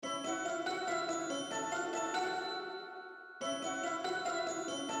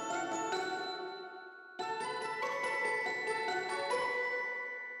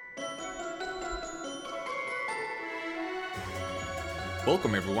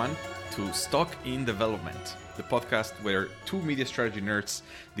Welcome, everyone, to Stock in Development, the podcast where two media strategy nerds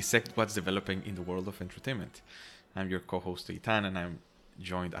dissect what's developing in the world of entertainment. I'm your co-host, Eitan, and I'm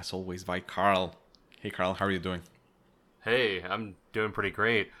joined, as always, by Carl. Hey, Carl, how are you doing? Hey, I'm doing pretty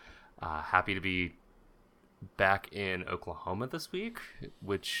great. Happy to be back in Oklahoma this week,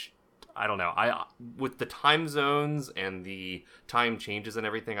 which I don't know. With the time zones and the time changes and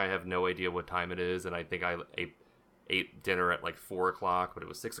everything, I have no idea what time it is, and I think I ate dinner at like 4 o'clock, but it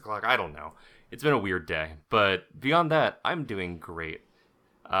was 6 o'clock. I don't know. It's been a weird day, but beyond that, I'm doing great.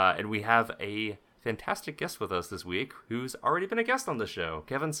 And we have a fantastic guest with us this week, who's already been a guest on the show,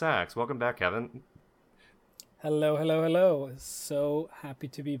 Kevin Sachs. Welcome back, Kevin. Hello. So happy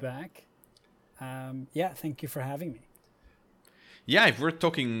to be back. Thank you for having me. Yeah, if we're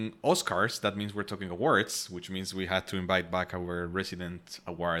talking Oscars, that means we're talking awards, which means we had to invite back our resident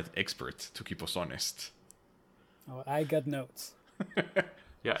award expert to keep us honest. Oh, I got notes.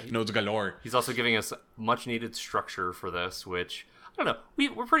 Yeah, Notes galore. He's also giving us much needed structure for this, which, I don't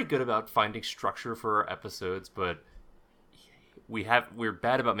know, we're pretty good about finding structure for our episodes, but we're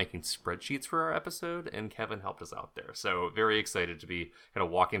bad about making spreadsheets for our episode, and Kevin helped us out there. So very excited to be kind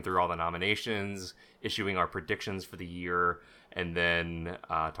of walking through all the nominations, issuing our predictions for the year, and then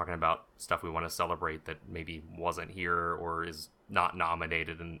talking about stuff we want to celebrate that maybe wasn't here or is not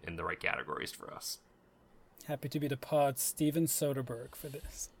nominated in the right categories for us. Happy to be the pod Steven Soderbergh for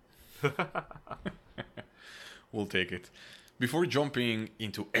this. We'll take it. Before jumping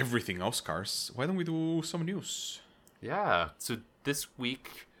into everything Oscars, why don't we do some news? Yeah, so this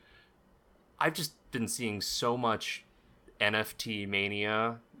week, I've just been seeing so much NFT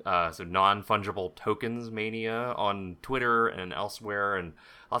mania, so non-fungible tokens mania on Twitter and elsewhere, and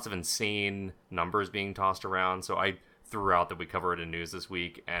lots of insane numbers being tossed around. So I threw out that we cover it in news this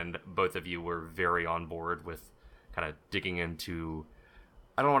week, and both of you were very on board with kind of digging into,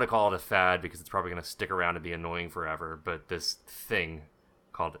 I don't want to call it a fad because it's probably going to stick around and be annoying forever, but this thing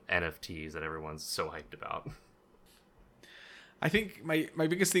called NFTs that everyone's so hyped about. I think my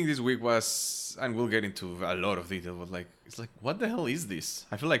biggest thing this week was, and we'll get into a lot of detail, but it's like, what the hell is this?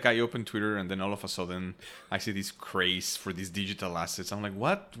 I feel like I opened Twitter and then all of a sudden I see this craze for these digital assets. I'm like,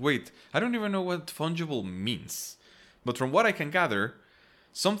 what? Wait, I don't even know what fungible means. But from what I can gather,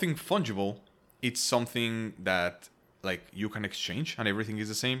 something fungible, it's something that like you can exchange and everything is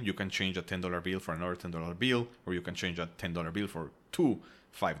the same. You can change a $10 bill for another $10 bill, or you can change a $10 bill for two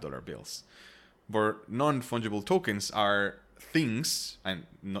 $5 bills. But non-fungible tokens are things, and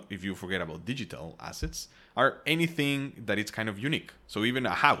not, if you forget about digital assets, are anything that it's kind of unique. So even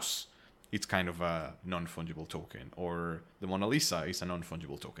a house, it's kind of a non-fungible token, or the Mona Lisa is a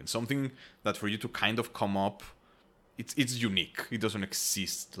non-fungible token. Something that for you to kind of come up, it's unique. It doesn't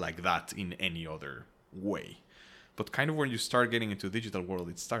exist like that in any other way. But kind of when you start getting into the digital world,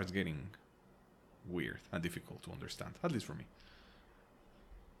 it starts getting weird and difficult to understand, at least for me.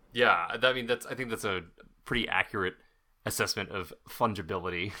 Yeah, I mean, I think that's a pretty accurate assessment of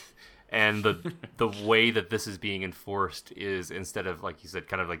fungibility. And the way that this is being enforced is, instead of, like you said,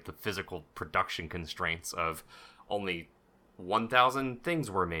 kind of like the physical production constraints of only 1,000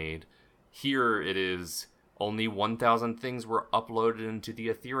 things were made, here it is only 1,000 things were uploaded into the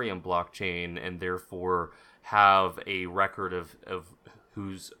Ethereum blockchain and therefore have a record of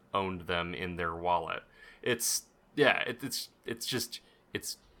who's owned them in their wallet. It's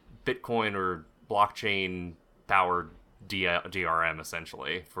Bitcoin or blockchain powered DRM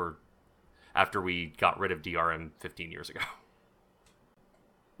essentially, for after we got rid of DRM 15 years ago.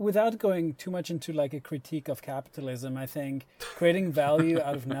 Without going too much into like a critique of capitalism, I think creating value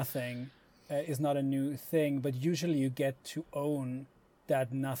out of nothing is not a new thing, but usually you get to own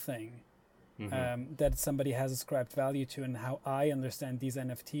that nothing that somebody has ascribed value to. And how I understand these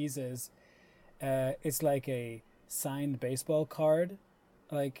NFTs is it's like a signed baseball card,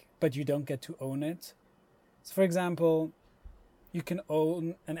 but you don't get to own it. So for example, you can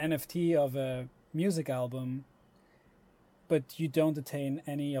own an NFT of a music album, but you don't attain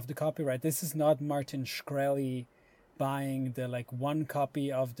any of the copyright. This is not Martin Shkreli buying the one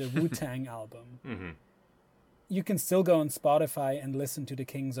copy of the Wu-Tang album. Mm-hmm. You can still go on Spotify and listen to the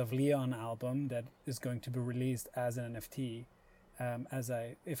Kings of Leon album that is going to be released as an NFT,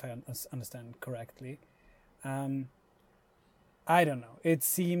 if I understand correctly. I don't know. It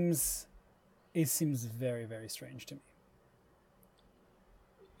seems very, very strange to me.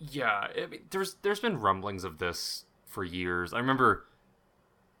 Yeah, I mean, there's been rumblings of this for years. I remember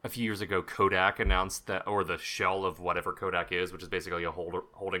a few years ago, Kodak announced that, or the shell of whatever Kodak is, which is basically a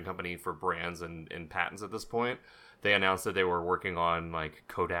holding company for brands and patents at this point. They announced that they were working on like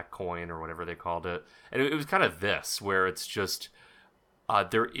Kodak Coin or whatever they called it. And it was kind of this, where it's just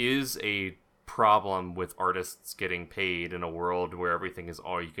There is a problem with artists getting paid in a world where everything is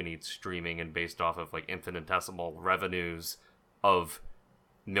all you can eat streaming and based off of like infinitesimal revenues of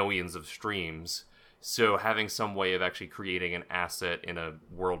millions of streams. So having some way of actually creating an asset in a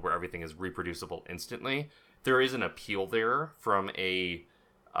world where everything is reproducible instantly, there is an appeal there from a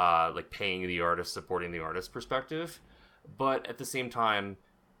like paying the artist, supporting the artist perspective. But at the same time,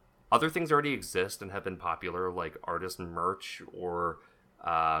 other things already exist and have been popular, like artist merch or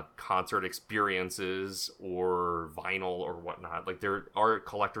concert experiences or vinyl or whatnot. Like there are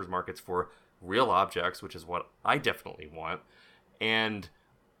collectors markets for real objects, which is what I definitely want. And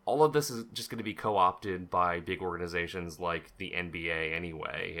all of this is just going to be co-opted by big organizations like the NBA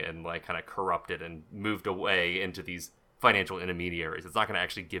anyway, and like kind of corrupted and moved away into these financial intermediaries. It's not going to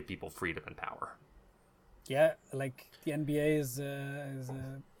actually give people freedom and power. Yeah, like the NBA is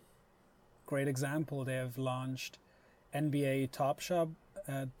a great example. They have launched NBA Top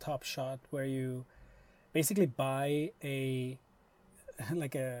Shot, where you basically buy a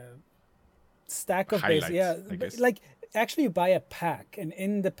stack of highlights, like actually you buy a pack, and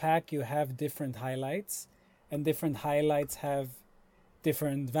in the pack you have different highlights, and different highlights have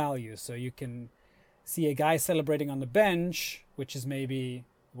different values. So you can see a guy celebrating on the bench, which is maybe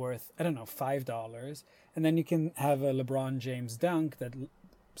worth, I don't know, $5, and then you can have a LeBron James dunk that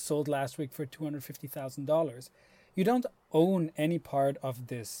sold last week for $250,000. You don't own any part of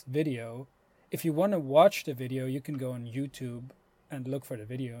this video. If you want to watch the video, you can go on YouTube and look for the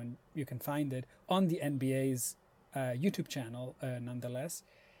video, and you can find it on the NBA's YouTube channel, nonetheless.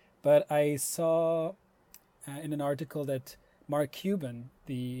 But I saw in an article that Mark Cuban,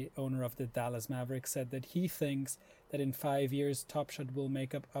 the owner of the Dallas Mavericks, said that he thinks that in 5 years, Top Shot will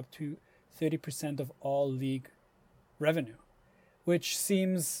make up to 30% of all league revenue, which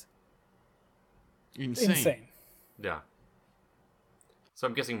seems insane. Yeah. So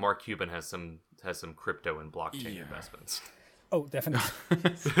I'm guessing Mark Cuban has some crypto and blockchain investments. Oh, definitely.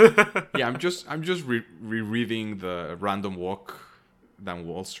 Yeah, I'm just rereading the Random Walk Down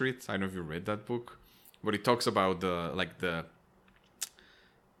Wall Street. I don't know if you read that book, but it talks about the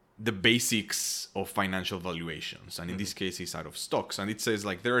basics of financial valuations, and in this case, it's out of stocks. And it says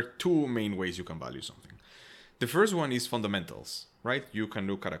like there are two main ways you can value something. The first one is fundamentals, right? You can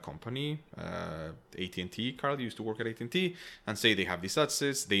look at a company, AT&T. Carl used to work at AT&T, and say they have these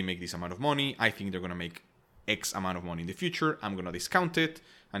assets, they make this amount of money. I think they're gonna make X amount of money in the future. I'm gonna discount it,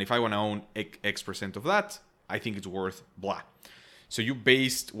 and if I want to own X percent of that, I think it's worth blah. So you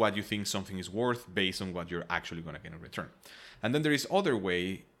based what you think something is worth based on what you're actually gonna get in return. And then there is other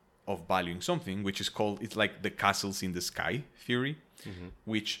way of valuing something, which is called, it's like the castles in the sky theory,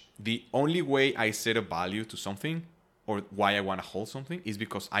 which the only way I set a value to something or why I want to hold something is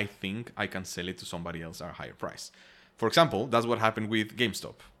because I think I can sell it to somebody else at a higher price. For example, that's what happened with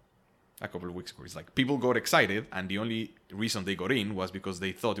GameStop a couple of weeks ago. It's like people got excited, and the only reason they got in was because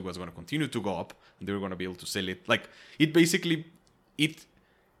they thought it was going to continue to go up and they were going to be able to sell it. Like it basically,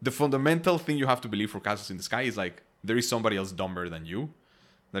 the fundamental thing you have to believe for castles in the sky is like there is somebody else dumber than you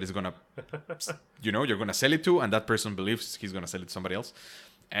that is gonna, you're gonna sell it to, and that person believes he's gonna sell it to somebody else.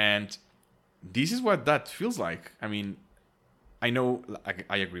 And this is what that feels like. I mean, I know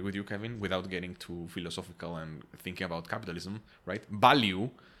I agree with you, Kevin, without getting too philosophical and thinking about capitalism, right? Value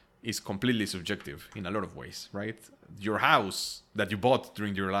is completely subjective in a lot of ways, right? Your house that you bought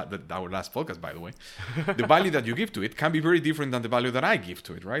during our last podcast, by the way, the value that you give to it can be very different than the value that I give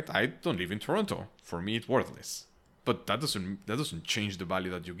to it, right? I don't live in Toronto. For me, it's worthless. But that doesn't change the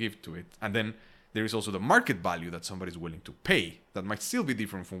value that you give to it. And then there is also the market value that somebody's willing to pay that might still be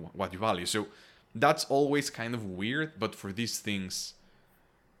different from what you value. So that's always kind of weird. But for these things,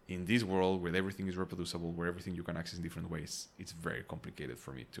 in this world where everything is reproducible, where everything you can access in different ways, it's very complicated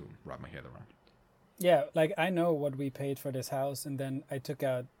for me to wrap my head around. Yeah, like I know what we paid for this house, and then I took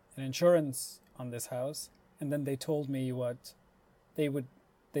out an insurance on this house, and then they told me what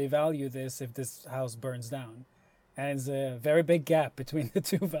they value this if this house burns down. And it's a very big gap between the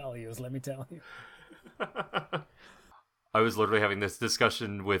two values, let me tell you. I was literally having this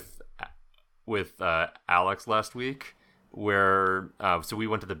discussion with Alex last week, where so we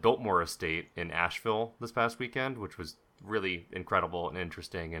went to the Biltmore Estate in Asheville this past weekend, which was really incredible and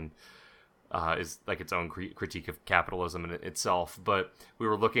interesting, and is like its own critique of capitalism in itself. But we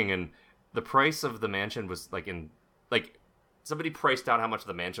were looking, and the price of the mansion was somebody priced out how much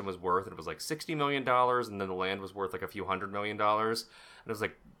the mansion was worth, and it was like $60 million, and then the land was worth like a few $100 million. And it was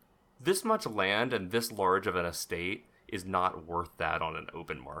like, this much land and this large of an estate is not worth that on an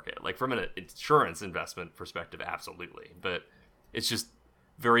open market. Like from an insurance investment perspective, absolutely. But it's just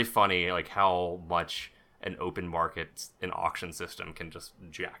very funny, like how much an open market, an auction system can just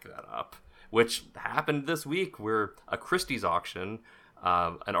jack that up. Which happened this week, where a Christie's auction,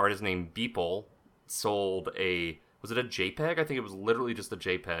 an artist named Beeple sold was it a JPEG? I think it was literally just a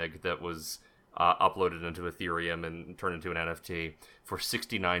JPEG that was uploaded into Ethereum and turned into an NFT for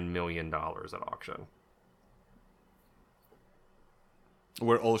 $69 million at auction.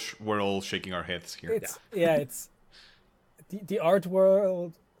 We're all shaking our heads here. It's the art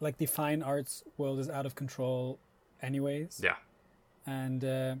world, like the fine arts world, is out of control anyways. Yeah.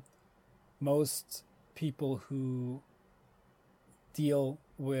 And most people who deal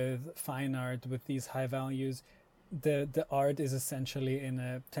with fine art with these high values, the art is essentially in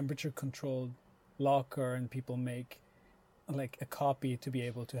a temperature controlled locker, and people make like a copy to be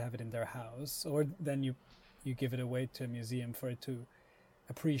able to have it in their house, or then you give it away to a museum for it to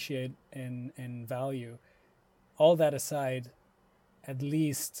appreciate in value. All that aside, at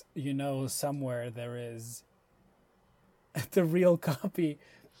least somewhere there is the real copy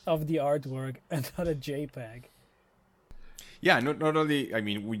of the artwork and not a JPEG. Yeah, not only, I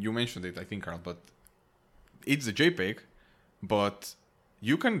mean, you mentioned it, I think, Carl, but it's a JPEG, but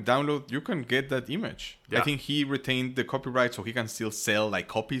you can get that image. Yeah. I think he retained the copyright, so he can still sell like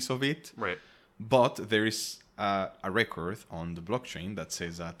copies of it. Right. But there is a record on the blockchain that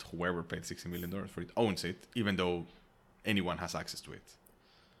says that whoever paid $60 million for it owns it, even though anyone has access to it,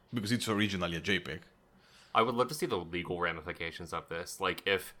 because it's originally a JPEG. I would love to see the legal ramifications of this. Like,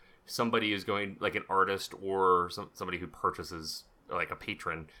 if somebody is going, like an artist or somebody who purchases, like a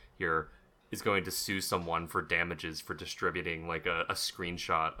patron here, is going to sue someone for damages for distributing like a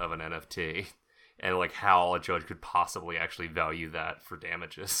screenshot of an NFT, and like how a judge could possibly actually value that for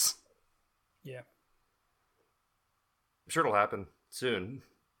damages. Yeah. I'm sure it'll happen soon.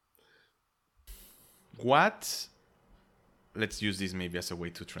 Let's use this maybe as a way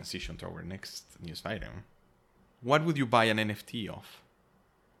to transition to our next news item. What would you buy an NFT of?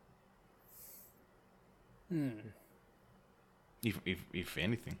 If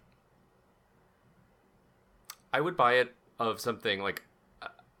anything. I would buy it of something like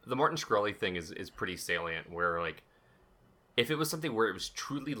the Martin Shkreli thing is pretty salient, where like if it was something where it was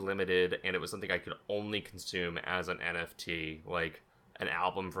truly limited and it was something I could only consume as an NFT, like an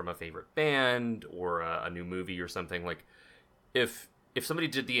album from a favorite band or a new movie or something, like if somebody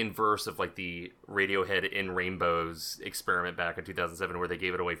did the inverse of like the Radiohead In Rainbows experiment back in 2007 where they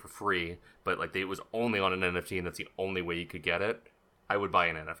gave it away for free, but like it was only on an NFT and that's the only way you could get it, I would buy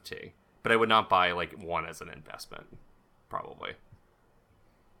an NFT. But I would not buy like one as an investment, probably.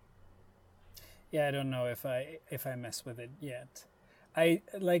 Yeah, I don't know if I mess with it yet. I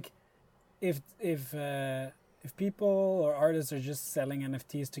like if people or artists are just selling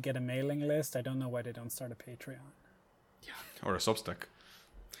NFTs to get a mailing list, I don't know why they don't start a Patreon. Yeah, or a Substack.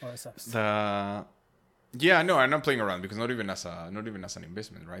 Yeah, no, I'm not playing around, because not even as an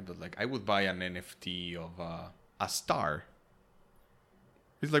investment, right? But like I would buy an NFT of a star.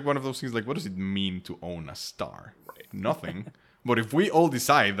 It's like one of those things, like, what does it mean to own a star? Right. Nothing. But if we all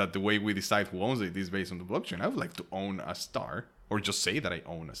decide that the way we decide who owns it is based on the blockchain, I would like to own a star, or just say that I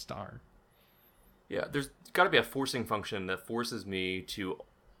own a star. Yeah, there's got to be a forcing function that forces me to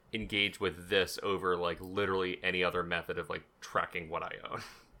engage with this over like literally any other method of like tracking what I own.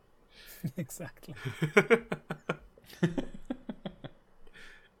 Exactly.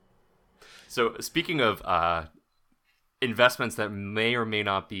 So speaking of investments that may or may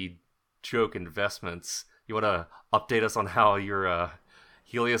not be joke investments, you want to update us on how your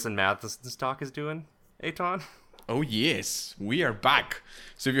Helios and Matheson stock is doing, Eitan? Oh yes, we are back.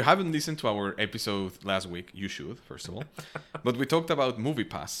 So if you haven't listened to our episode last week, you should, first of all. But we talked about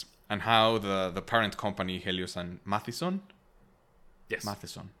MoviePass and how the parent company, Helios and Matheson. Yes.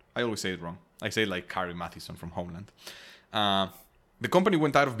 Matheson. I always say it wrong. I say it like Carrie Matheson from Homeland. The company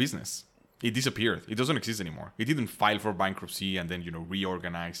went out of business. It disappeared. It doesn't exist anymore. It didn't file for bankruptcy and then,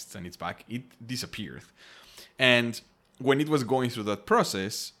 reorganized and it's back. It disappeared. And when it was going through that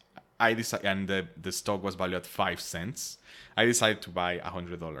process, I decided, and the stock was valued at 5 cents. I decided to buy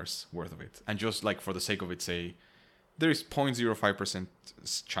 $100 worth of it. And just like for the sake of it, say, there is 0.05%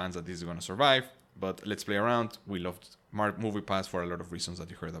 chance that this is going to survive, but let's play around. We loved MoviePass for a lot of reasons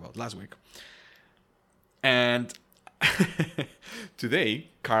that you heard about last week. And today,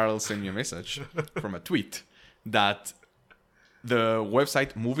 Carl sent me a message from a tweet that the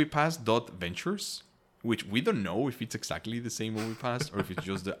website moviepass.ventures, which we don't know if it's exactly the same MoviePass or if it's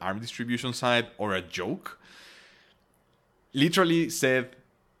just the ARM distribution side or a joke, literally said,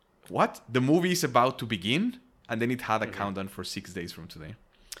 what? The movie is about to begin? And then it had a countdown for 6 days from today.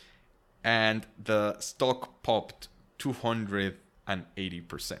 And the stock popped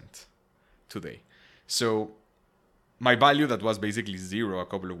 280% today. So my value that was basically zero a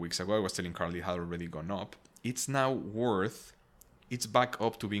couple of weeks ago, I was telling Carly it had already gone up. It's back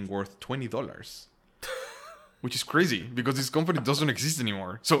up to being worth $20. Which is crazy because this company doesn't exist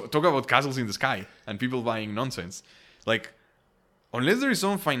anymore. So talk about castles in the sky and people buying nonsense. Like, unless there is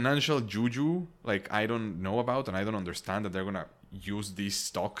some financial juju like I don't know about and I don't understand that they're gonna use these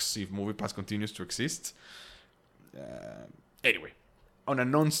stocks if MoviePass continues to exist. Anyway, on a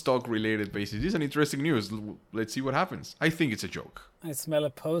non-stock related basis, this is an interesting news. Let's see what happens. I think it's a joke. I smell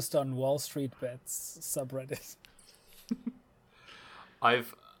a post on Wall Street Bets subreddit. I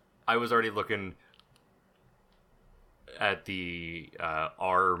was already looking at the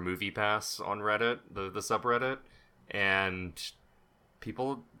R Movie Pass on Reddit, the subreddit, and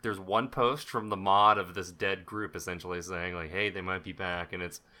there's one post from the mod of this dead group essentially saying like, hey, they might be back, and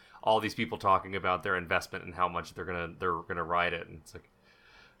it's all these people talking about their investment and how much they're gonna ride it, and it's like,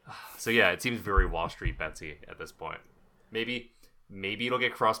 so yeah, it seems very Wall Street Betsy at this point. Maybe it'll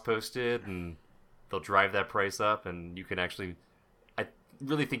get cross-posted and they'll drive that price up, and you can actually, I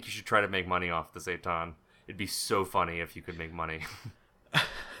really think you should try to make money off the Satan. It'd be so funny if you could make money.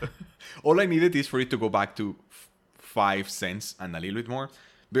 All I needed is for it to go back to 5 cents and a little bit more.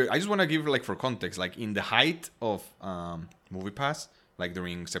 But I just want to give, like, for context, like in the height of MoviePass, like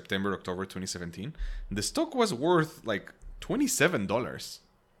during September, October 2017, the stock was worth like $27.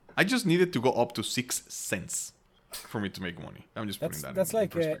 I just needed to go up to 6 cents for me to make money. I'm just putting that. That's in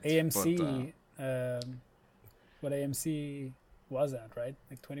like perspective. AMC. What AMC was at, right?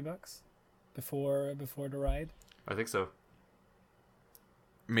 Like $20 before the ride. I think so.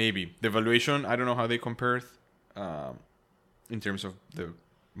 Maybe the valuation. I don't know how they compared in terms of the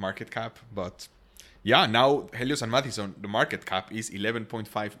market cap, but yeah, now Helios and Matheson, the market cap is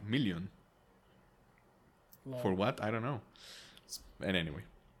 11.5 million. Wow. For what? I don't know. And anyway,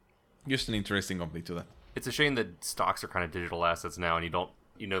 just an interesting update to that. It's a shame that stocks are kind of digital assets now, and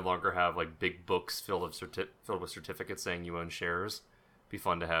you no longer have like big books filled with certificates saying you own shares. Be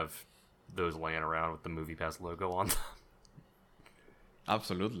fun to have those laying around with the MoviePass logo on them.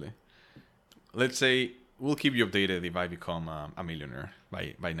 Absolutely. Let's say we'll keep you updated if I become a millionaire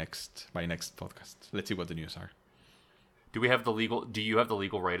by next podcast. Let's see what the news are. Do you have the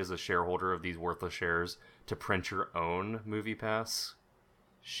legal right as a shareholder of these worthless shares to print your own MoviePass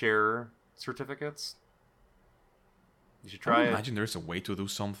share certificates? You should try it. Imagine there's a way to do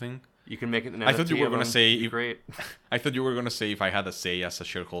something. You can make it an NFT. I thought you were gonna say great. I thought you were gonna say if I had a say as a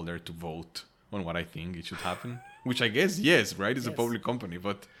shareholder to vote on what I think it should happen, which I guess yes, right? It's a public company,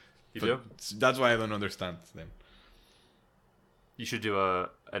 but do? That's why I don't understand them. You should do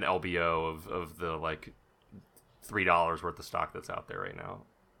an LBO of the like $3 worth of stock that's out there right now.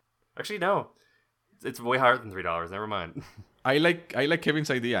 Actually, no, it's way higher than $3. Never mind. I like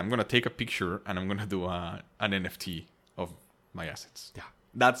Kevin's idea. I'm gonna take a picture and I'm gonna do an NFT of my assets. Yeah,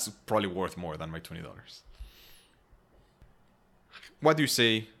 that's probably worth more than my $20. What do you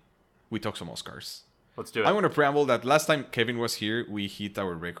say we talk some Oscars? Let's do it. I want to preamble that last time Kevin was here, we hit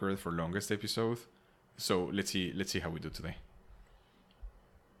our record for longest episode. So let's see how we do today.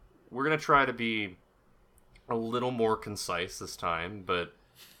 We're gonna try to be a little more concise this time, but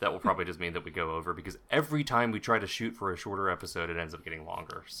that will probably just mean that we go over, because every time we try to shoot for a shorter episode, it ends up getting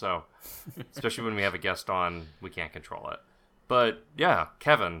longer. So, especially when we have a guest on, we can't control it. But yeah,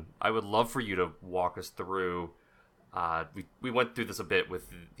 Kevin, I would love for you to walk us through. We went through this a bit with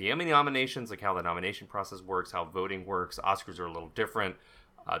the Emmy nominations, like how the nomination process works, how voting works. Oscars are a little different.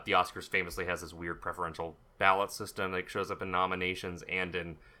 The Oscars famously has this weird preferential ballot system that shows up in nominations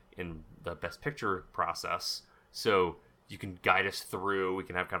and in the Best Picture process. So you can guide us through. We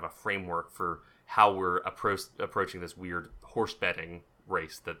can have kind of a framework for how we're approaching this weird horse betting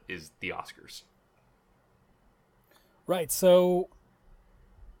race that is the Oscars. Right. So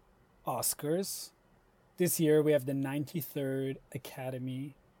Oscars. This year we have the 93rd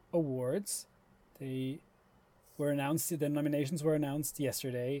Academy Awards. They were announced. The nominations were announced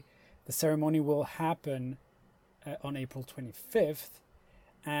yesterday. The ceremony will happen on April 25th,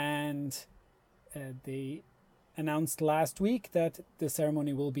 and they announced last week that the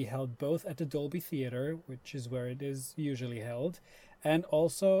ceremony will be held both at the Dolby Theatre, which is where it is usually held, and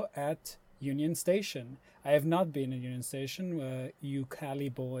also at Union Station. I have not been at Union Station. You Cali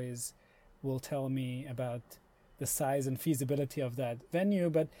boys will tell me about the size and feasibility of that venue,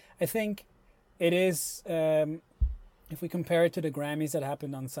 but I think it is, if we compare it to the Grammys that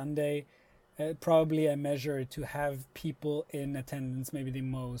happened on Sunday, probably a measure to have people in attendance, maybe the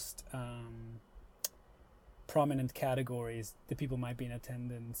most prominent categories. The people might be in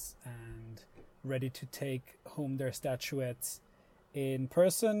attendance and ready to take home their statuettes in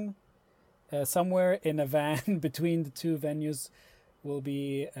person. somewhere in a van between the two venues will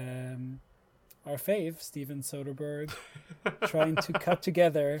be our fave, Steven Soderbergh, trying to cut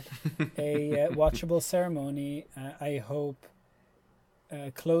together a watchable ceremony. I hope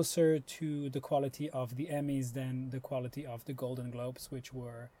closer to the quality of the Emmys than the quality of the Golden Globes, which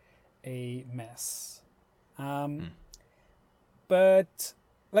were a mess. But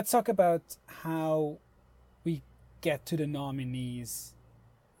let's talk about how we get to the nominees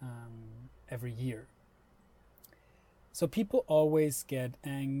every year. So people always get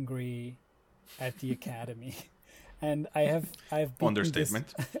angry at the Academy, and I've beaten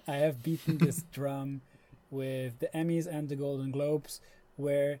understatement. I have beaten this drum with the Emmys and the Golden Globes,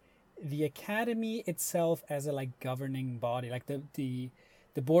 where the Academy itself as a governing body, like the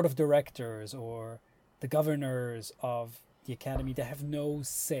board of directors or the governors of the Academy, they have no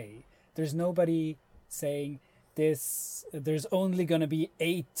say. There's nobody saying this. There's only going to be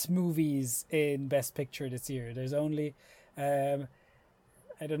 8 movies in Best Picture this year. There's only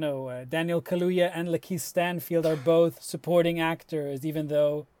I don't know, Daniel Kaluuya and Lakeith Stanfield are both supporting actors, even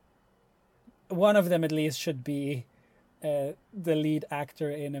though one of them at least should be the lead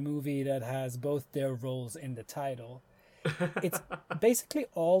actor in a movie that has both their roles in the title. It's basically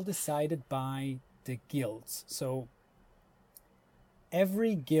all decided by the guilds. So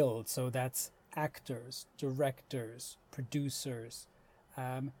every guild, so that's actors, directors, producers,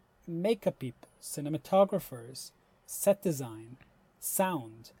 makeup people, cinematographers, set design,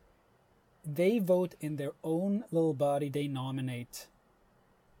 sound, they vote in their own little body. They nominate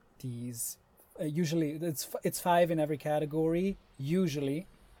these. Usually, it's 5 in every category. Usually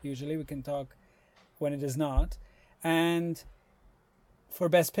we can talk when it is not. And for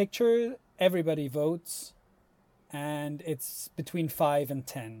Best Picture, everybody votes, and it's between 5 and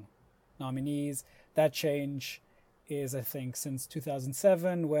 10 nominees. That change is, I think, since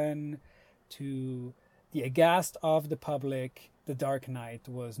 2007, when, to the aghast of the public, The Dark Knight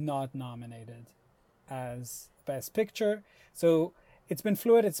was not nominated as Best Picture. So it's been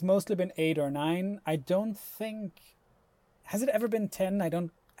fluid. It's mostly been 8 or 9. I don't think... Has it ever been 10? I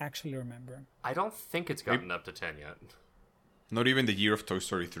don't actually remember. I don't think it's gotten up to 10 yet. Not even the year of Toy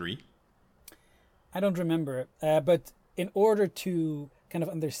Story 3? I don't remember. But in order to kind of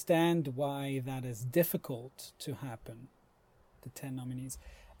understand why that is difficult to happen, the 10 nominees,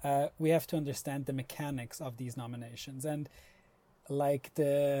 we have to understand the mechanics of these nominations. And like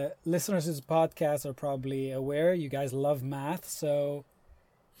the listeners of this podcast are probably aware, you guys love math, so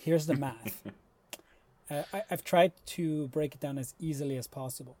here's the math. I've tried to break it down as easily as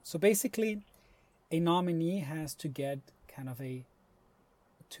possible. So basically, a nominee has to get kind of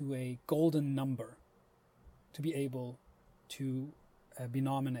to a golden number to be able to be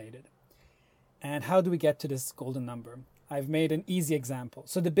nominated. And how do we get to this golden number? I've made an easy example.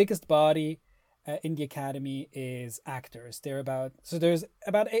 So the biggest body in the Academy is actors. There's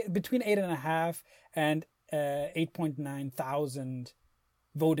about between 8.5 and 8.9 thousand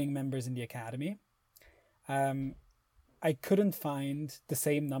voting members in the Academy. I couldn't find the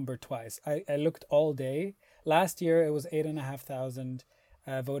same number twice. I looked all day. Last year it was 8,500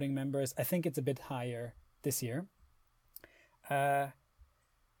 voting members. I think it's a bit higher this year.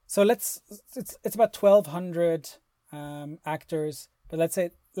 So it's about 1,200 actors, but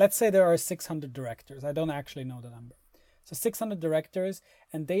let's say there are 600 directors. I don't actually know the number. So 600 directors,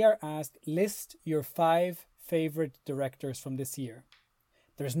 and they are asked, list your 5 favorite directors from this year.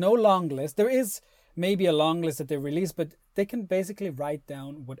 There's no long list. There is maybe a long list that they release, but they can basically write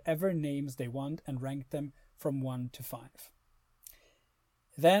down whatever names they want and rank them from 1 to 5.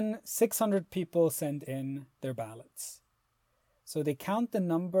 Then 600 people send in their ballots. So they count the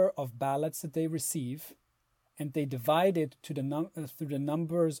number of ballots that they receive, and they divide it to through the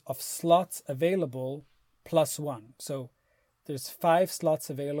numbers of slots available plus 1. So there's 5 slots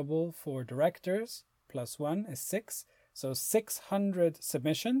available for directors, plus 1 is 6. So 600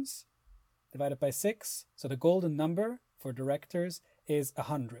 submissions divided by 6. So the golden number for directors is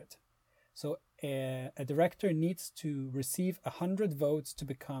 100. So a director needs to receive 100 votes to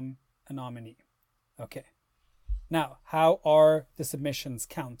become a nominee. Okay. Now, how are the submissions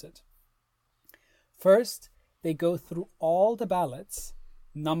counted? First, they go through all the ballots,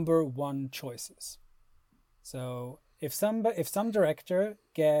 number 1 choices. So if some director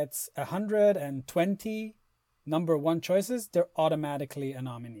gets 120 number 1 choices, they're automatically a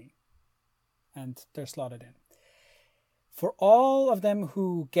nominee, and they're slotted in. For all of them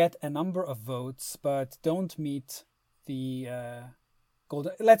who get a number of votes but don't meet the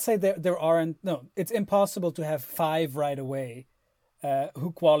golden, let's say there aren't, no, it's impossible to have 5 right away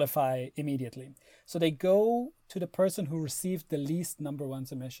who qualify immediately. So they go to the person who received the least number one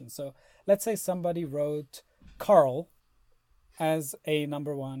submission. So let's say somebody wrote Carl as a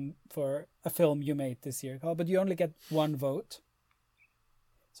number one for a film you made this year, Carl, but you only get one vote.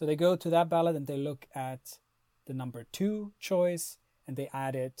 So they go to that ballot and they look at the number two choice and they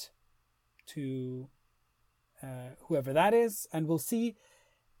add it to whoever that is, and we'll see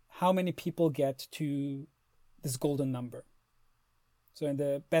how many people get to this golden number. So in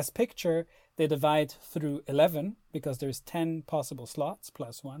the best picture, they divide through 11 because there's 10 possible slots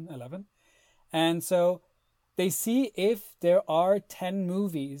plus 1, 11. And so they see if there are 10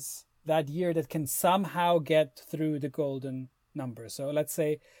 movies that year that can somehow get through the golden number. So let's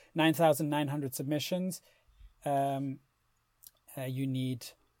say 9,900 submissions. You need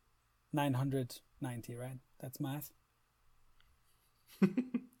 990, right? That's math.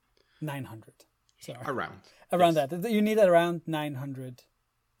 900. Sorry. Around yes. that. You need around 900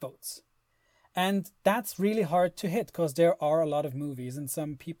 votes. And that's really hard to hit because there are a lot of movies, and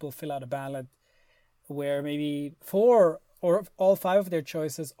some people fill out a ballot where maybe 4 or all 5 of their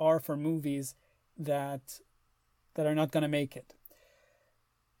choices are for movies that are not going to make it.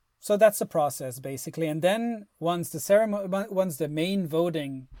 So that's the process basically. And then once the main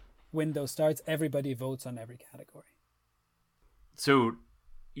voting window starts, everybody votes on every category. So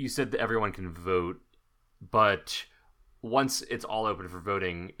you said that everyone can vote, but once it's all open for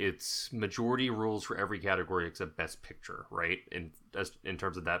voting, it's majority rules for every category except Best Picture, right? In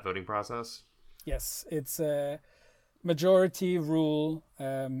terms of that voting process? Yes, it's a majority rule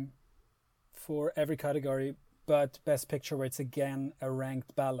for every category, but Best Picture, where it's again a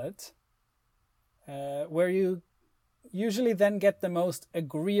ranked ballot, where you usually then get the most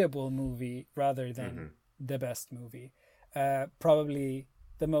agreeable movie rather than the best movie. Probably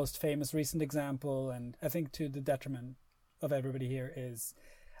the most famous recent example, and I think to the detriment of everybody here, is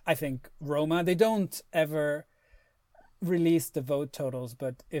I think Roma. They don't ever release the vote totals,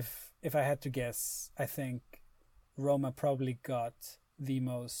 but if I had to guess, I think Roma probably got the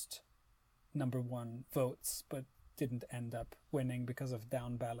most number one votes, but didn't end up winning because of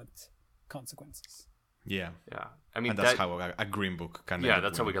down ballot consequences. Yeah. I mean, and that's how a Green Book can. Yeah,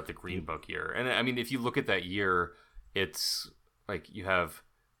 that's how we got the Green Book year. And I mean, if you look at that year, it's like you have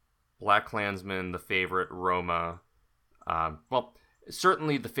Black Klansman, The Favorite, Roma. Well,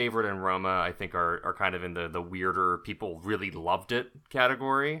 certainly The Favorite and Roma, I think, are kind of in the weirder, people really loved it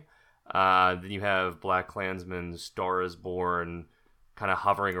category. Then you have Black Klansman, Star is Born, kind of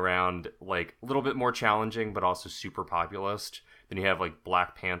hovering around, like a little bit more challenging, but also super populist. Then you have like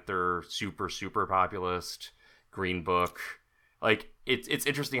Black Panther, super populist, Green Book. Like it's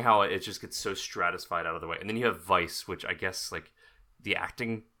interesting how it just gets so stratified out of the way. And then you have Vice, which I guess like the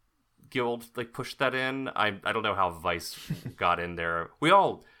acting guild like pushed that in. I don't know how Vice got in there. We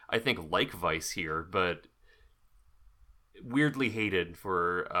all, I think, like Vice here, but weirdly hated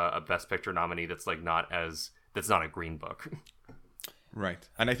for a Best Picture nominee that's not a Green Book. Right,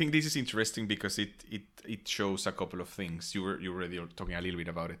 and I think this is interesting because it shows a couple of things. You were already talking a little bit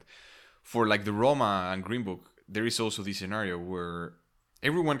about it. For like the Roma and Green Book, there is also this scenario where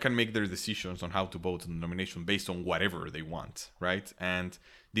everyone can make their decisions on how to vote on the nomination based on whatever they want, right? And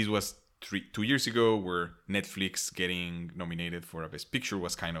this was 2 years ago, where Netflix getting nominated for a Best Picture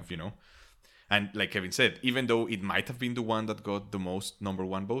was kind of, and like Kevin said, even though it might have been the one that got the most number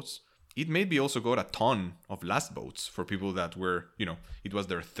one votes, it maybe also got a ton of last votes for people that were, it was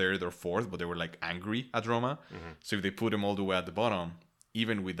their third or fourth, but they were like angry at Roma. Mm-hmm. So if they put them all the way at the bottom,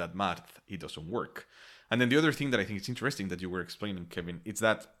 even with that math, it doesn't work. And then the other thing that I think is interesting that you were explaining, Kevin, it's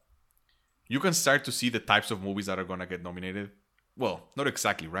that you can start to see the types of movies that are going to get nominated. Well, not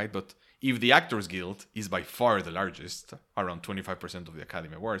exactly, right? But if the Actors Guild is by far the largest, around 25% of the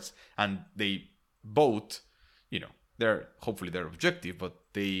Academy Awards, and they vote, hopefully they're objective, but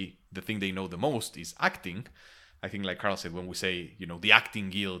the thing they know the most is acting. I think, like Carl said, when we say, the Acting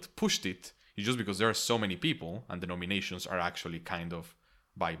Guild pushed it, it's just because there are so many people and the nominations are actually kind of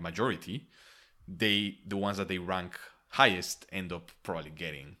by majority. The ones that they rank highest end up probably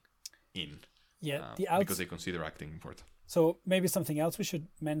getting in. Yeah, because they consider acting important. So maybe something else we should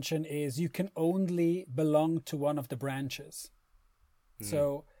mention is you can only belong to one of the branches. Mm.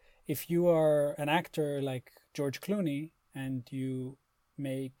 So if you are an actor like George Clooney and you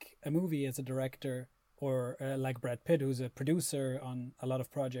make a movie as a director, or like Brad Pitt, who's a producer on a lot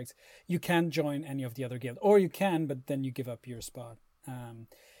of projects, you can't join any of the other guilds. Or you can, but then you give up your spot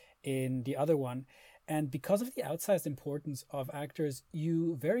in the other one. And because of the outsized importance of actors,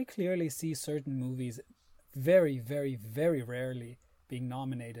 you very clearly see certain movies very, very, very rarely being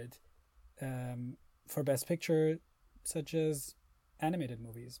nominated for Best Picture, such as animated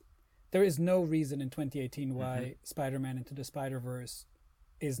movies. There is no reason in 2018 why Spider-Man Into the Spider-Verse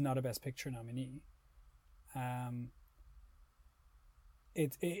is not a Best Picture nominee.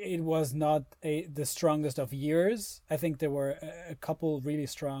 It was not the strongest of years. I think there were a couple really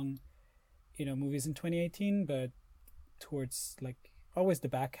strong, movies in 2018, but towards always the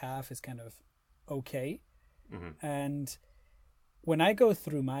back half is kind of okay. And when I go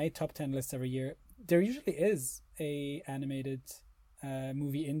through my top 10 lists every year, there usually is a animated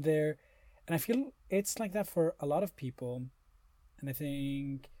movie in there, and I feel it's like that for a lot of people. And I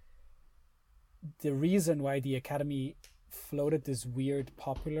think the reason why the Academy floated this weird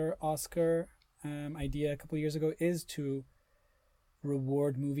popular Oscar idea a couple of years ago is to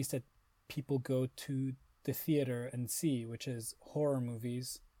reward movies that people go to the theater and see, which is horror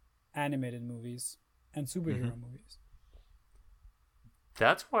movies, animated movies, and superhero movies.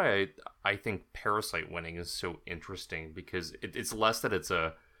 That's why I think Parasite winning is so interesting, because it's less that it's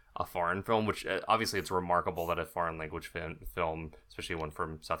a foreign film, which obviously it's remarkable that a foreign language film, especially one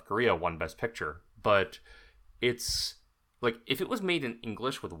from South Korea, won Best Picture. But it's like, if it was made in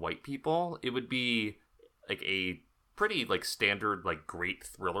English with white people, it would be like a pretty standard great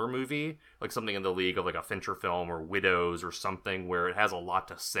thriller movie, like something in the league of a Fincher film or Widows or something, where it has a lot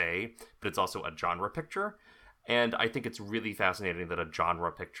to say, but it's also a genre picture. And I think it's really fascinating that a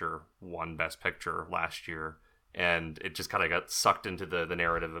genre picture won Best Picture last year, and it just kind of got sucked into the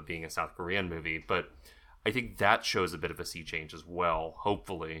narrative of being a South Korean movie. But I think that shows a bit of a sea change as well,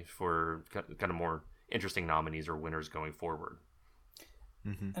 hopefully, for kind of more interesting nominees or winners going forward.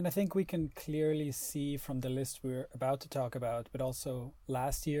 And I think we can clearly see from the list we're about to talk about, but also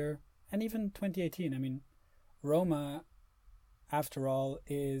last year and even 2018. I mean, Roma, after all,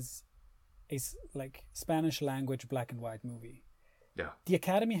 is a Spanish language black and white movie. Yeah. The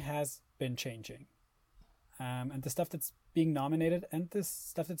Academy has been changing. And the stuff that's being nominated and the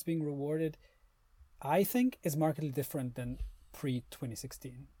stuff that's being rewarded, I think, is markedly different than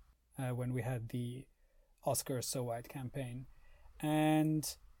pre-2016, when we had the Oscars So White campaign.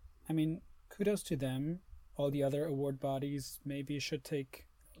 And, I mean, kudos to them. All the other award bodies maybe should take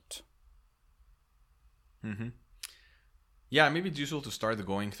note. Yeah, maybe it's useful to start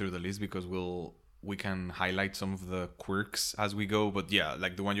going through the list, because we can highlight some of the quirks as we go. But yeah,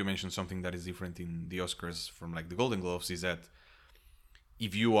 the one you mentioned, something that is different in the Oscars from the Golden Globes, is that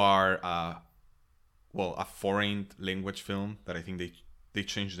if you are a foreign language film, that I think they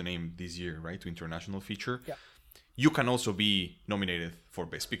changed the name this year, right, to international feature. Yeah. You can also be nominated for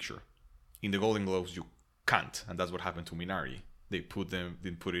Best Picture. In the Golden Globes, you can't, and that's what happened to Minari. They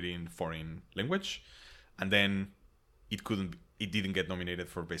didn't put it in foreign language, and then it didn't get nominated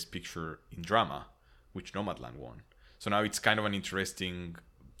for Best Picture in drama, which Nomadland won. So now it's kind of an interesting.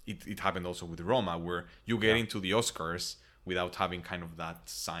 It happened also with Roma, where you get into the Oscars without having kind of that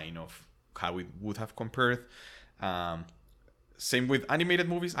sign of how it would have compared. Same with animated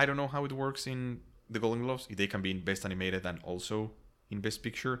movies. I don't know how it works in the Golden Globes. They can be in Best Animated and also in Best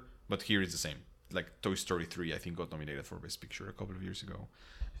Picture, but here it's the same. Toy Story 3, I think, got nominated for Best Picture a couple of years ago.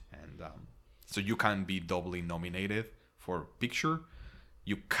 And so you can be doubly nominated for picture.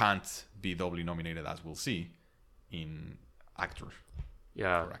 You can't be doubly nominated, as we'll see, in actor.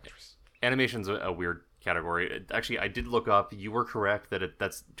 Yeah. Or actress. Animation's a weird category. Actually, I did look up. You were correct that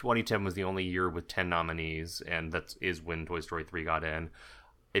that's 2010 was the only year with 10 nominees, and that is when Toy Story 3 got in.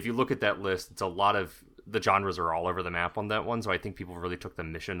 If you look at that list, it's a lot of the genres are all over the map on that one. So I think people really took the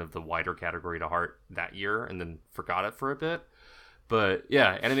mission of the wider category to heart that year and then forgot it for a bit. But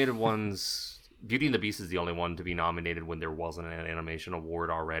yeah, animated ones, Beauty and the Beast is the only one to be nominated when there wasn't an animation award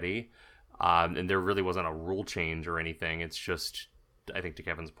already. And there really wasn't a rule change or anything. It's just, I think to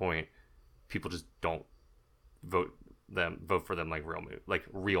Kevin's point, people just don't vote for them like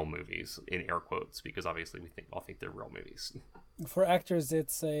real movies, in air quotes, because obviously we all think they're real movies. For actors,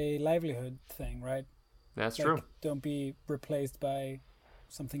 it's a livelihood thing, right? That's true. Don't be replaced by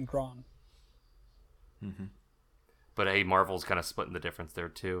something drawn. But hey, Marvel's kind of splitting the difference there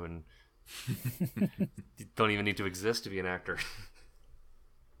too, and you don't even need to exist to be an actor.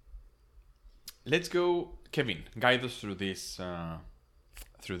 Let's go, Kevin. Guide us through these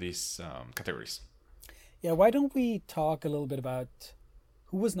categories. Yeah, why don't we talk a little bit about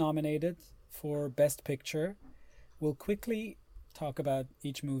who was nominated for Best Picture? We'll quickly talk about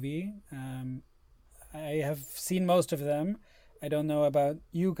each movie. I have seen most of them. I don't know about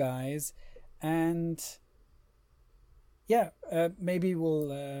you guys. And yeah, maybe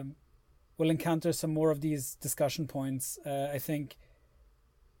we'll encounter some more of these discussion points. I think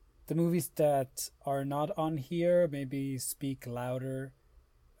the movies that are not on here maybe speak louder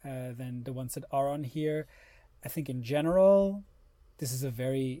than the ones that are on here. I think in general, this is a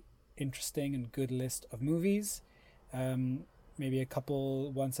very interesting and good list of movies. Maybe a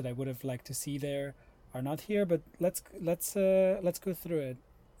couple ones that I would have liked to see there are not here, but let's go through it.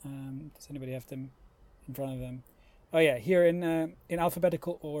 Does anybody have them in front of them? Oh yeah, here in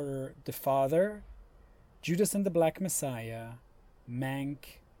alphabetical order: The Father, Judas and the Black Messiah,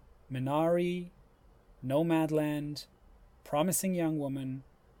 Mank, Minari, Nomadland, Promising Young Woman,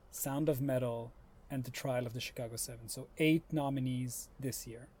 Sound of Metal, and The Trial of the Chicago 7. So 8 nominees this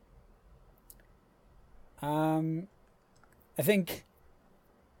year. I think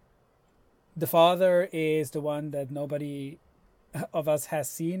The Father is the one that nobody of us has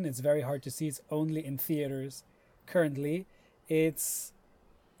seen. It's very hard to see. It's only in theaters currently. It's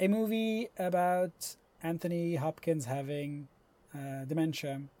a movie about Anthony Hopkins having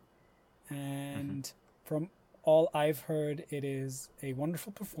dementia. And from all I've heard, it is a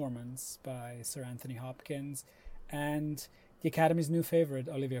wonderful performance by Sir Anthony Hopkins and the Academy's new favorite,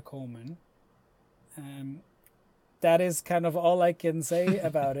 Olivia Colman. That is kind of all I can say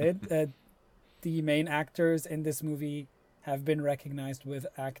about it. The main actors in this movie have been recognized with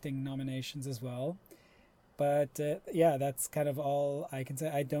acting nominations as well. But yeah, that's kind of all I can say.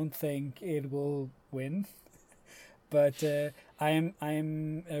 I don't think it will win. But I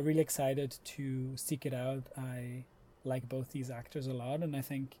am really excited to seek it out. I like both these actors a lot, and I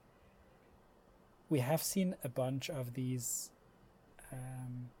think we have seen a bunch of these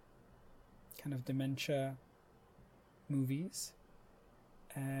kind of dementia movies,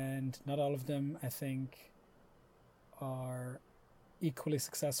 and not all of them, I think, are equally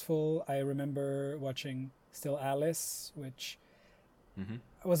successful. I remember watching Still Alice, which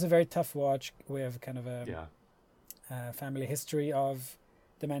was a very tough watch. We have kind of a family history of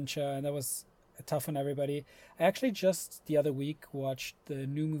dementia, and that was tough on everybody. I actually just the other week watched the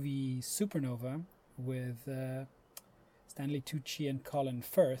new movie Supernova with Stanley Tucci and Colin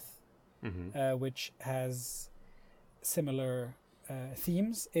Firth, which has similar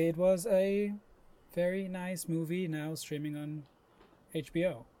themes. It was a very nice movie, now streaming on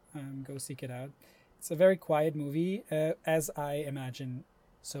HBO. Go seek it out. It's a very quiet movie, as I imagine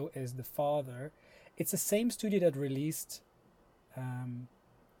so is The Father. It's the same studio that released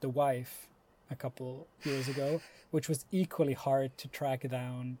The Wife a couple years ago, which was equally hard to track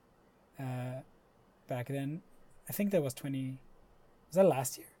down back then. I think that was was that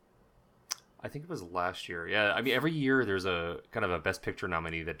last year? I think it was last year. Yeah, I mean, every year there's a kind of a Best Picture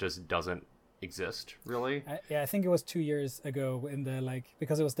nominee that just doesn't exist, really. I think it was 2 years ago in the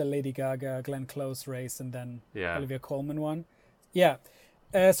because it was the Lady Gaga, Glenn Close race, and then Olivia Colman one. Yeah.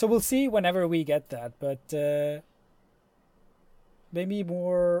 So we'll see whenever we get that, but maybe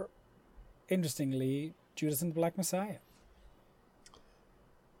more interestingly, Judas and the Black Messiah.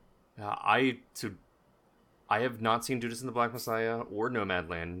 I have not seen Judas and the Black Messiah or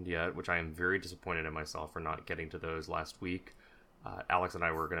Nomadland yet, which I am very disappointed in myself for not getting to those last week. Alex and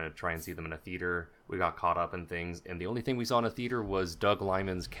I were going to try and see them in a theater. We got caught up in things, and the only thing we saw in a theater was Doug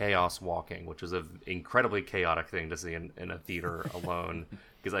Liman's Chaos Walking, which was an incredibly chaotic thing to see in a theater alone,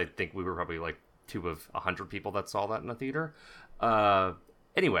 because I think we were probably like 2 of 100 people that saw that in a theater.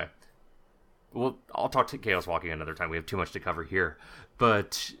 Anyway, I'll talk to Chaos Walking another time. We have too much to cover here.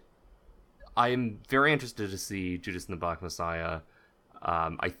 But I'm very interested to see Judas and the Black Messiah.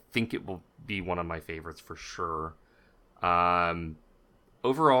 I think it will be one of my favorites for sure.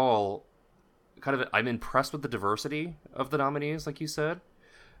 Overall, I'm impressed with the diversity of the nominees, like you said.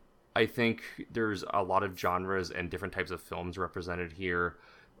 I think there's a lot of genres and different types of films represented here,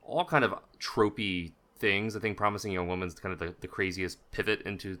 all kind of tropey things. I think Promising Young Woman's kind of the craziest pivot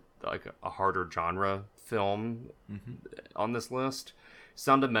into like a harder genre film on this list.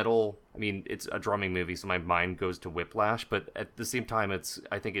 Sound of Metal, I mean, it's a drumming movie, so my mind goes to Whiplash, but at the same time,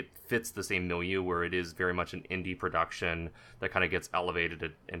 I think it fits the same milieu where it is very much an indie production that kind of gets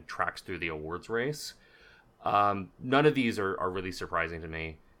elevated and tracks through the awards race. None of these are really surprising to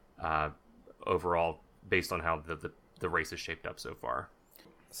me overall, based on how the race is shaped up so far.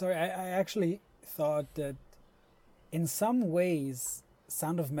 Sorry, I actually thought that in some ways,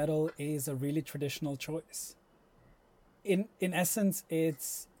 Sound of Metal is a really traditional choice. In essence,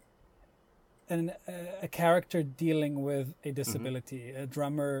 it's a character dealing with a disability, a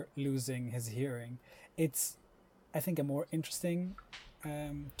drummer losing his hearing. It's, I think, a more interesting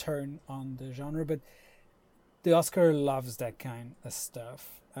turn on the genre, but the Oscar loves that kind of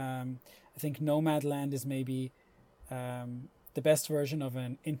stuff. I think Nomadland is maybe the best version of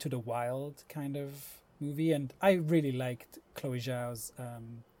an Into the Wild kind of movie, and I really liked Chloe Zhao's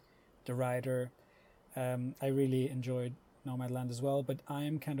The Rider. I really enjoyed Nomadland as well, but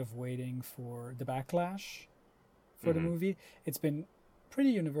I'm kind of waiting for the backlash for the movie. It's been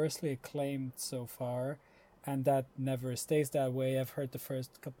pretty universally acclaimed so far, and that never stays that way. I've heard the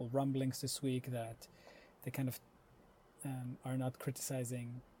first couple rumblings this week that they kind of are not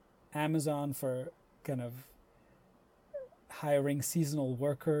criticizing Amazon for kind of hiring seasonal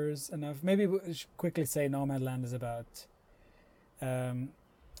workers enough. Maybe we should quickly say Nomadland is about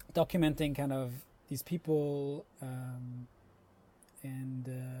documenting kind of these people in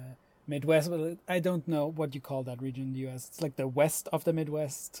the Midwest. Well, I don't know what you call that region in the U.S. It's like the west of the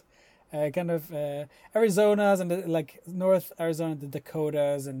Midwest, kind of Arizona's and like North Arizona, the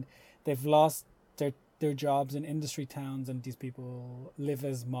Dakotas, and they've lost their jobs in industry towns, and these people live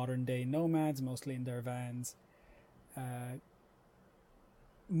as modern day nomads, mostly in their vans.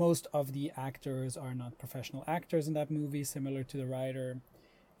 Most of the actors are not professional actors in that movie, similar to the writer,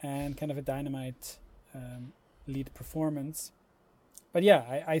 and kind of a dynamite lead performance. But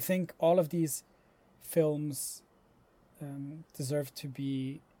yeah, I think all of these films deserve to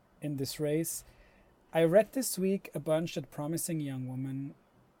be in this race. I read this week a bunch that Promising Young Woman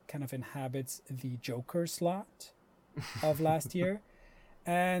kind of inhabits the Joker slot of last year.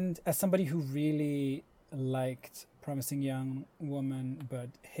 And as somebody who really liked Promising Young Woman but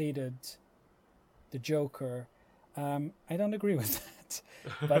hated the Joker, I don't agree with that.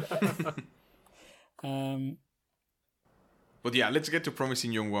 But yeah, let's get to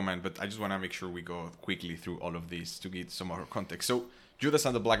Promising Young Woman, but I just want to make sure we go quickly through all of these to get some more context. So, Judas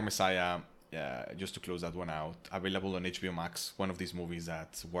and the Black Messiah, just to close that one out, available on HBO Max, one of these movies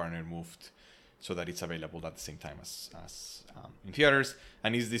that Warner moved so that it's available at the same time as in theaters.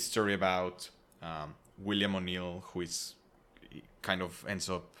 And it's this story about William O'Neill, who is kind of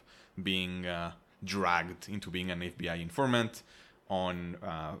ends up being dragged into being an FBI informant on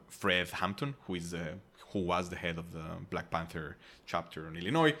Fred Hampton, who was the head of the Black Panther chapter in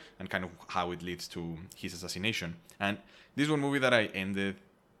Illinois, and kind of how it leads to his assassination. And this one movie that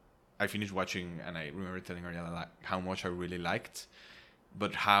I finished watching, and I remember telling Ariella how much I really liked,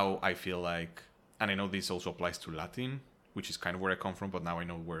 but how I feel like, and I know this also applies to Latin, which is kind of where I come from, but now I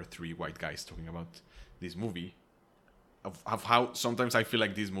know we're three white guys talking about this movie, of how sometimes I feel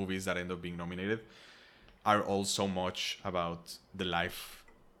like these movies that end up being nominated are all so much about the life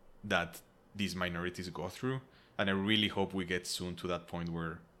that these minorities go through. And I really hope we get soon to that point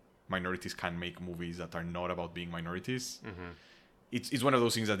where minorities can make movies that are not about being minorities. It's one of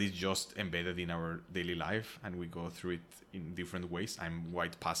those things that is just embedded in our daily life, and we go through it in different ways. I'm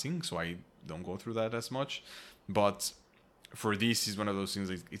white passing, so I don't go through that as much, but for this is one of those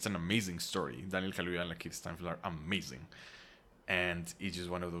things. It's an amazing story. Daniel Kaluuya and Lakeith Stanfield are amazing, and it's just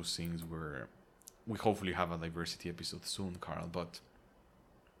one of those things where we hopefully have a diversity episode soon, Carl. But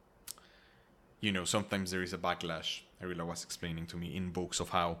sometimes there is a backlash. Arila was explaining to me in books of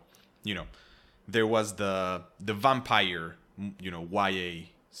how, there was the vampire, YA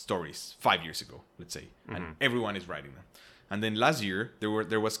stories 5 years ago, let's say, and everyone is writing them. And then last year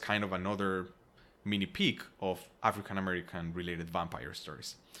there was kind of another mini peak of African American related vampire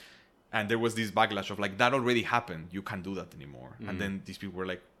stories, and there was this backlash of like, that already happened, you can't do that anymore. And then these people were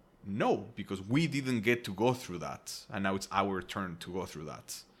like, no, because we didn't get to go through that, and now it's our turn to go through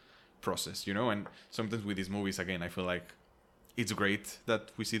that process, And sometimes with these movies, again, I feel like it's great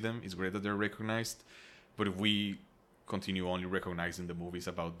that we see them, it's great that they're recognized, but if we continue only recognizing the movies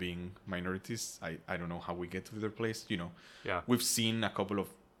about being minorities, I don't know how we get to their place. Yeah, we've seen a couple of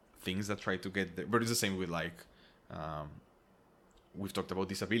things that try to get there, but it's the same with like we've talked about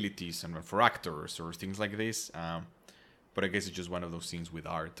disabilities and for actors or things like this, but I guess it's just one of those things with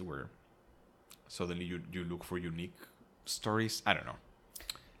art where suddenly you look for unique stories. I don't know,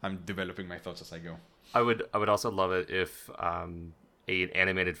 I'm developing my thoughts as I go. I would also love it if an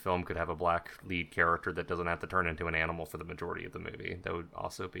animated film could have a black lead character that doesn't have to turn into an animal for the majority of the movie. That would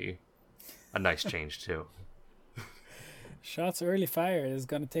also be a nice change too. Shots early fire. Is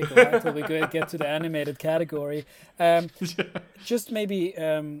going to take a while till we get to the animated category. Just maybe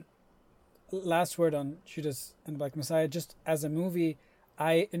last word on Judas and the Black Messiah. Just as a movie,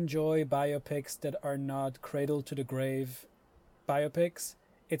 I enjoy biopics that are not cradle to the grave biopics.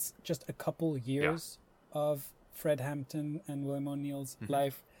 It's just a couple years of Fred Hampton and William O'Neill's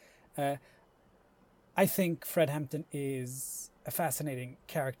life. I think Fred Hampton is a fascinating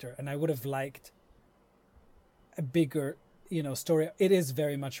character, and I would have liked a bigger, story. It is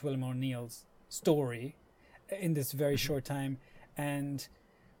very much William O'Neill's story in this very short time, and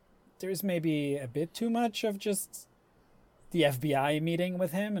there's maybe a bit too much of just the FBI meeting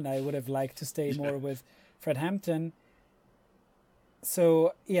with him, and I would have liked to stay more with Fred Hampton.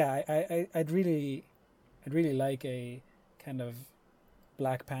 So yeah, I'd really like a kind of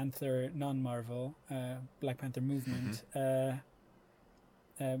Black Panther, non-Marvel, Black Panther movement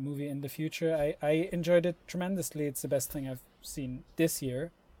movie in the future. I enjoyed it tremendously. It's the best thing I've seen this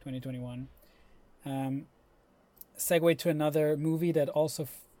year, 2021. Segue to another movie that also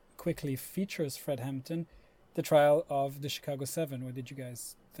quickly features Fred Hampton, The Trial of the Chicago 7. What did you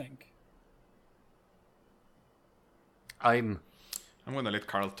guys think? I'm going to let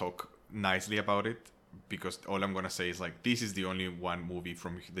Carl talk nicely about it, because all I'm going to say is like, this is the only one movie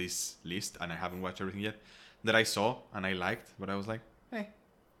from this list, and I haven't watched everything yet, that I saw and I liked, but I was like,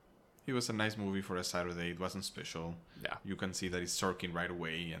 it was a nice movie for a Saturday. It wasn't special. Yeah. You can see that it's Sorkin right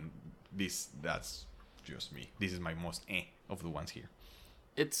away, and that's just me. This is my most of the ones here.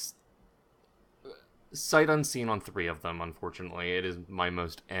 It's sight unseen on 3 of them, unfortunately. It is my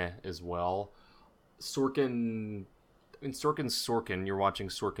most as well. Sorkin's Sorkin. You're watching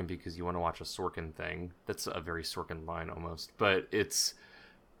Sorkin because you want to watch a Sorkin thing. That's a very Sorkin line almost. But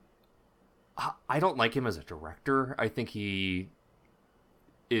I don't like him as a director. I think he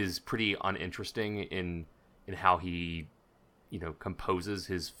is pretty uninteresting in how he, composes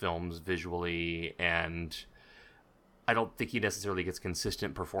his films visually, and I don't think he necessarily gets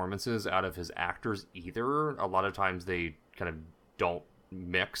consistent performances out of his actors either. A lot of times they kind of don't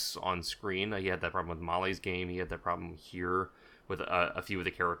mix on screen. He had that problem with Molly's Game. He had that problem here with a few of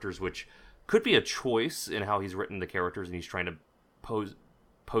the characters, which could be a choice in how he's written the characters, and he's trying to pose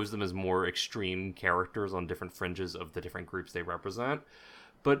them as more extreme characters on different fringes of the different groups they represent.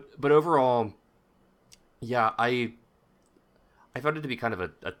 But overall, yeah, I found it to be kind of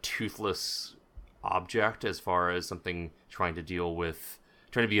a toothless object as far as something trying to be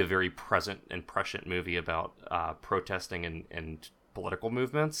a very present and prescient movie about protesting and political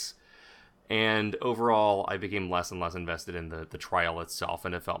movements. And overall, I became less and less invested in the trial itself,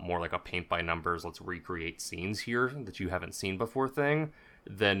 and it felt more like a paint by numbers, let's recreate scenes here that you haven't seen before thing,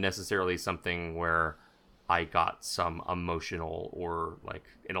 than necessarily something where I got some emotional or like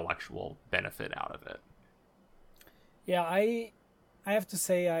intellectual benefit out of it. Yeah, I have to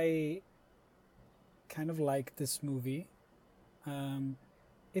say I kind of like this movie.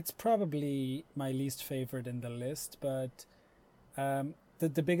 It's probably my least favorite in the list, but I've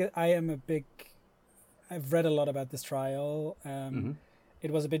read a lot about this trial. It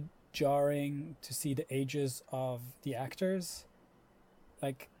was a bit jarring to see the ages of the actors.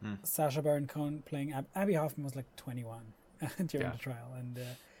 Like Sacha Baron Cohen playing Abby Hoffman was like 21 during the trial, and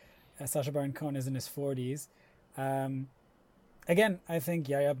Sacha Baron Cohen is in his 40s. Again, I think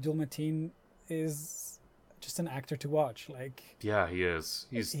Yahya Abdul-Mateen is just an actor to watch. Like, yeah, he is.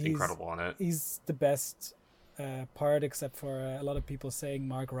 He's incredible on it. He's the best part, except for a lot of people saying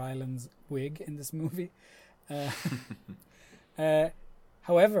Mark Rylance wig in this movie.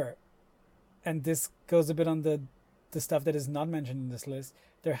 However, and this goes a bit on the stuff that is not mentioned in this list,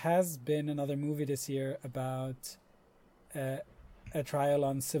 there has been another movie this year about a trial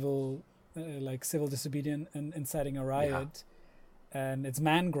on civil disobedience and inciting a riot, and it's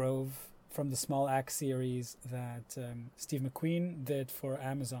Mangrove from the Small Axe series that Steve McQueen did for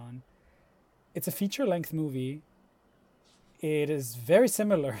Amazon. It's a feature-length movie. It is very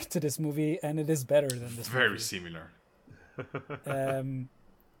similar to this movie, and it is better than this movie. Very similar.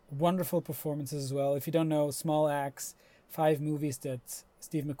 Wonderful performances as well. If you don't know, Small Axe, 5 movies that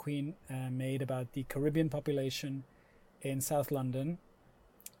Steve McQueen made about the Caribbean population in South London.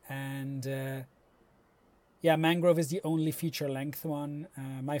 And Mangrove is the only feature-length one.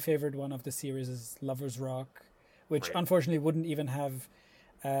 My favorite one of the series is Lover's Rock, which unfortunately wouldn't even have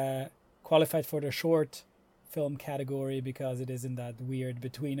qualified for the short film category because it is in that weird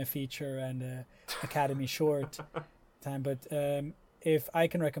between a feature and a Academy short time. But if I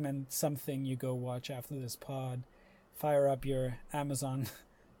can recommend something you go watch after this pod, fire up your Amazon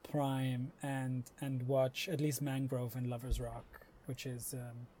Prime and watch at least Mangrove and Lover's Rock, which is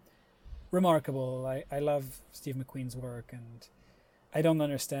remarkable. I love Steve McQueen's work, and I don't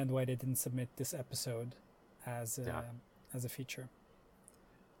understand why they didn't submit this episode as a feature.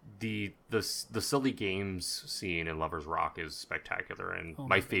 The silly games scene in Lover's Rock is spectacular, and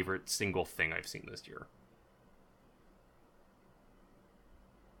my favorite single thing I've seen this year.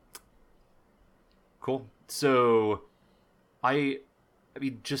 Cool. So, I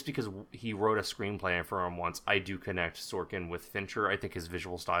mean, just because he wrote a screenplay for him once, I do connect Sorkin with Fincher. I think his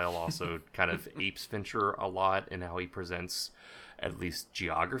visual style also kind of apes Fincher a lot in how he presents at least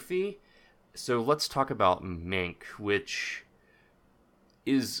geography. So let's talk about Mank, which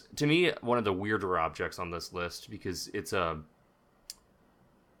is, to me, one of the weirder objects on this list because it's got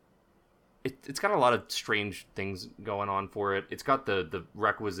a lot of strange things going on for it. It's got the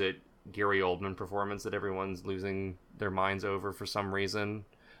requisite Gary Oldman performance that everyone's losing their minds over for some reason.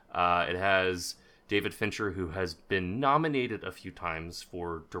 It has David Fincher, who has been nominated a few times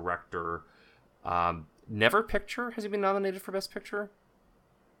for director. Never Picture, has he been nominated for Best Picture?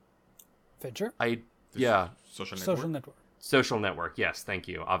 Fincher? Social Network. Social Network, yes, thank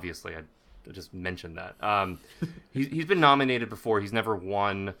you. Obviously, I just mentioned that. He's been nominated before. He's never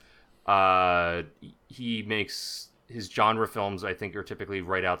won. He makes his genre films, I think, are typically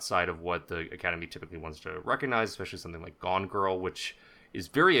right outside of what the Academy typically wants to recognize, especially something like Gone Girl, which is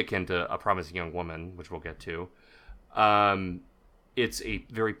very akin to A Promising Young Woman, which we'll get to. It's a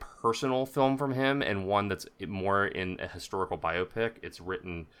very personal film from him, and one that's more in a historical biopic. It's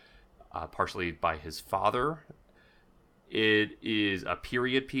written partially by his father. It is a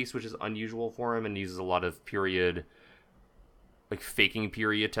period piece, which is unusual for him, and uses a lot of period, like faking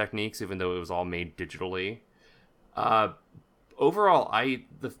period techniques, even though it was all made digitally. Overall,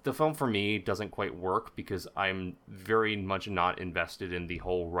 the film for me doesn't quite work because I'm very much not invested in the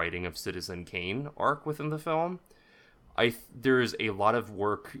whole writing of Citizen Kane arc within the film. There's a lot of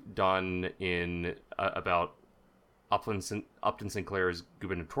work done in about Upton Sinclair's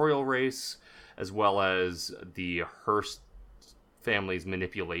gubernatorial race, as well as the Hearst family's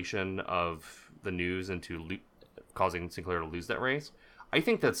manipulation of the news into causing Sinclair to lose that race. I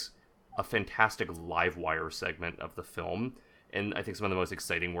think that's a fantastic live wire segment of the film, and I think some of the most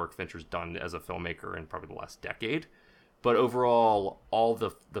exciting work Fincher's done as a filmmaker in probably the last decade. But overall, all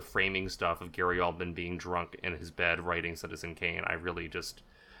the framing stuff of Gary Oldman being drunk in his bed writing Citizen Kane, I really just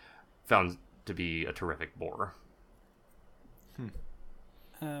found to be a terrific bore.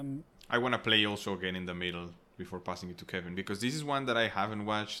 I want to play also again in the middle before passing it to Kevin, because this is one that I haven't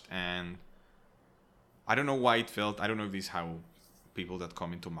watched, and I don't know why it felt, I don't know if this is how people that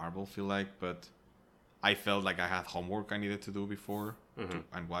come into Marvel feel like, but I felt like I had homework I needed to do before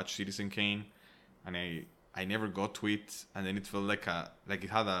and watch Citizen Kane, and I never got to it, and then it felt like it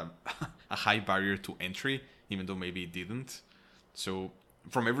had a high barrier to entry, even though maybe it didn't. So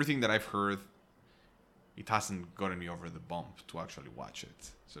from everything that I've heard, it hasn't gotten me over the bump to actually watch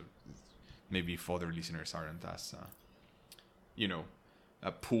it. So maybe if other listeners aren't as,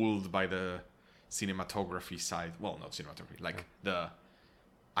 pulled by the cinematography side. Well, not cinematography, like the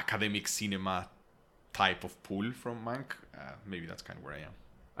academic cinema type of pull from Mank. Maybe that's kind of where I am.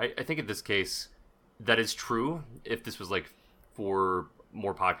 I think in this case, that is true. If this was like for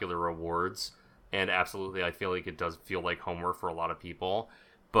more popular awards, and absolutely, I feel like it does feel like homework for a lot of people.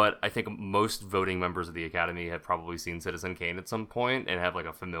 But I think most voting members of the Academy have probably seen Citizen Kane at some point and have like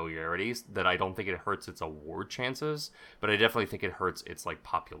a familiarity that I don't think it hurts its award chances, but I definitely think it hurts its like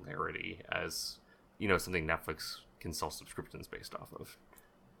popularity as, something Netflix can sell subscriptions based off of.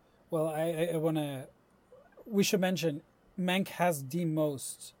 Well, we should mention Mank has the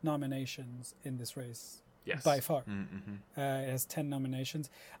most nominations in this race. Yes. By far. Mm-hmm. It has 10 nominations.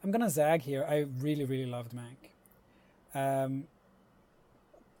 I'm going to zag here. I really, really loved Mank.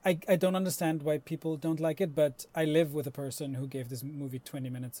 I don't understand why people don't like it, but I live with a person who gave this movie 20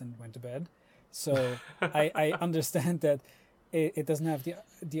 minutes and went to bed. So I understand that it doesn't have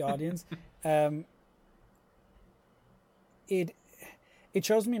the audience. It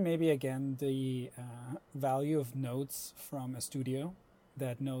shows me maybe again the value of notes from a studio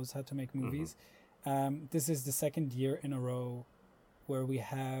that knows how to make movies. This is the second year in a row where we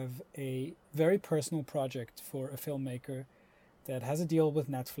have a very personal project for a filmmaker that has a deal with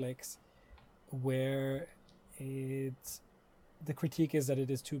Netflix, where the critique is that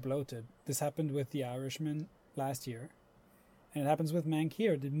it is too bloated. This happened with The Irishman last year, and it happens with Mank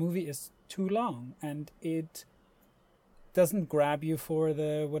here. The movie is too long, and it doesn't grab you for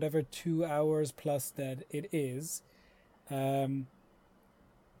the whatever 2 hours plus that it is.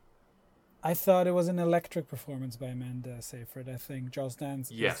 I thought it was an electric performance by Amanda Seyfried. I think Charles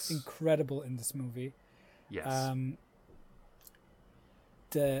Dance is incredible in this movie. Yes.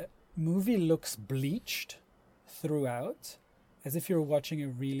 The movie looks bleached throughout, as if you're watching a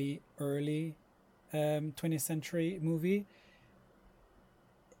really early 20th century movie.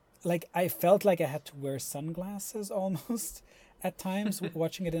 Like, I felt like I had to wear sunglasses almost at times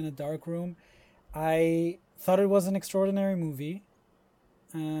watching it in a dark room. I thought it was an extraordinary movie.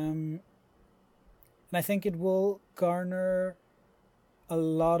 And I think it will garner a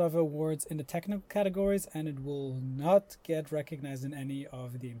lot of awards in the technical categories, and it will not get recognized in any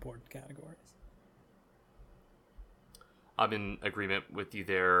of the important categories. I'm in agreement with you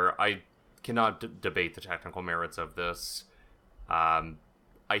there. I cannot debate the technical merits of this.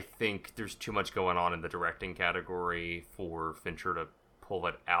 I think there's too much going on in the directing category for Fincher to pull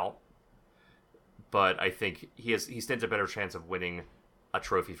it out. But I think he stands a better chance of winning a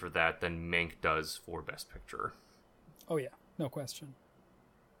trophy for that than Mank does for Best Picture. Oh yeah, no question.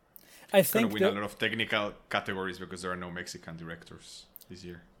 I It's going think to win a lot of technical categories because there are no Mexican directors this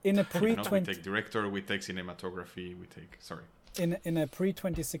year. in a If not, we pre-20 take director, we take cinematography, we take... Sorry. in a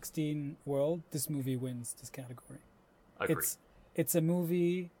pre-2016 world, this movie wins this category. Agree. It's a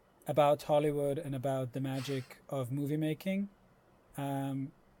movie about Hollywood and about the magic of movie making.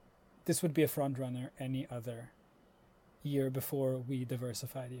 This would be a front runner any other year before we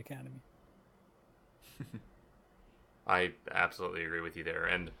diversify the Academy. I absolutely agree with you there.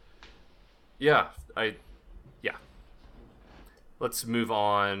 And let's move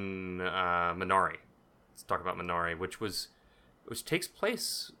on. Minari. Let's talk about Minari, which takes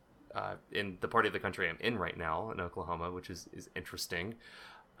place in the part of the country I'm in right now, in Oklahoma, which is interesting.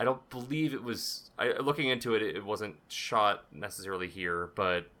 I don't believe it was... looking into it, it wasn't shot necessarily here,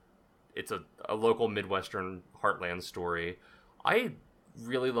 but it's a local Midwestern heartland story. I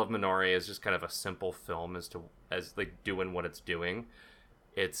really love Minari as just kind of a simple film as like doing what it's doing.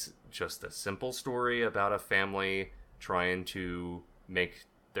 It's just a simple story about a family trying to make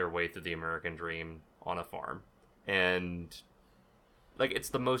their way through the American dream on a farm. And like, it's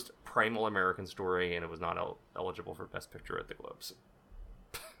the most primal American story, and it was not eligible for Best Picture at the Globes.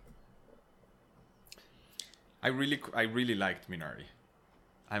 I really liked Minari.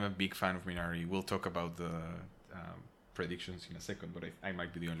 I'm a big fan of Minari. We'll talk about the predictions in a second, but I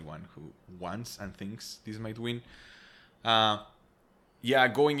might be the only one who wants and thinks this might win.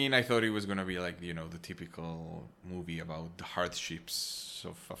 Going in, I thought it was going to be like, the typical movie about the hardships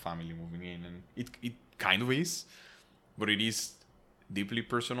of a family moving in, and it kind of is, but it is deeply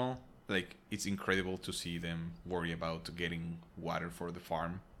personal. Like, it's incredible to see them worry about getting water for the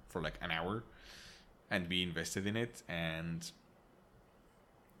farm for like an hour and be invested in it, and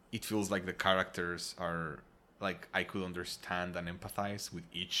it feels like the characters are like, I could understand and empathize with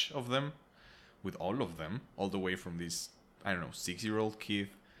each of them, with all of them, all the way from this, 6-year-old kid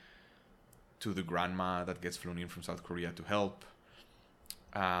to the grandma that gets flown in from South Korea to help.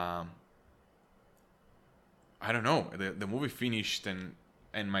 I don't know. The movie finished, and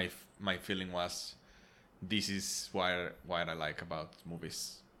my feeling was, this is what I like about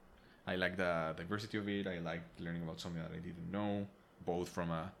movies. I like the diversity of it. I like learning about something that I didn't know, both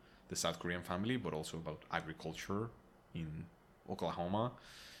from the South Korean family, but also about agriculture in Oklahoma.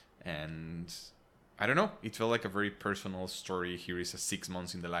 And I don't know, it felt like a very personal story. Here is a 6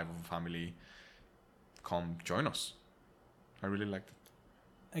 months in the life of a family. Come join us. I really liked it.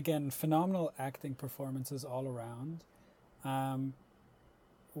 Again, phenomenal acting performances all around.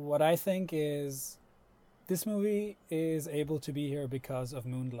 What I think is, this movie is able to be here because of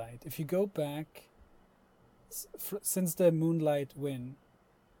Moonlight. If you go back, since the Moonlight win,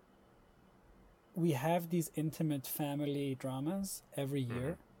 we have these intimate family dramas every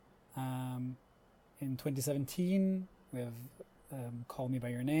year. In 2017, we have Call Me By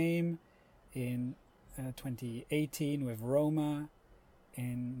Your Name. In 2018, we have Roma.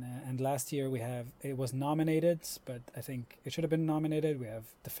 And last year it was nominated, but I think it should have been nominated. We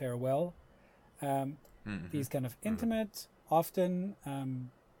have The Farewell. These kind of intimate, often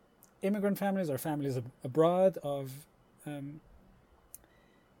immigrant families or families abroad of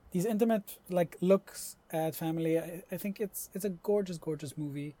these intimate like looks at family. I think it's a gorgeous, gorgeous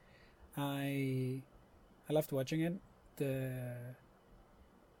movie. I loved watching it. The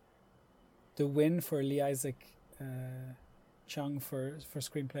win for Lee Isaac Chung for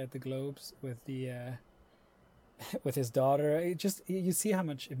screenplay at the Globes with the with his daughter. It just, you see how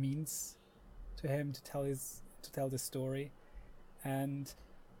much it means to him to tell this story. And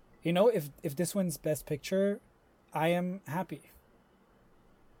if this wins Best Picture, I am happy.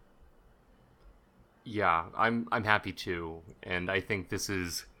 Yeah, I'm happy too, and I think this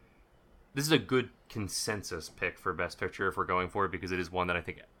is a good consensus pick for Best Picture if we're going for it, because it is one that I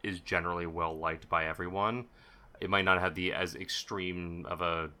think is generally well liked by everyone. It might not have the as extreme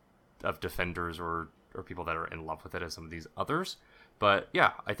of defenders or people that are in love with it as some of these others, but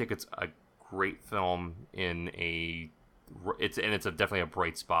yeah, I think it's a great film it's definitely a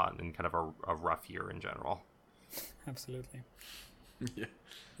bright spot in kind of a rough year in general. Absolutely. Yeah.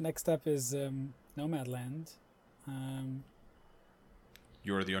 Next up is Nomadland.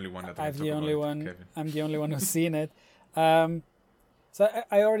 You're the only one that I'm talk the only about one. it, Kevin. I'm the only one who's seen it. So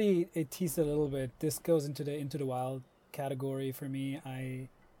I already teased it a little bit. This goes into the Wild category for me. I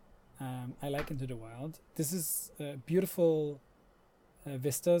like Into the Wild. This is beautiful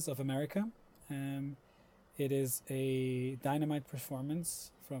vistas of America. It is a dynamite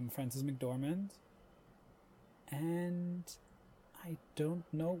performance from Frances McDormand, and I don't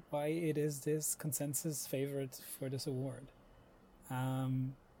know why it is this consensus favorite for this award.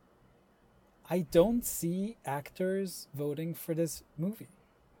 I don't see actors voting for this movie.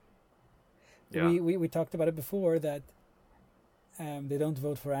 Yeah. We talked about it before that they don't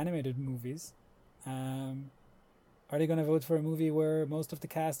vote for animated movies. Are they going to vote for a movie where most of the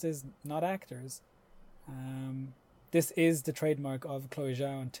cast is not actors? This is the trademark of Chloe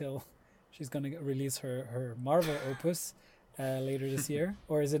Zhao until she's going to release her Marvel opus later this year.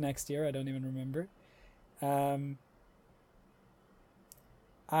 Or is it next year? I don't even remember.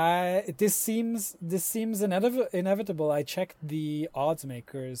 This seems inevitable. I checked the odds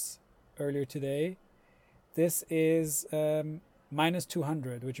makers earlier today. This is minus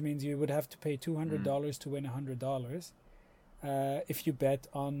 200, which means you would have to pay $200 to win $100 if you bet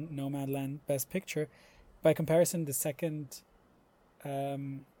on Nomadland Best Picture. By comparison, the second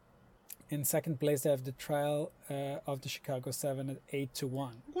in second place they have The Trial of the Chicago 7 at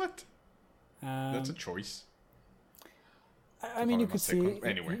 8-1. What? That's a choice. I mean, you could see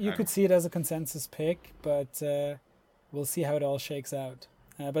you could see it as a consensus pick, but we'll see how it all shakes out.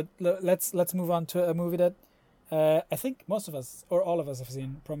 But let's move on to a movie that I think most of us or all of us have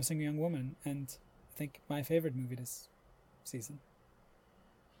seen, Promising Young Woman, and I think my favorite movie this season.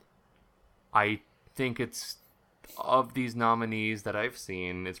 I think it's of these nominees that I've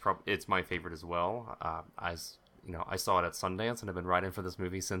seen, it's my favorite as well. As you know, I saw it at Sundance and I've been writing for this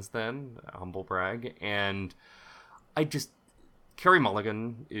movie since then. Humble brag. And Carey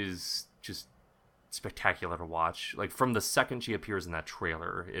Mulligan is just spectacular to watch. Like, from the second she appears in that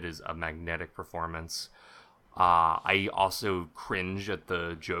trailer, it is a magnetic performance. I also cringe at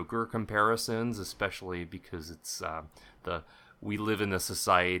the Joker comparisons, especially because it's we live in a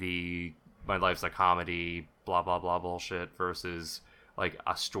society, my life's a comedy, blah blah blah bullshit, versus like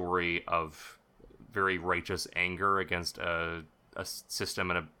a story of very righteous anger against a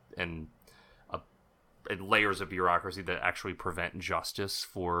system and layers of bureaucracy that actually prevent justice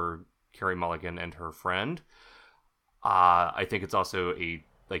for Carey Mulligan and her friend. I think it's also it's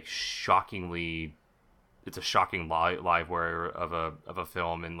a shocking live wire of a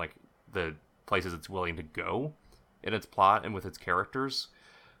film, and like the places it's willing to go in its plot and with its characters.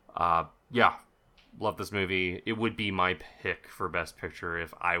 Yeah, love this movie. It would be my pick for Best Picture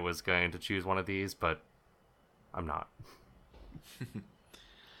if I was going to choose one of these, but I'm not.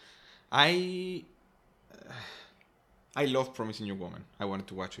 I love Promising Young Woman. I wanted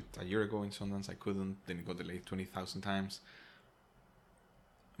to watch it a year ago in Sundance. I couldn't. Then it got delayed 20,000 times.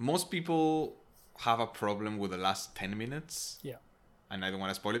 Most people have a problem with the last 10 minutes. Yeah. And I don't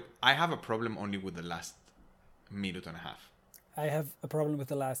want to spoil it. I have a problem only with the last minute and a half. I have a problem with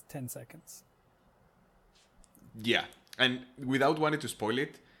the last 10 seconds. Yeah. And without wanting to spoil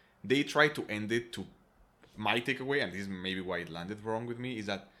it, they try to end it to my takeaway, and this is maybe why it landed wrong with me, is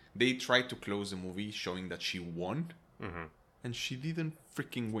that they tried to close the movie showing that she won, and she didn't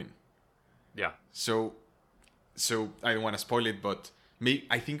freaking win. Yeah. So I don't want to spoil it, but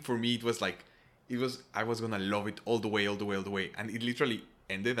I think for me it was like, I was gonna love it all the way, and it literally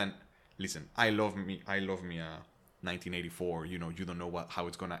ended. And listen, I love me 1984. You know, you don't know how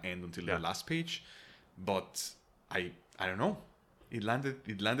it's gonna end until the last page, but I don't know. It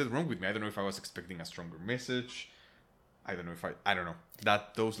landed wrong with me. I don't know if I was expecting a stronger message. I don't know if I don't know.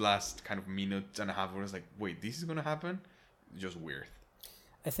 That those last kind of minute and a half where I was like, wait, this is gonna happen? Just weird.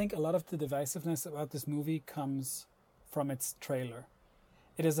 I think a lot of the divisiveness about this movie comes from its trailer.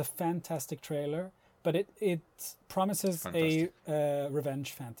 It is a fantastic trailer, but it promises a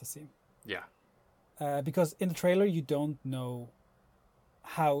revenge fantasy. Yeah. Because in the trailer you don't know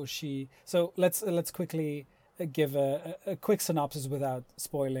how she. So let's quickly give a quick synopsis without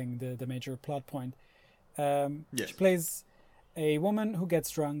spoiling the major plot point. Yes. She plays a woman who gets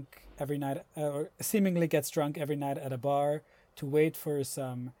drunk every night, or seemingly gets drunk every night at a bar to wait for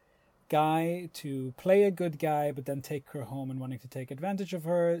some guy to play a good guy, but then take her home and wanting to take advantage of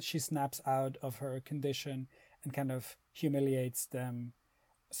her. She snaps out of her condition and kind of humiliates them,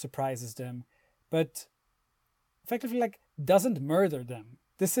 surprises them, but effectively like doesn't murder them.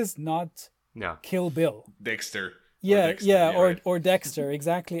 This is not Kill Bill. Dexter. Or Dexter,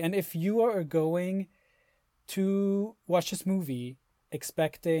 exactly. And if you are going to watch this movie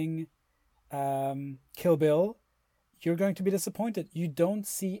expecting Kill Bill, you're going to be disappointed. You don't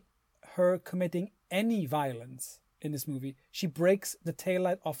see her committing any violence in this movie. She breaks the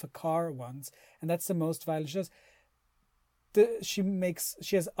taillight off a car once, and that's the most violence she does.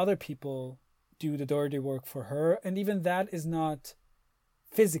 She has other people do the dirty work for her, and even that is not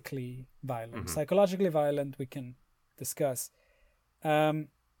physically violent. Psychologically violent, we can discuss.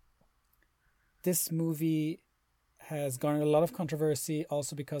 This movie has garnered a lot of controversy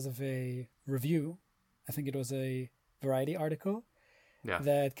also because of a review. I think it was a Variety article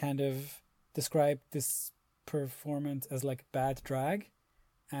that kind of described this performance as like bad drag,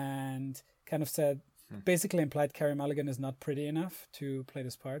 and kind of said, basically implied Carey Mulligan is not pretty enough to play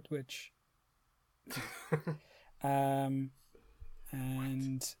this part, which and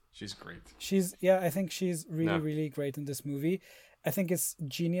she's great. I think she's really great in this movie. I think it's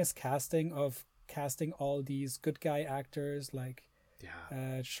genius casting all these good guy actors like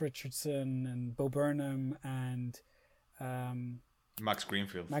Richardson and Bo Burnham and Max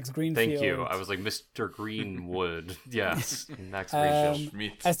Greenfield. Thank you. I was like Mr. Greenwood. Yes, Max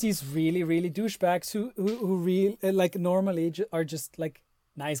Greenfield. As these really douchebags who really like normally are just like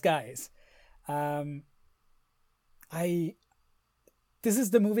nice guys. This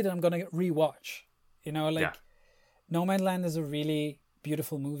is the movie that I'm gonna rewatch. No Man's Land is a really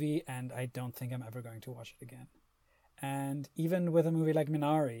beautiful movie, and I don't think I'm ever going to watch it again. And even with a movie like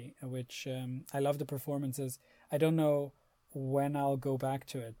Minari, which I love the performances, I don't know when I'll go back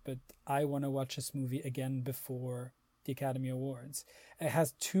to it, but I want to watch this movie again before the Academy Awards. It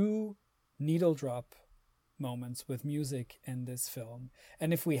has 2 needle drop moments with music in this film,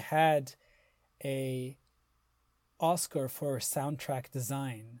 and if we had a Oscar for soundtrack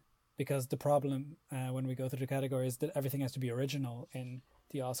design, because the problem when we go through the categories that everything has to be original in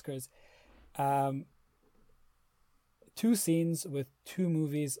the Oscars. 2 scenes with 2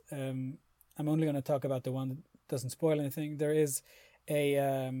 movies. I'm only going to talk about the one that doesn't spoil anything. There is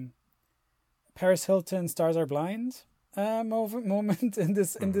a Paris Hilton "Stars Are Blind" moment in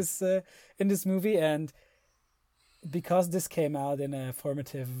this movie, and because this came out in a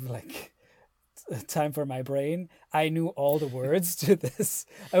formative time for my brain, I knew all the words to this.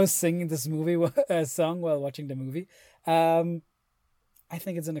 I was singing this movie song while watching the movie. I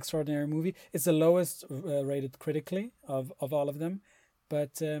think it's an extraordinary movie. It's the lowest rated critically of all of them,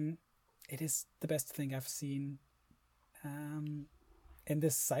 but it is the best thing I've seen in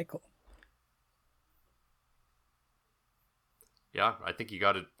this cycle. Yeah, I think you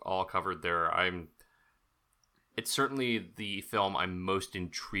got it all covered there. It's certainly the film I'm most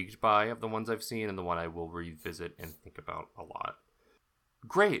intrigued by of the ones I've seen, and the one I will revisit and think about a lot.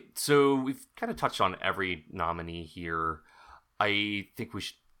 Great. So we've kind of touched on every nominee here. I think we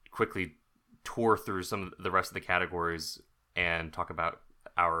should quickly tour through some of the rest of the categories and talk about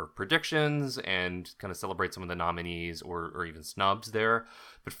our predictions and kind of celebrate some of the nominees or even snubs there.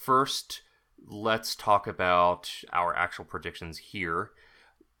 But first, let's talk about our actual predictions here.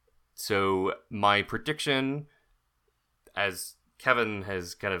 So my prediction, as Kevin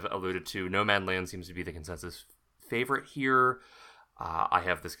has kind of alluded to, No Man's Land seems to be the consensus favorite here. I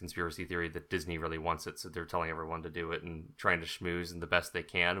have this conspiracy theory that Disney really wants it, so they're telling everyone to do it and trying to schmooze in the best they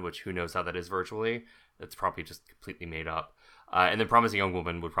can, which who knows how that is virtually. That's probably just completely made up. And then Promising Young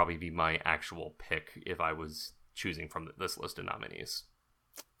Woman would probably be my actual pick if I was choosing from this list of nominees.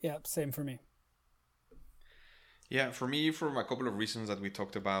 Yeah, same for me. Yeah, for me, for a couple of reasons that we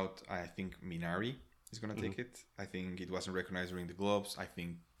talked about, I think Minari is going to take it. I think it wasn't recognized during the Globes. I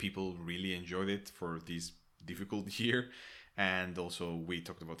think people really enjoyed it for this difficult year. And also, we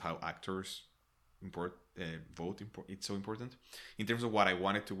talked about how actors vote. It's so important. In terms of what I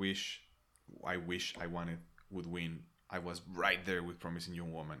wanted to wish I wanted would win, I was right there with Promising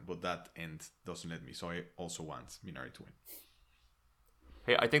Young Woman, but that end doesn't let me. So I also want Minari to win.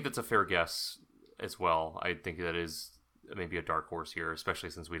 Hey, I think that's a fair guess as well. I think that is maybe a dark horse here, especially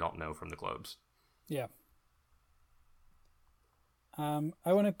since we don't know from the Globes. Yeah. I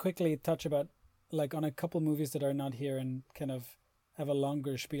want to quickly touch about on a couple movies that are not here and kind of have a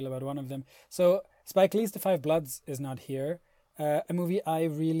longer spiel about one of them. So Spike Lee's The Five Bloods is not here. A movie I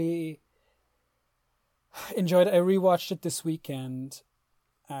really enjoyed. I rewatched it this weekend,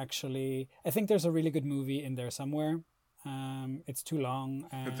 actually. I think there's a really good movie in there somewhere. It's too long.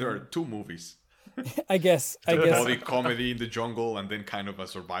 There are 2 movies. I guess. Body comedy in the jungle and then kind of a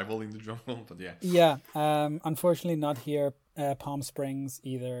survival in the jungle. But yeah. Yeah. Unfortunately, not here. Palm Springs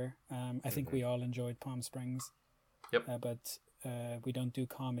either. I think we all enjoyed Palm Springs. Yep. But we don't do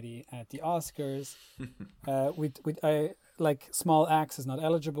comedy at the Oscars. Small Axe is not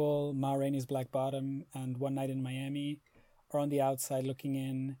eligible. Ma Rainey's Black Bottom and One Night in Miami are on the outside looking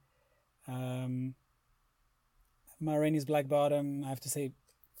in. Ma Rainey's Black Bottom, I have to say,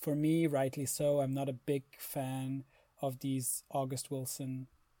 for me, rightly so, I'm not a big fan of these August Wilson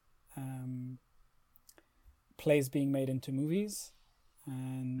plays being made into movies.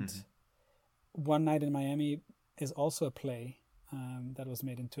 And One Night in Miami is also a play that was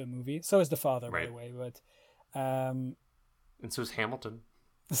made into a movie. So is The Father, by the way. But and so is Hamilton.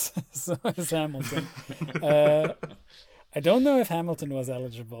 So is Hamilton. I don't know if Hamilton was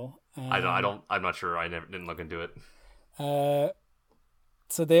eligible. I'm not sure. I didn't look into it.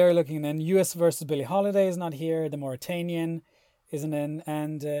 so they are looking. And U.S. versus Billie Holiday is not here. The Mauritanian isn't in.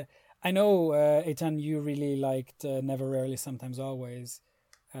 And I know, Eitan, you really liked Never, Rarely, Sometimes, Always.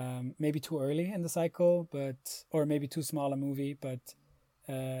 Maybe too early in the cycle, or maybe too small a movie, but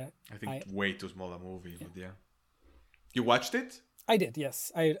I think way too small a movie, but yeah. You watched it? I did,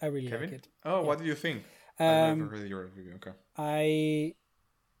 yes. I really Kevin? like it. Oh, what did you think? I've never heard your review. Okay. I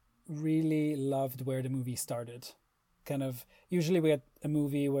really loved where the movie started. Kind of, usually we get a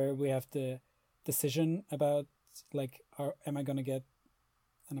movie where we have the decision about, like, am I going to get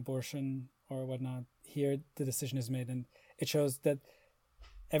an abortion or whatnot? Here, the decision is made, and it shows that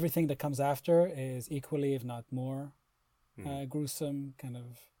everything that comes after is equally, if not more, gruesome. Kind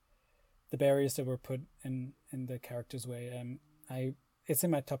of the barriers that were put in the character's way. It's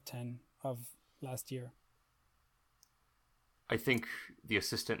in my top 10 of last year. I think The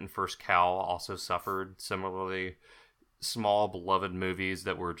Assistant and First Cow also suffered similarly. Small, beloved movies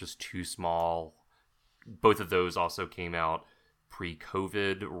that were just too small. Both of those also came out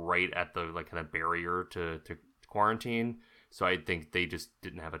pre-COVID, right at the kind of barrier to quarantine. So I think they just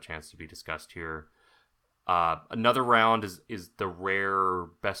didn't have a chance to be discussed here. Another round is the rare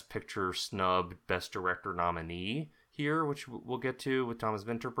Best Picture snub, Best Director nominee here, which we'll get to with Thomas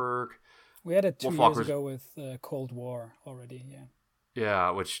Vinterberg. We had it 2 years ago with Cold War already, yeah. Yeah,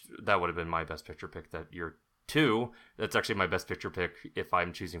 which that would have been my Best Picture pick that year too. That's actually my Best Picture pick if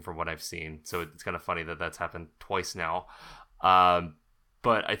I'm choosing from what I've seen. So it's kind of funny that that's happened twice now.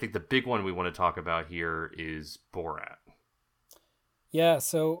 But I think the big one we want to talk about here is Borat. Yeah,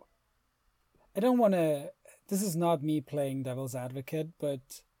 so I don't want to... This is not me playing devil's advocate,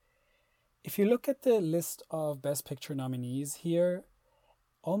 but if you look at the list of Best Picture nominees here,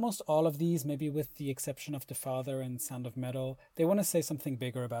 almost all of these, maybe with the exception of The Father and Sound of Metal, they want to say something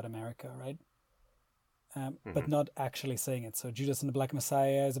bigger about America, right? But not actually saying it. So Judas and the Black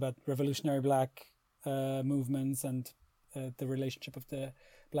Messiah is about revolutionary black movements and the relationship of the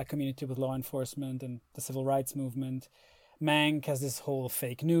black community with law enforcement and the civil rights movement. Mank has this whole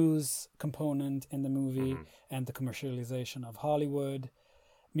fake news component in the movie and the commercialization of Hollywood.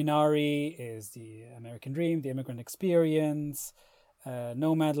 Minari is the American dream, the immigrant experience.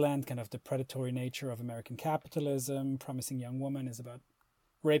 Nomadland, kind of the predatory nature of American capitalism. Promising Young Woman is about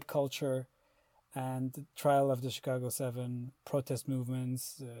rape culture. And the Trial of the Chicago 7, protest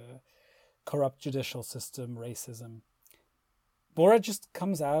movements, corrupt judicial system, racism. Borat just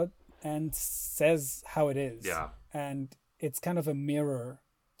comes out and says how it is. Yeah. And it's kind of a mirror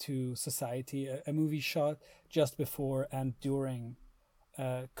to society, a movie shot just before and during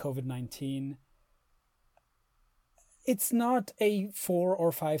COVID-19. It's not a 4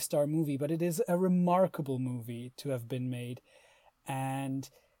 or 5 star movie, but it is a remarkable movie to have been made. And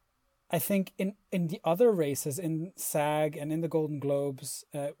I think in the other races, in SAG and in the Golden Globes,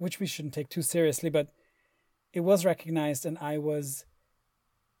 which we shouldn't take too seriously, but it was recognized, and I was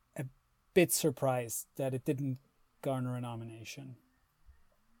a bit surprised that it didn't garner a nomination.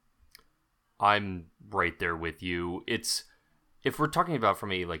 I'm right there with you. If we're talking about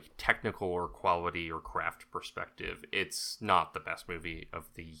from a technical or quality or craft perspective, it's not the best movie of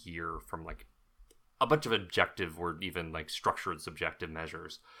the year from a bunch of objective or even structured subjective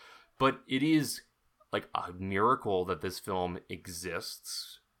measures. But it is a miracle that this film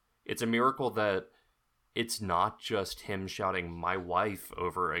exists. It's a miracle that it's not just him shouting "my wife"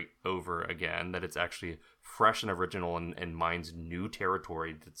 over again, that it's actually fresh and original and mines new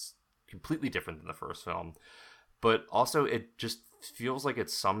territory that's completely different than the first film. But also it just feels like it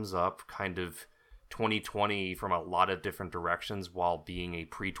sums up kind of 2020 from a lot of different directions while being a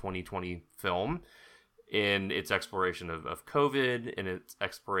pre-2020 film in its exploration of COVID, in its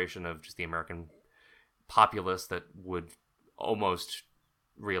exploration of just the American populace that would almost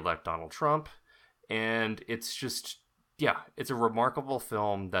re-elect Donald Trump. And it's just, it's a remarkable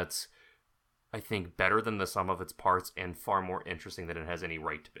film that's, I think, better than the sum of its parts and far more interesting than it has any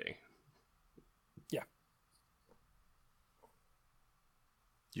right to be. Yeah.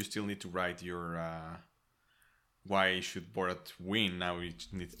 You still need to write your why should Borat win. Now it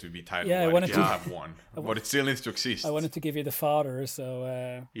needs to be titled I why wanted did to you have one, but it still needs to exist. I wanted to give you the fodder, so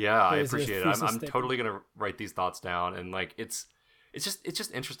I appreciate it. I'm statement. totally gonna write these thoughts down, and it's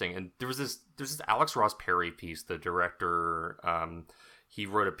just interesting. And there's this Alex Ross Perry piece, the director. He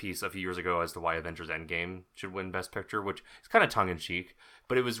wrote a piece a few years ago as to why Avengers Endgame should win Best Picture, which is kind of tongue in cheek,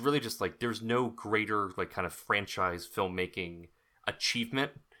 but it was really just there's no greater kind of franchise filmmaking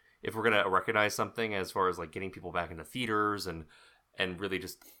achievement if we're gonna recognize something as far as getting people back into theaters and really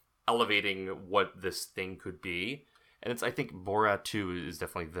just elevating what this thing could be. And I think Borat 2 is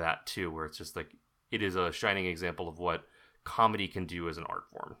definitely that too, where it's just it is a shining example of what comedy can do as an art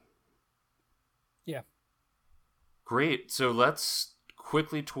form. Yeah. Great. So let's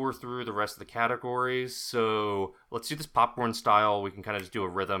quickly tour through the rest of the categories. So let's do this popcorn style. We can kind of just do a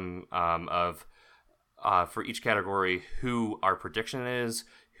rhythm of for each category who our prediction is,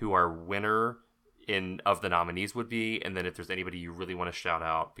 who our winner of the nominees would be, and then if there's anybody you really want to shout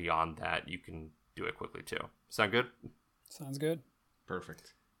out beyond that, you can do it quickly too. Sound good? Sounds good.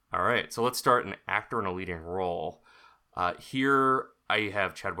 Perfect. All right. So let's start an actor in a leading role. Here I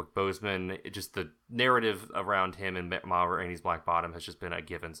have Chadwick Boseman. Just the narrative around him and Ma Rainey's Black Bottom has just been a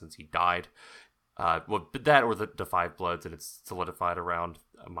given since he died. Well, that or the Five Bloods, and it's solidified around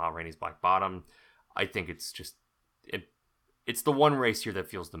Ma Rainey's Black Bottom. I think it's just it's the one race here that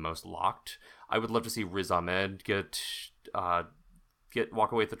feels the most locked. I would love to see Riz Ahmed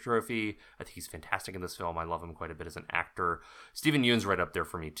walk away with the trophy. I think he's fantastic in this film. I love him quite a bit as an actor. Steven Yeun's right up there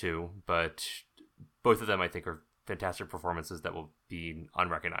for me too, but both of them I think are fantastic performances that will be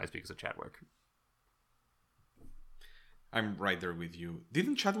unrecognized because of Chadwick. I'm right there with you.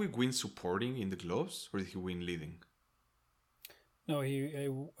 Didn't Chadwick win supporting in the Globes, or did he win leading? No, he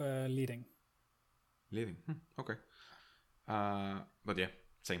leading. Leading. Okay. But yeah,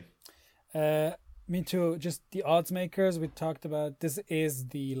 same. Me too. Just the odds makers we talked about. This is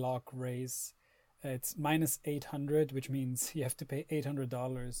the lock race. It's minus 800, which means you have to pay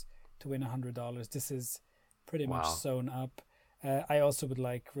 $800 to win $100. This is pretty much sewn up. I also would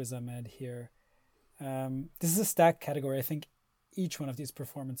like Riz Ahmed here. This is a stacked category. I think each one of these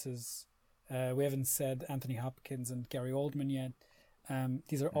performances, we haven't said Anthony Hopkins and Gary Oldman yet.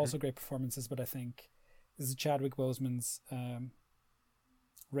 These are also great performances, but I think this is Chadwick Boseman's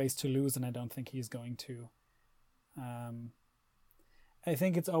race to lose, and I don't think he's going to. I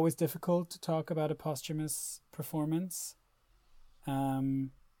think it's always difficult to talk about a posthumous performance,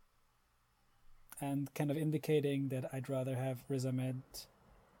 and kind of indicating that I'd rather have Riz Ahmed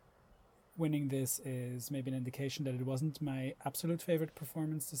winning this is maybe an indication that it wasn't my absolute favorite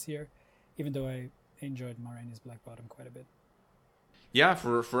performance this year, even though I enjoyed Ma Rainey's Black Bottom quite a bit. Yeah,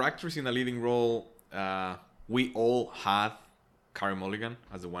 for actors in a leading role, we all had Carey Mulligan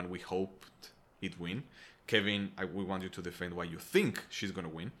as the one we hoped he'd win. Kevin, we want you to defend why you think she's going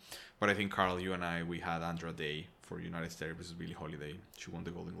to win. But I think, Carl, you and I, we had Andra Day for United States versus Billie Holiday. She won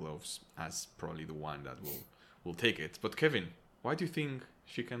the Golden Globes as probably the one that will take it. But Kevin, why do you think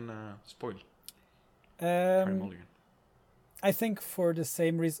she can spoil Carey Mulligan? I think for the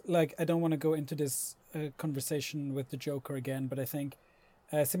same reason, like, I don't want to go into this conversation with the Joker again, but I think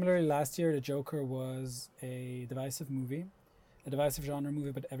similarly last year, the Joker was a divisive movie, a divisive genre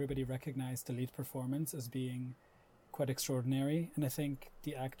movie, but everybody recognized the lead performance as being quite extraordinary, and I think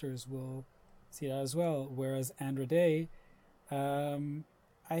the actors will see that as well. Whereas Andra Day,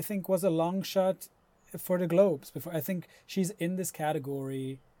 I think, was a long shot for the Globes. Before, I think she's in this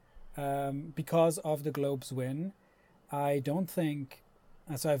category because of the Globes win. I don't think.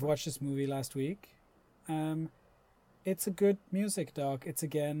 So I've watched this movie last week. It's a good music doc.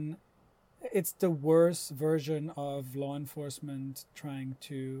 It's the worst version of law enforcement trying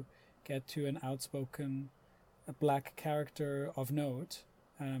to get to an outspoken black character of note.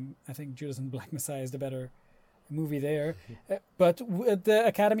 I think Judas and the Black Messiah is the better movie there. But the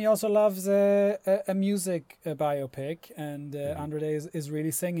Academy also loves a music biopic, and Andra Day is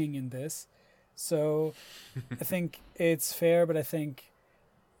really singing in this. So I think it's fair, but I think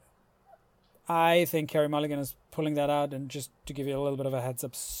Carey Mulligan is pulling that out, and just to give you a little bit of a heads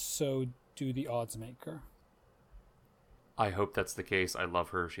up, so do the odds maker. I hope that's the case. I love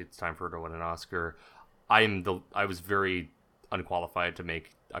her. It's time for her to win an Oscar. I was very unqualified to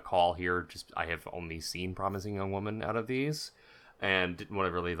make a call here. Just I have only seen Promising Young Woman out of these, and didn't want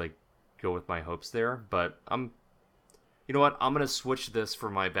to really go with my hopes there. But you know what? I'm gonna switch this for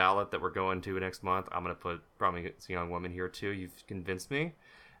my ballot that we're going to next month. I'm gonna put Promising Young Woman here too. You've convinced me.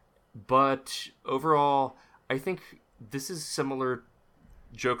 But overall, I think this is similar.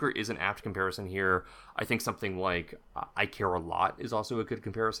 Joker is an apt comparison here. I think something like I Care a Lot is also a good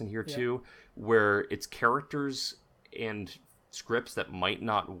comparison here too, where it's characters and scripts that might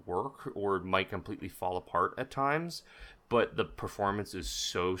not work or might completely fall apart at times, but the performance is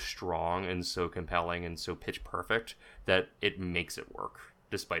so strong and so compelling and so pitch perfect that it makes it work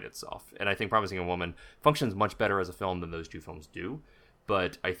despite itself. And I think Promising Young Woman functions much better as a film than those two films do,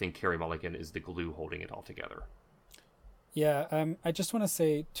 but I think Carey Mulligan is the glue holding it all together. Yeah, I just want to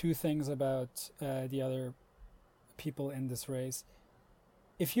say two things about the other people in this race.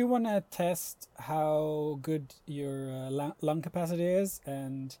 If you want to test how good your lung capacity is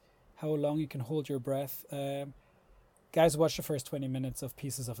and how long you can hold your breath, guys, watch the first 20 minutes of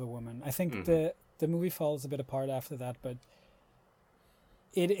Pieces of a Woman. I think the the movie falls a bit apart after that, but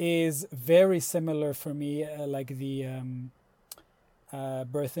it is very similar for me, like the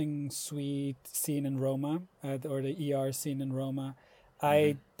birthing suite scene in Roma, or the ER scene in Roma.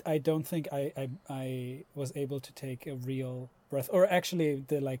 I don't think I was able to take a real breath, or actually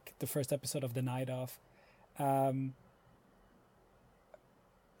the first episode of The Night Of.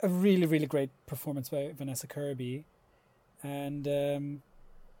 A really, really great performance by Vanessa Kirby. And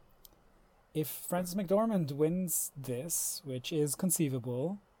if Frances McDormand wins this, which is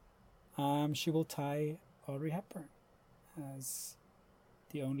conceivable, she will tie Audrey Hepburn as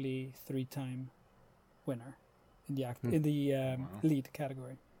the only 3-time winner in the lead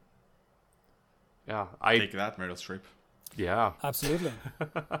category. Yeah, take that, Meryl Streep. Yeah, absolutely.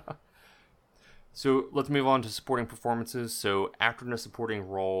 So let's move on to supporting performances. So actor in a supporting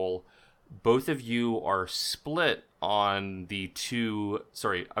role, both of you are split on the two.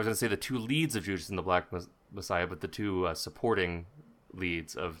 Sorry, I was going to say the two leads of Judas and the Black Messiah, but the two supporting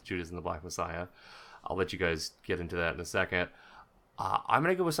leads of Judas and the Black Messiah. I'll let you guys get into that in a second. I'm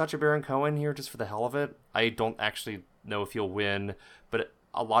going to go with Sacha Baron Cohen here just for the hell of it. I don't actually know if he'll win, but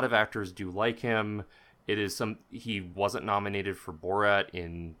a lot of actors do like him. He wasn't nominated for Borat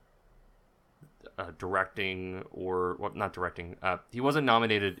in directing, or not directing. He wasn't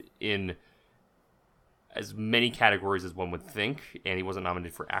nominated in as many categories as one would think, and he wasn't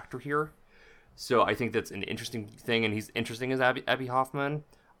nominated for actor here. So I think that's an interesting thing, and he's interesting as Abby Hoffman.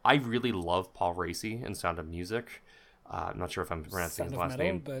 I really love Paul Raci in Sound of Music. I'm not sure if I'm pronouncing his last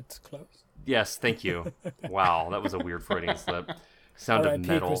name, but close. Yes, thank you. Wow, that was a weird Freudian slip. Sound of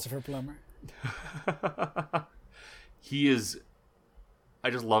Metal. Christopher Plummer. He is. I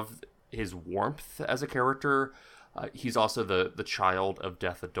just love his warmth as a character. He's also the child of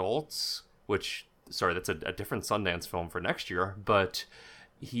deaf adults, which, sorry, that's a different Sundance film for next year, but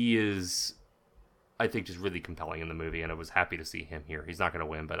he is, I think, just really compelling in the movie, and I was happy to see him here. He's not going to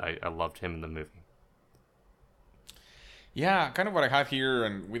win, but I loved him in the movie. Yeah, kind of what I have here,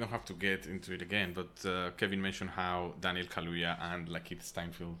 and we don't have to get into it again, but Kevin mentioned how Daniel Kaluuya and Lakeith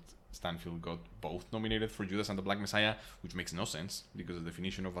Stanfield got both nominated for Judas and the Black Messiah, which makes no sense because the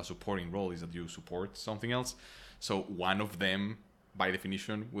definition of a supporting role is that you support something else. So one of them, by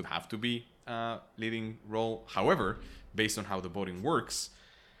definition, would have to be a leading role. However, based on how the voting works,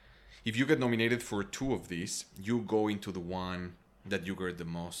 if you get nominated for two of these, you go into the one that you get the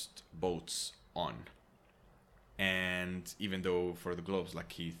most votes on. And even though for the Globes,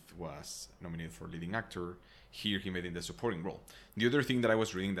 Lakeith was nominated for leading actor, here he made it in the supporting role. The other thing that I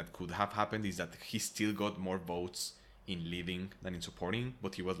was reading that could have happened is that he still got more votes in leading than in supporting,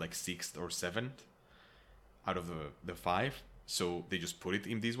 but he was like 6th or 7th out of the 5. So they just put it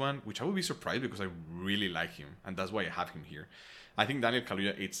in this one, which I would be surprised because I really like him, and that's why I have him here. I think Daniel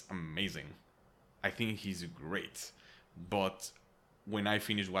Kaluuya, it's amazing. I think he's great. But when I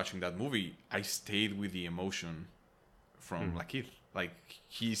finished watching that movie, I stayed with the emotion from Lakeith. Like,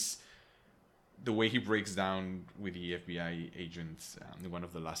 the way he breaks down with the FBI agent in one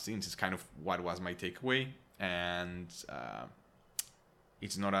of the last scenes is kind of what was my takeaway. And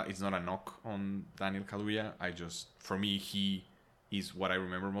it's not a knock on Daniel Kaluuya. For me, he is what I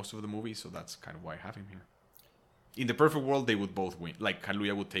remember most of the movie, so that's kind of why I have him here. In the perfect world, they would both win. Like,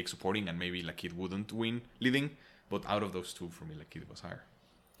 Kaluuya would take supporting, and maybe Lakeith wouldn't win leading. But out of those two, for me, Lakeith was higher.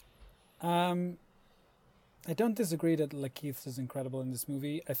 I don't disagree that Lakeith is incredible in this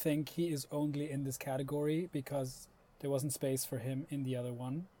movie. I think he is only in this category because there wasn't space for him in the other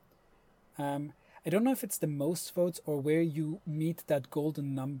one. I don't know if it's the most votes or where you meet that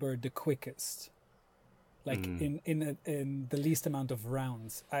golden number the quickest. Like in the least amount of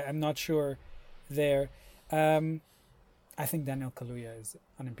rounds. I'm not sure there. I think Daniel Kaluuya is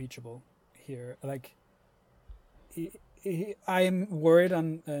unimpeachable here. Like, I'm worried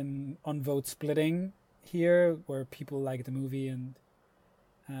on vote splitting here, where people like the movie and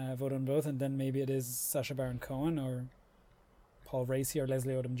vote on both, and then maybe it is Sacha Baron Cohen or Paul Raci or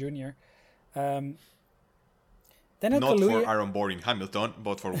Leslie Odom Jr. Not Kaluuya, for Aaron Burr in Hamilton,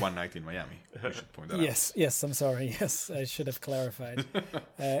 but for One Night in Miami. We should point that out. Yes, I'm sorry. Yes, I should have clarified.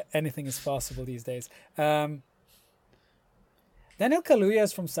 Anything is possible these days. Daniel Kaluuya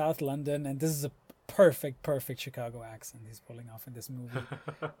is from South London, and this is a perfect Chicago accent he's pulling off in this movie.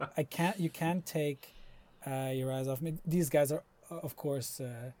 You can't take your eyes off me. These guys are, of course,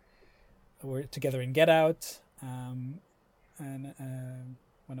 were together in Get Out, and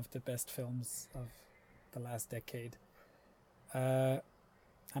one of the best films of the last decade. I'm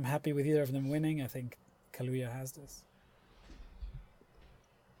happy with either of them winning. I think Kaluuya has this.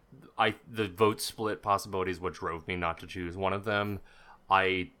 The vote split possibility is what drove me not to choose one of them.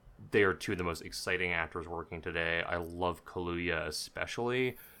 I they are two of the most exciting actors working today. I love Kaluuya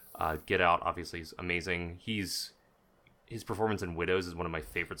especially. Get Out obviously is amazing. His performance in Widows is one of my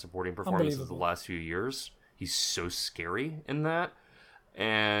favorite supporting performances of the last few years. He's so scary in that.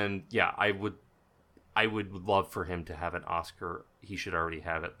 And yeah, I would love for him to have an Oscar. He should already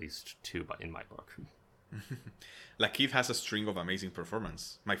have at least 2 in my book. Lakeith has a string of amazing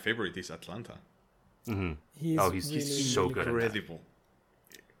performance. My favorite is Atlanta. Mm-hmm. He's really, so good. Incredible.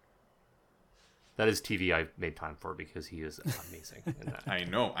 That is TV I've made time for because he is amazing in that. I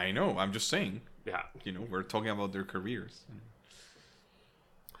know. I'm just saying. Yeah. We're talking about their careers.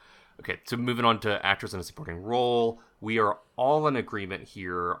 Okay, so moving on to actors in a supporting role. We are all in agreement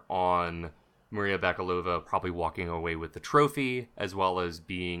here on Maria Bakalova probably walking away with the trophy, as well as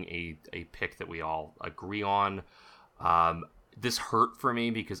being a pick that we all agree on. This hurt for me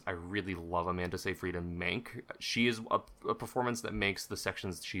because I really love Amanda Seyfried in Mank. She is a performance that makes the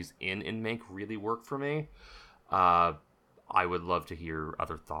sections she's in Mank really work for me. I would love to hear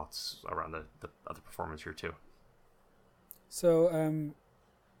other thoughts around the other performance here too. So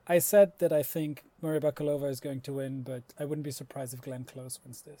I said that I think Maria Bakalova is going to win, but I wouldn't be surprised if Glenn Close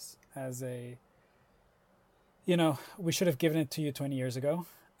wins this. We should have given it to you 20 years ago.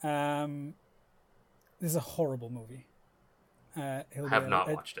 This is a horrible movie. I have not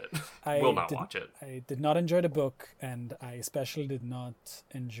watched it. Will not watch it. I did not enjoy the book, and I especially did not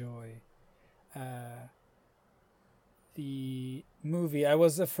enjoy the movie. I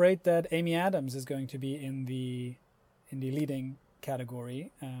was afraid that Amy Adams is going to be in the leading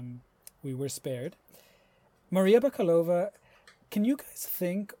category. We were spared. Maria Bakalova, can you guys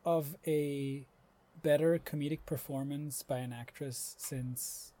think of a better comedic performance by an actress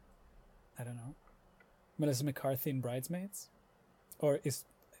since, I don't know, Melissa McCarthy in Bridesmaids?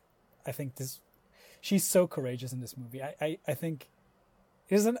 She's so courageous in this movie. I think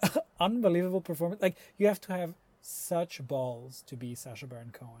it is an unbelievable performance. Like, you have to have such balls to be Sacha Baron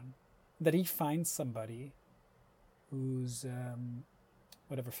Cohen that he finds somebody who's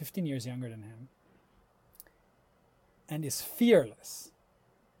 15 years younger than him and is fearless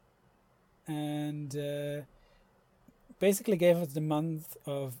and basically gave us the month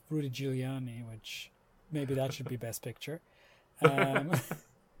of Rudy Giuliani, which maybe that should be Best Picture.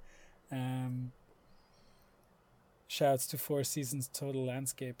 Shouts to Four Seasons Total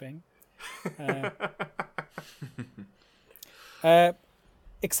Landscaping.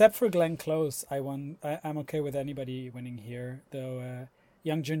 Except for Glenn Close, I'm okay with anybody winning here. Though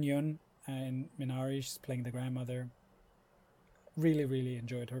Young Jun-yoon in Minari, she's playing the grandmother. Really, really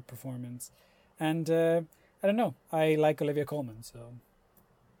enjoyed her performance. And I don't know, I like Olivia Colman, so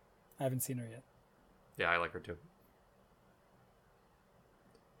I haven't seen her yet. Yeah, I like her too.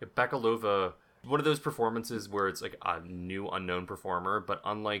 Yeah, Bakalova, one of those performances where it's like a new unknown performer, but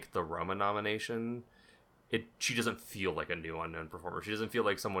unlike the Roma nomination, she doesn't feel like a new unknown performer. She doesn't feel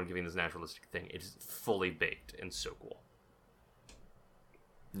like someone giving this naturalistic thing. It's fully baked and so cool.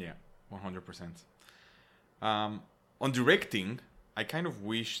 Yeah, 100%. On directing, I kind of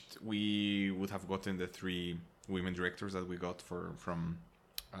wished we would have gotten the 3 women directors that we got from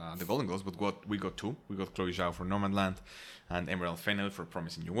the Golden Globes, but we got 2. We got Chloe Zhao for Nomadland and Emerald Fennell for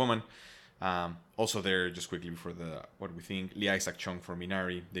Promising Young Woman. Also there, just quickly before what we think, Lee Isaac Chung for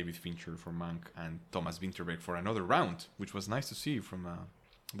Minari, David Fincher for Mank, and Thomas Vinterberg for Another Round, which was nice to see from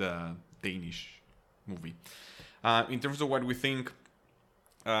the Danish movie. In terms of what we think,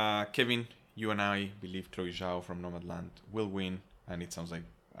 Kevin, you and I believe Chloe Zhao from Nomadland will win, and it sounds like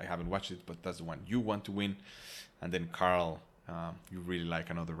I haven't watched it, but that's the one you want to win. And then Carl, you really like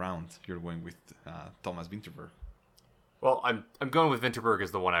Another Round. You're going with Thomas Vinterberg. Well, I'm going with Vinterberg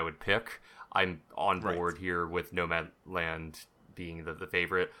as the one I would pick. I'm on board here with Nomadland being the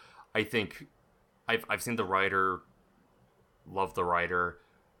favorite. I think I've seen the writer, love the writer.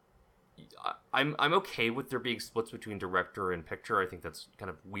 I'm okay with there being splits between director and picture. I think that's kind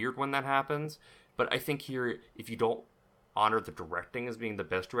of weird when that happens. But I think here, if you don't honor the directing as being the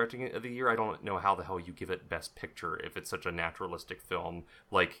best directing of the year, I don't know how the hell you give it Best Picture if it's such a naturalistic film,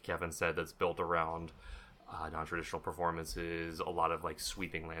 like Kevin said, that's built around non-traditional performances, a lot of like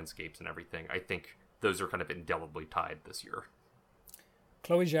sweeping landscapes and everything. I think those are kind of indelibly tied this year.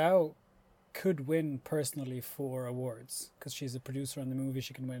 Chloe Zhao could win personally for awards because she's a producer on the movie.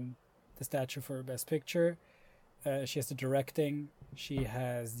 She can win the statue for Best Picture. She has the directing. She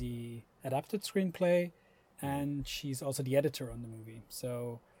has the adapted screenplay, and she's also the editor on the movie.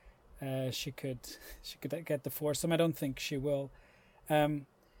 So she could get the foursome. I don't think she will.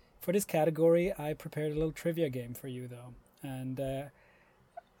 For this category, I prepared a little trivia game for you, though, and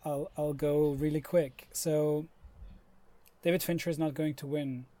I'll go really quick. So, David Fincher is not going to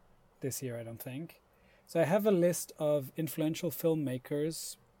win this year, I don't think. So I have a list of influential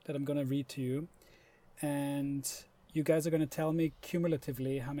filmmakers that I'm going to read to you. And you guys are going to tell me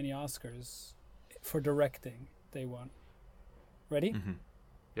cumulatively how many Oscars for directing they won. Ready? Mm-hmm.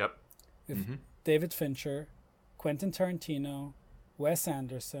 Yep. With David Fincher, Quentin Tarantino, Wes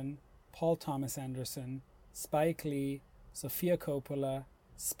Anderson, Paul Thomas Anderson, Spike Lee, Sofia Coppola,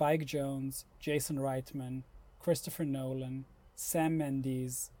 Spike Jonze, Jason Reitman, Christopher Nolan, Sam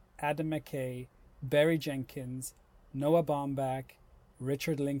Mendes, Adam McKay, Barry Jenkins, Noah Baumbach,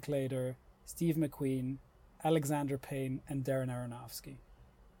 Richard Linklater, Steve McQueen, Alexander Payne, and Darren Aronofsky.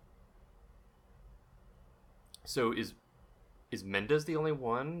 So is Mendes the only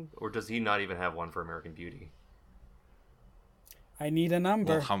one, or does he not even have one for American Beauty? I need a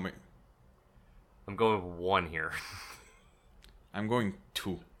number. Well, how many? I'm going with 1 here. I'm going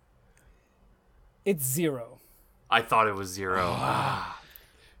 2. It's 0. I thought it was 0.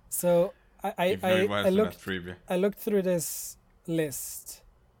 So I looked through this list,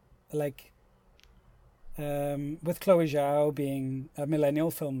 like with Chloe Zhao being a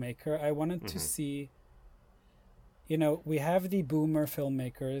millennial filmmaker. I wanted to see, we have the boomer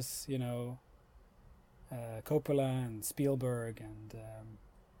filmmakers, Coppola and Spielberg and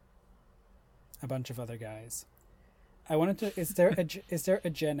a bunch of other guys. I wanted to. Is there a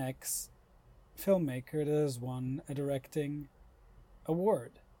Gen X filmmaker that has won a directing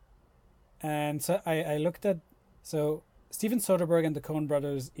award? And so I looked at, so Steven Soderbergh and the Coen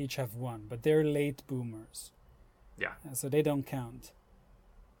brothers each have one, but they're late boomers. Yeah. So they don't count.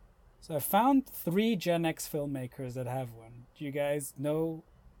 So I found 3 Gen X filmmakers that have one. Do you guys know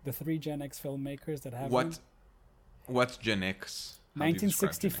the 3 Gen X filmmakers that have one? What's Gen X? How do you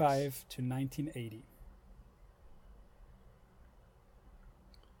describe Gen X? 1965 to 1980.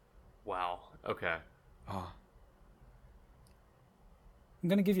 Wow. Okay. Ah, I'm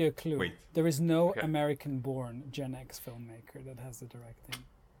going to give you a clue. Wait. There is no Okay. American-born Gen X filmmaker that has the directing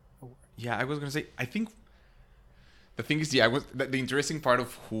award. yeah. I was gonna say. I think the thing is, the interesting part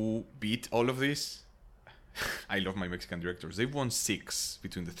of who beat all of this. I love my Mexican directors. They've won 6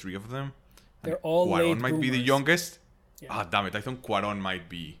 between the 3 of them. They're all Cuarón late might be the boomers. youngest. Yeah. Ah, damn it! I thought Cuarón might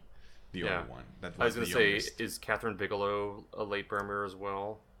be the Yeah. other one. That I was was going the to say, youngest. is Catherine Bigelow a late burner as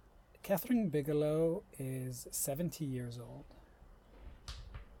well? Catherine Bigelow is 70 years old.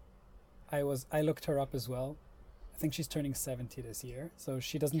 I looked her up as well. I think she's turning 70 this year, so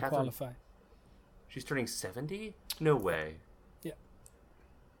she doesn't Catherine- qualify. She's turning 70? No way. Yeah.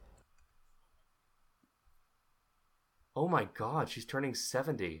 Oh my god, she's turning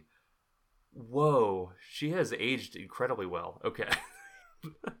 70. Whoa, she has aged incredibly well. Okay.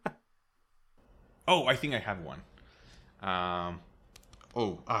 Oh, I think I have one.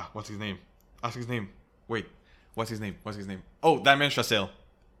 What's his name? Ask his name. Wait, what's his name? Oh, Damien Chazelle.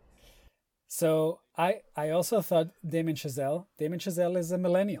 So I also thought Damien Chazelle. Damien Chazelle is a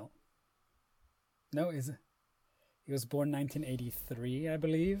millennial. No, he was born 1983, I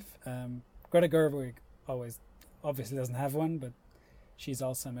believe. Greta Gerwig obviously doesn't have one, but she's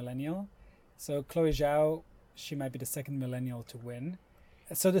also a millennial. So Chloe Zhao, she might be the second millennial to win.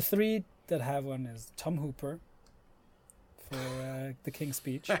 So the 3 that have one is Tom Hooper for The King's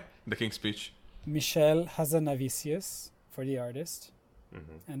Speech, The King's Speech. Michelle Hazanavicius for The Artist,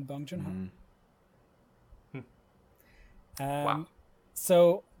 Mm-hmm. and Bong Joon-ho. Wow.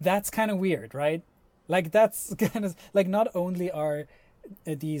 So that's kind of weird, right? Like that's kind of like not only are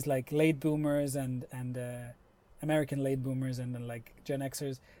these like late boomers and American late boomers and like Gen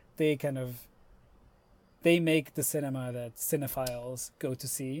Xers, they make the cinema that cinephiles go to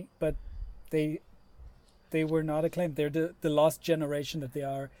see, but they were not acclaimed. They're the lost generation that they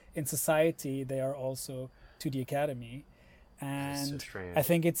are in society. They are also to the Academy, That's so and strange. I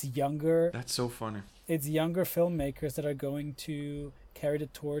think it's younger. That's so funny. It's younger filmmakers that are going to carry the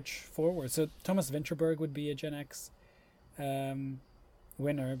torch forward. So Thomas Vinterberg would be a Gen X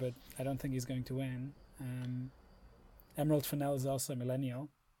winner, but I don't think he's going to win. Emerald Fennell is also a millennial.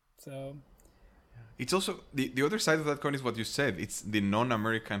 So It's also the other side of that coin is what you said. It's the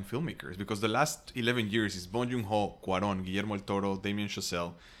non-American filmmakers, because the last 11 years is Bong Joon-ho, Cuarón, Guillermo del Toro, Damien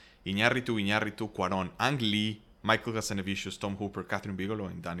Chazelle, Iñárritu, Cuarón, Ang Lee, Michael Hazanavicius, Tom Hooper, Catherine Bigelow,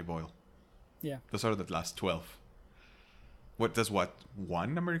 and Danny Boyle. yeah, Those are the last 12.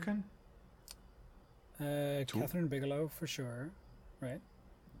 One American? Two? Catherine Bigelow for sure, right?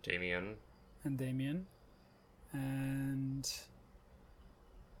 Damien. And Damien, and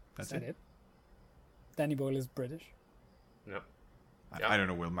That's is that it. it? Danny Boyle is British. Yep. I don't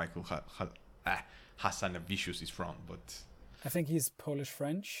know where Michael Hazanavicius is from, but I think he's Polish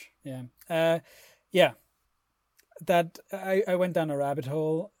French. Yeah. Yeah. that I went down a rabbit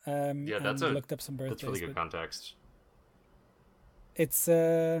hole Yeah, and looked up some birthdays. That's really good context. It's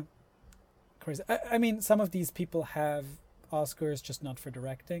crazy. I mean, some of these people have Oscars, just not for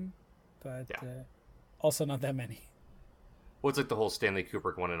directing, but also not that many. Well, it's like the whole Stanley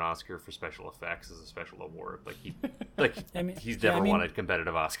Kubrick won an Oscar for special effects as a special award. Like he's never won a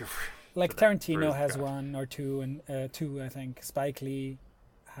competitive Oscar for. Like Tarantino has one or two, and two I think. Spike Lee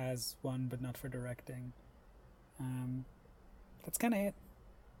has one, but not for directing. That's kind of it.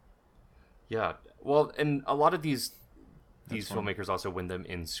 Yeah, well, and a lot of these filmmakers also win them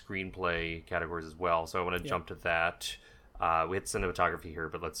in screenplay categories as well. So I want to jump to that. We had cinematography here,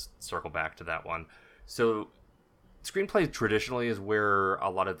 but let's circle back to that one. So screenplay traditionally is where a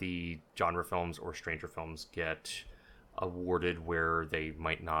lot of the genre films or stranger films get awarded, where they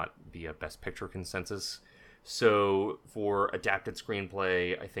might not be a best picture consensus. So for adapted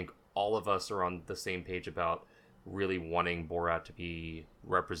screenplay, I think all of us are on the same page about really wanting Borat to be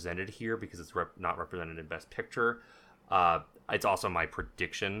represented here because it's not represented in best picture. It's also my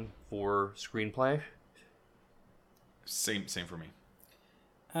prediction for screenplay. Same for me.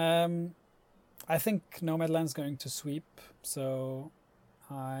 I think Nomadland's going to sweep, so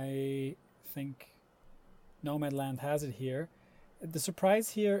I think Nomadland has it here. The surprise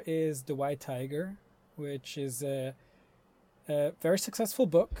here is The White Tiger, which is a very successful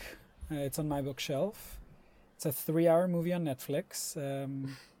book. It's on my bookshelf. It's a 3-hour movie on Netflix,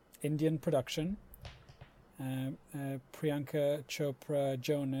 Indian production. Priyanka Chopra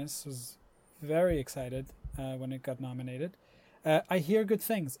Jonas was very excited when it got nominated. I hear good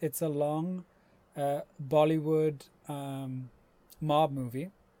things. It's a long Bollywood mob movie.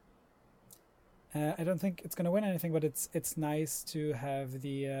 I don't think it's going to win anything, but it's nice to have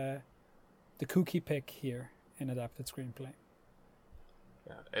the kooky pick here in adapted screenplay.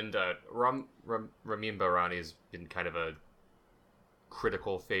 Yeah, and Ramin Bahrani has been kind of a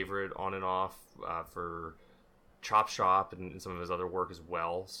critical favorite on and off for Chop Shop and some of his other work as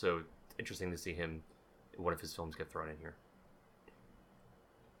well. So interesting to see one of his films get thrown in here.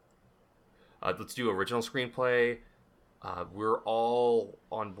 Let's do original screenplay. We're all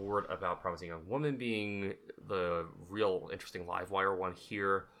on board about Promising Young Woman being the real interesting Livewire one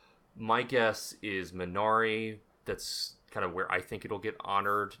here. My guess is Minari. That's kind of where I think it'll get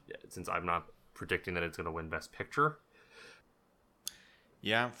honored, since I'm not predicting that it's going to win Best Picture.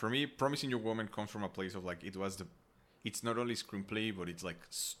 Yeah, for me, Promising Young Woman comes from a place of like it's not only screenplay, but it's like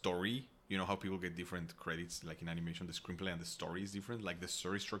story. You know how people get different credits, like in animation, the screenplay and the story is different. Like the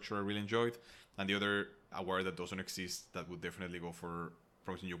story structure I really enjoyed. And the other award that doesn't exist that would definitely go for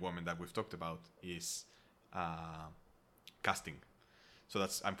Promising Young Woman that we've talked about is casting. So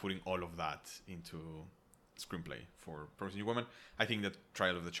I'm putting all of that into screenplay for Promising Young Woman. I think that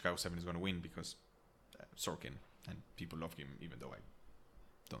Trial of the Chicago 7 is going to win because Sorkin, and people love him, even though I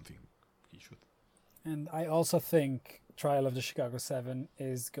don't think he should. And I also think Trial of the Chicago 7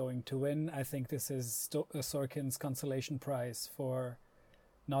 is going to win. I think this is Sorkin's consolation prize for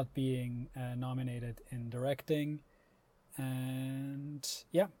not being nominated in directing. And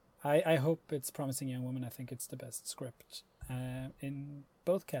yeah, I hope it's Promising Young Woman. I think it's the best script in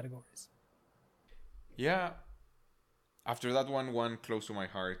both categories. Yeah. After that one close to my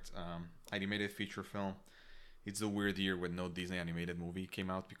heart, animated feature film. It's a weird year when no Disney animated movie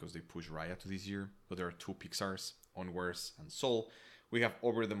came out because they pushed Raya to this year. But there are 2 Pixars, Onwards and Soul. We have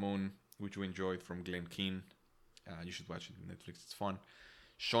Over the Moon, which we enjoyed from Glenn Keane. You should watch it on Netflix. It's fun.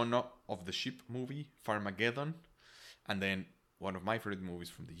 Shaun of the Sheep movie, Farmageddon. And then one of my favorite movies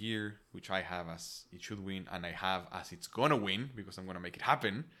from the year, which I have as it should win, and I have as it's gonna win because I'm gonna make it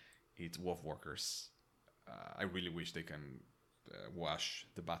happen. It's Wolf Walkers. I really wish they can wash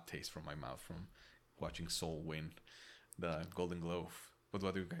the bad taste from my mouth from watching Soul win the Golden Globe. But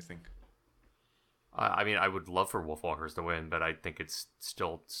what do you guys think? I mean, I would love for Wolfwalkers to win, but I think it's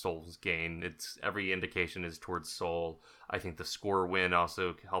still Soul's gain. It's every indication is towards Soul. I think the score win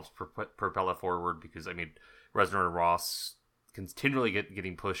also helps propel it forward because, I mean, Reznor and Ross continually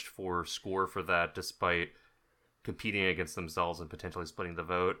getting pushed for score for that despite competing against themselves and potentially splitting the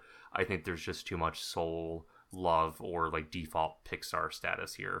vote. I think there's just too much Soul love or like default Pixar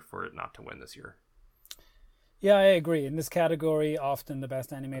status here for it not to win this year. Yeah, I agree. In this category, often the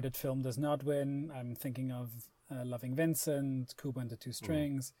best animated film does not win. I'm thinking of Loving Vincent, Kubo and the Two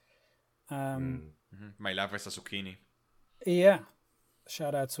Strings. My Life as a Zucchini. Yeah,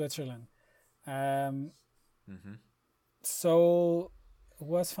 shout out Switzerland. Soul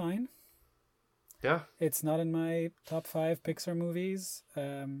was fine. Yeah. It's not in my top 5 Pixar movies.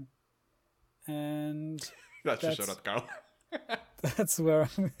 And that's a shout out, Carl. that's where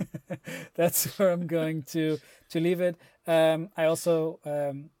I'm that's where I'm going to leave it. I also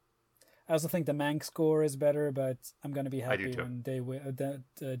think the Mank score is better, but I'm going to be happy when they win,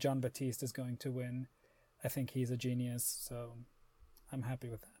 that John Batiste is going to win. I think he's a genius, so I'm happy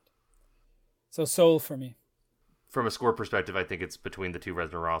with that. So Soul for me. From a score perspective, I think it's between the two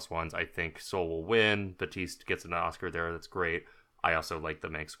Reznor Ross ones. I think Soul will win. Batiste gets an Oscar there. That's great. I also like the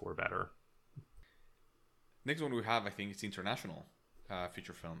Mank score better. Next one we have, I think, it's international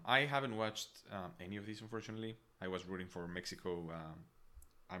feature film. I haven't watched any of these, unfortunately. I was rooting for Mexico.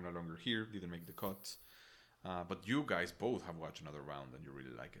 I'm No Longer Here, didn't make the cut. But you guys both have watched Another Round and you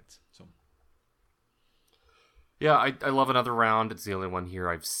really like it. So, yeah, I love Another Round. It's the only one here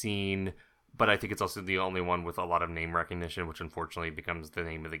I've seen. But I think it's also the only one with a lot of name recognition, which unfortunately becomes the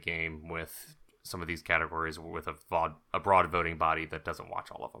name of the game with some of these categories with a broad voting body that doesn't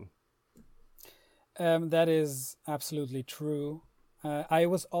watch all of them. That is absolutely true. I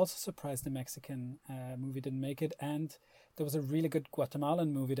was also surprised the Mexican movie didn't make it, and there was a really good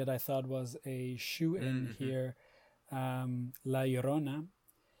Guatemalan movie that I thought was a shoe-in here, La Llorona,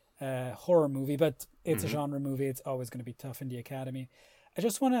 horror movie, but it's a genre movie. It's always going to be tough in the Academy. I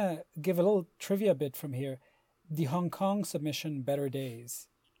just want to give a little trivia bit from here. The Hong Kong submission, Better Days,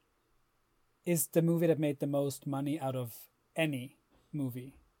 is the movie that made the most money out of any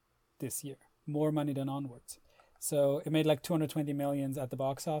movie this year. More money than Onwards. So it made like 220 million at the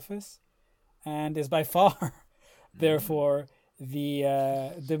box office and is by far, therefore,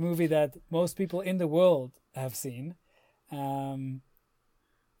 the movie that most people in the world have seen. I'm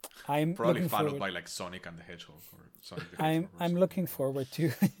probably followed by like Sonic and the Hedgehog or Sonic the Hedgehog. I'm looking forward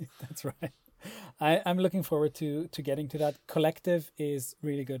to that's right. I'm looking forward to getting to that. Collective is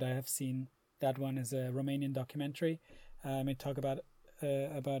really good. I have seen that one as a Romanian documentary. I may talk about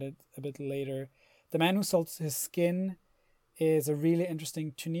it a bit later. The Man Who Sold His Skin is a really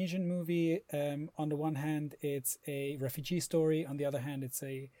interesting Tunisian movie. On the one hand, it's a refugee story. On the other hand, it's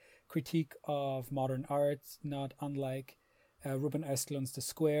a critique of modern art, not unlike Ruben Östlund's The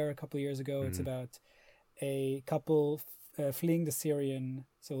Square a couple of years ago. It's about a couple fleeing the Syrian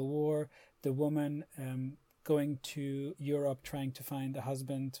civil war, the woman going to Europe trying to find a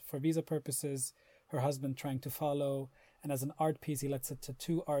husband for visa purposes, her husband trying to follow, and as an art piece he lets a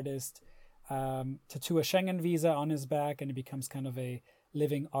tattoo artist tattoo a Schengen visa on his back, and it becomes kind of a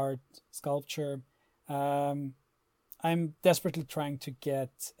living art sculpture. I'm desperately trying to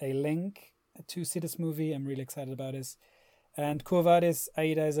get a link to see this movie. I'm really excited about this. And Quo Vadis,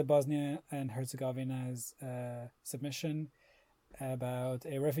 Aida is a Bosnia and Herzegovina's submission about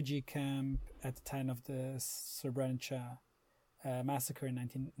a refugee camp at the time of the Srebrenica massacre in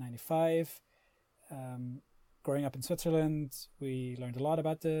 1995. Growing up in Switzerland, we learned a lot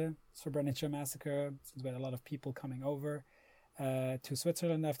about the Srebrenica massacre, since we had a lot of people coming over to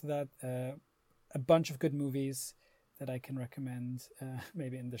Switzerland after that. A bunch of good movies that I can recommend,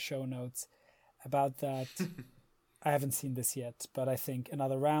 maybe in the show notes about that. I haven't seen this yet, but I think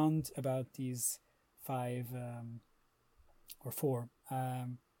Another Round about these 5 or 4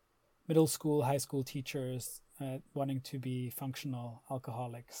 middle school, high school teachers wanting to be functional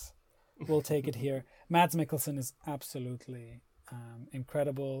alcoholics. We'll take it here. Mads Mikkelsen is absolutely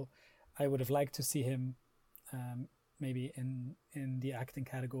incredible. I would have liked to see him maybe in the acting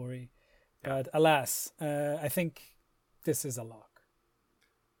category, but alas, I think this is a lock.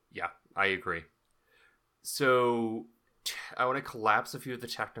 Yeah, I agree. So I want to collapse a few of the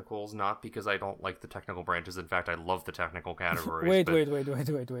technicals, not because I don't like the technical branches. In fact, I love the technical categories. Wait.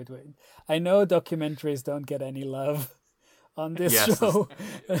 I know documentaries don't get any love on this show.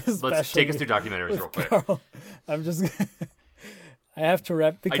 Let's take us through documentaries real quick. Carl. I'm just I have to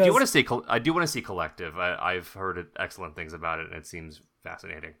wrap because I do want to see Collective. I've heard excellent things about it, and it seems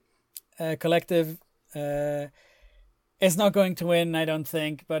fascinating. Collective is not going to win, I don't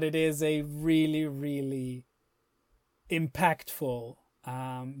think, but it is a really, really impactful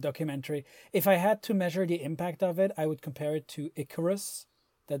documentary. If I had to measure the impact of it, I would compare it to Icarus,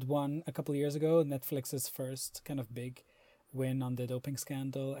 that won a couple of years ago, Netflix's first kind of big win on the doping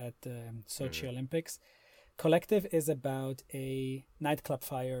scandal at the Sochi Olympics. Collective is about a nightclub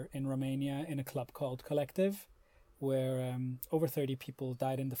fire in Romania in a club called Collective, where over 30 people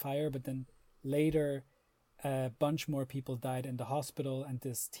died in the fire, but then later a bunch more people died in the hospital, and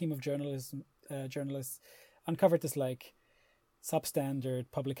this team of journalists uncovered this like substandard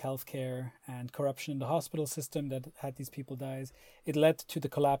public health care and corruption in the hospital system that had these people die. It led to the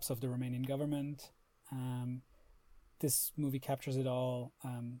collapse of the Romanian government. This movie captures it all.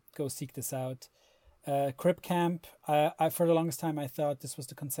 Go seek this out. Crip Camp, I for the longest time I thought this was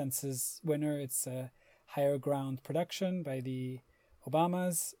the consensus winner. It's a Higher Ground production by the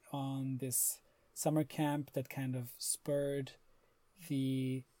Obamas on this summer camp that kind of spurred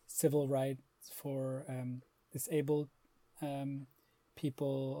the civil rights for disabled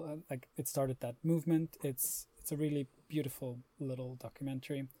people. Like it started that movement. It's a really beautiful little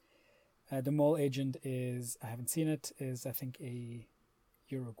documentary. The Mole Agent is, I haven't seen it, is I think a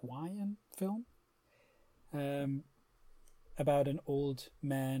Uruguayan film about an old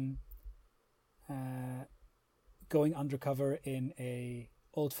man going undercover in a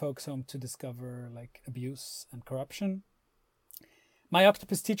old folks home to discover like abuse and corruption. My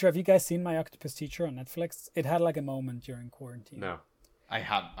Octopus Teacher, have you guys seen My Octopus Teacher on Netflix? It had like a moment during quarantine. No. I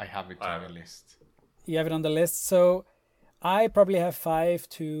have it on the list. You have it on the list. So I probably have 5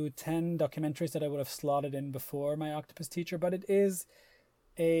 to 10 documentaries that I would have slotted in before My Octopus Teacher, but it is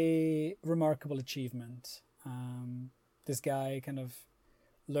a remarkable achievement. This guy kind of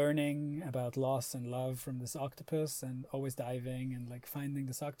learning about loss and love from this octopus and always diving and like finding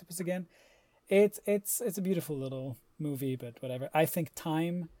this octopus again. It's a beautiful little movie, but whatever. I think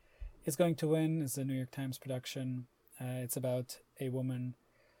Time is going to win. It's a New York Times production. It's about a woman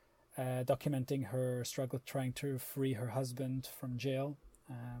documenting her struggle trying to free her husband from jail.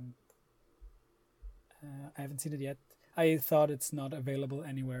 I haven't seen it yet. I thought it's not available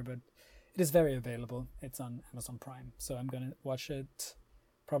anywhere, but it is very available. It's on Amazon Prime, so I'm going to watch it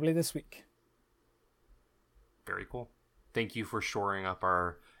probably this week. Very cool. Thank you for shoring up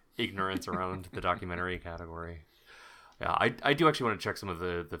our ignorance around the documentary category. Yeah, I do actually want to check some of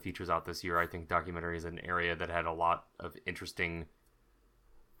the features out this year. I think documentary is an area that had a lot of interesting...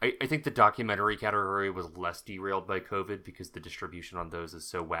 I think the documentary category was less derailed by COVID because the distribution on those is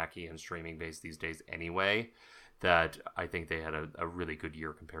so wacky and streaming based these days anyway, that I think they had a really good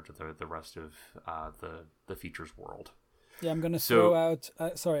year compared to the rest of the features world. Yeah, I'm going to throw out...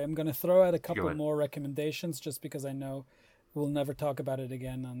 I'm going to throw out a couple more recommendations just because I know we'll never talk about it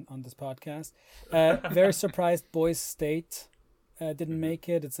again on this podcast. Very surprised Boys State didn't make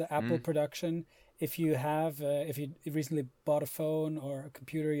it. It's an Apple production. If you recently bought a phone or a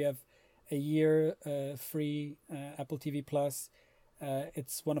computer, you have a year free Apple TV Plus.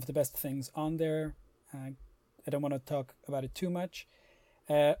 It's one of the best things on there. I don't want to talk about it too much.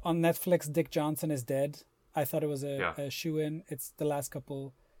 On Netflix, Dick Johnson is Dead. I thought it was a shoe-in. It's the last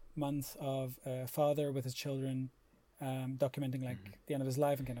couple months of a father with his children, documenting like the end of his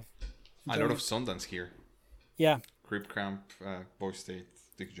life and kind of... A lot of Sundance here. Yeah. Crib Camp, Boy State,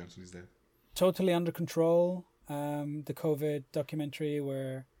 Dick Johnson is Dead. Totally Under Control, the COVID documentary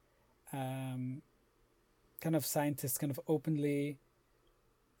where kind of scientists kind of openly,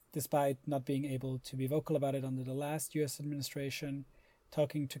 despite not being able to be vocal about it under the last US administration,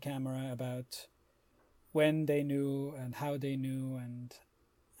 talking to camera about when they knew and how they knew and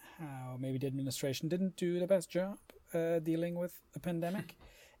how maybe the administration didn't do the best job dealing with a pandemic.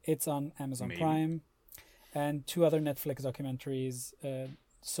 It's on Amazon Prime. And 2 other Netflix documentaries,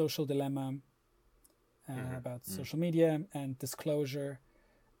 Social Dilemma about social media, and Disclosure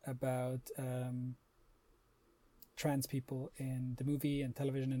about trans people in the movie and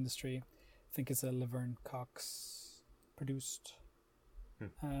television industry. I think it's a Laverne Cox produced.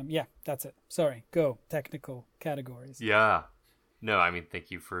 Yeah, that's it. Sorry, go. Technical categories. Yeah. No, I mean,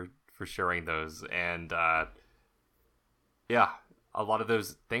 thank you for sharing those. And yeah, a lot of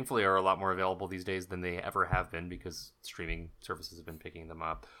those, thankfully, are a lot more available these days than they ever have been because streaming services have been picking them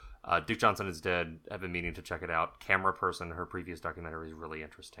up. Dick Johnson is Dead. I've been meaning to check it out. Camera Person, her previous documentary is really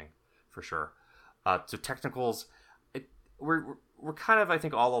interesting, for sure. So technicals, we're kind of, I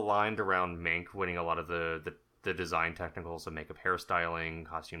think, all aligned around Mank winning a lot of the design technicals, so makeup, hairstyling,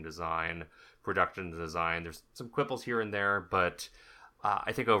 costume design, production design. There's some quibbles here and there, but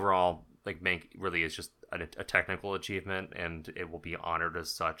I think overall, like, Mank really is just a technical achievement, and it will be honored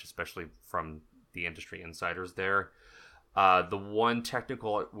as such, especially from the industry insiders there. The one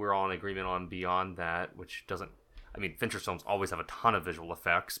technical we're all in agreement on beyond that, which doesn't... I mean, Fincher's films always have a ton of visual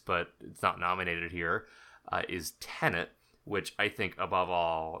effects, but it's not nominated here, is Tenet, which I think, above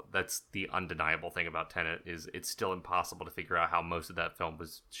all, that's the undeniable thing about Tenet, is it's still impossible to figure out how most of that film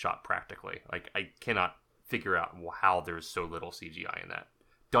was shot practically. Like, I cannot figure out how there's so little CGI in that.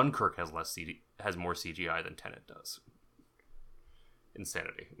 Dunkirk has more CGI than Tenet does.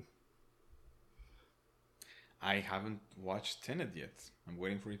 Insanity. I haven't watched Tenet yet. I'm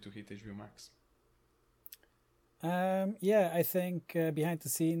waiting for it to hit HBO Max. Yeah, I think behind the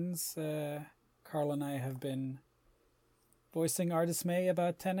scenes, Carl and I have been voicing our dismay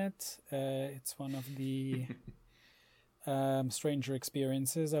about Tenet. It's one of the stranger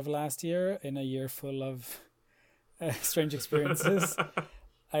experiences of last year in a year full of strange experiences.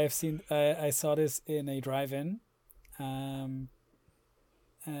 I saw this in a drive-in.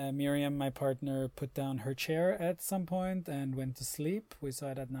 Miriam, my partner, put down her chair at some point and went to sleep. We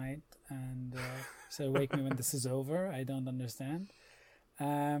saw it at night, and said, "Wake me when this is over." I don't understand.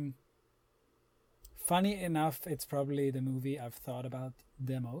 Funny enough, it's probably the movie I've thought about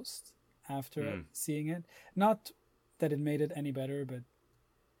the most after seeing it. Not that it made it any better, but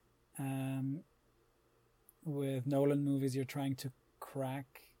with Nolan movies, you're trying to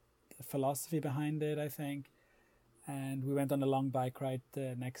crack the philosophy behind it, I think. And we went on a long bike ride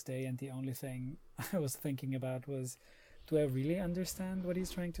the next day, and the only thing I was thinking about was, do I really understand what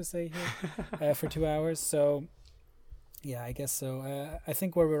he's trying to say here for 2 hours? So, yeah, I guess so. I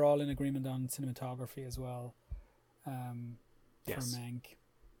think where we're all in agreement on cinematography as well for Mank.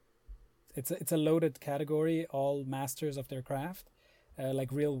 It's a loaded category, all masters of their craft,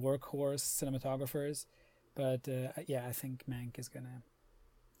 like real workhorse cinematographers. But yeah, I think Mank is gonna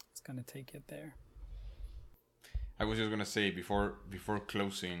take it there. I was just gonna say before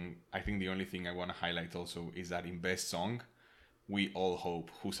closing, I think the only thing I want to highlight also is that in best song, we all hope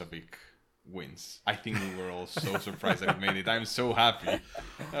Husavik wins. I think we were all so surprised that it made it. I'm so happy.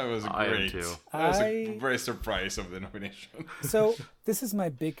 That was great. I am too. That was a great surprise of the nomination. So this is my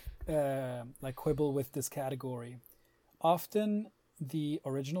big quibble with this category. Often the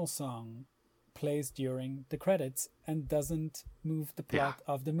original song plays during the credits and doesn't move the plot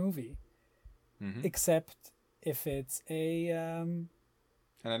of the movie, except if it's an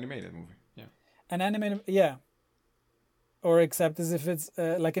animated movie, or except as if it's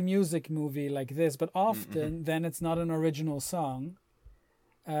like a music movie like this. But often then it's not an original song,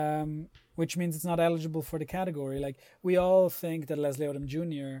 which means it's not eligible for the category. Like, we all think that Leslie Odom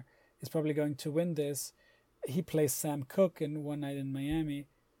Jr. is probably going to win this. He plays Sam Cooke in One Night in Miami.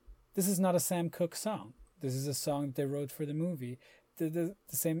 This is not a Sam Cooke song. This is a song that they wrote for the movie. The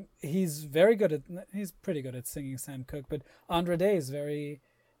same. He's pretty good at singing Sam Cooke, but Andra Day is very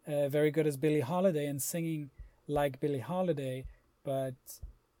good as Billie Holiday and singing like Billie Holiday, but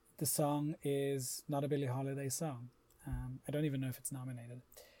the song is not a Billie Holiday song. I don't even know if it's nominated.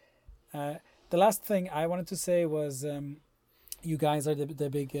 The last thing I wanted to say was, you guys are the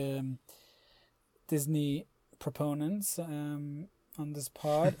big Disney proponents on this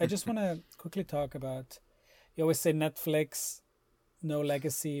pod. I just want to quickly talk about, you always say Netflix, no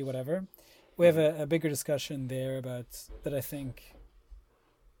legacy, whatever. We have a bigger discussion there about that. I think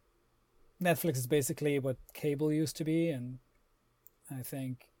Netflix is basically what cable used to be, and I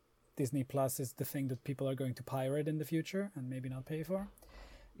think Disney Plus is the thing that people are going to pirate in the future and maybe not pay for.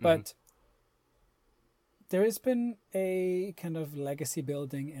 But there has been a kind of legacy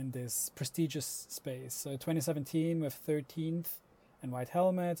building in this prestigious space. So 2017 with 13th and White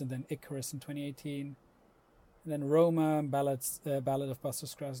Helmet, and then Icarus in 2018. And then Roma, Ballad of Buster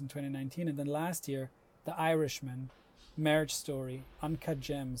Scruggs in 2019. And then last year, The Irishman, Marriage Story, Uncut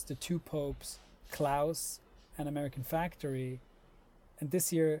Gems, The Two Popes, Klaus, and American Factory. And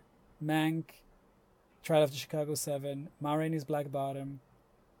this year, Mank, Trial of the Chicago 7, Ma Rainey's Black Bottom,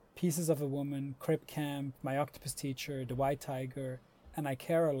 Pieces of a Woman, Crip Camp, My Octopus Teacher, The White Tiger, and I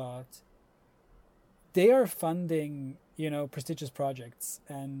Care a Lot. They are funding, prestigious projects,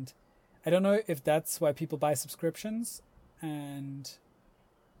 and I don't know if that's why people buy subscriptions, and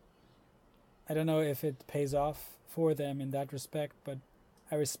I don't know if it pays off for them in that respect, but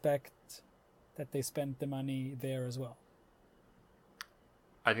I respect that they spent the money there as well.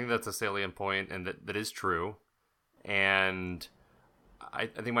 I think that's a salient point, and that is true. And I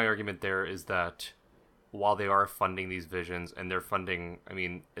think my argument there is that while they are funding these visions, and they're funding,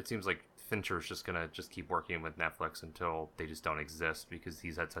 it seems like Fincher's just going to keep working with Netflix until they just don't exist, because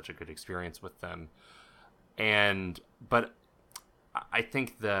he's had such a good experience with them. But I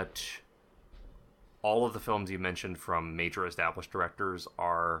think that all of the films you mentioned from major established directors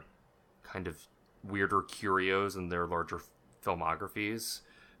are kind of weirder curios in their larger filmographies.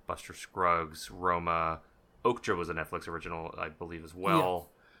 Buster Scruggs, Roma, Okja was a Netflix original, I believe, as well.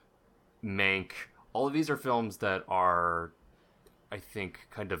 Yeah. Mank. All of these are films that are, I think,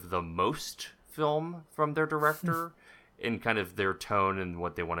 kind of the most film from their director in kind of their tone and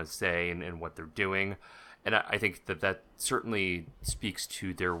what they want to say and what they're doing. And I think that certainly speaks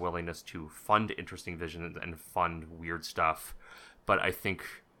to their willingness to fund interesting visions and fund weird stuff. But I think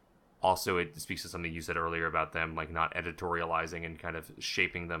also it speaks to something you said earlier about them, like not editorializing and kind of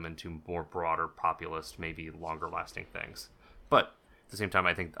shaping them into more broader, populist, maybe longer lasting things. But at the same time,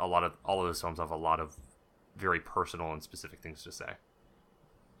 I think all of those films have a lot of very personal and specific things to say.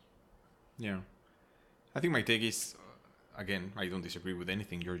 Yeah. I think my take is, again, I don't disagree with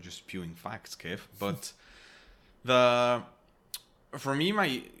anything. You're just spewing facts, Kev. But for me,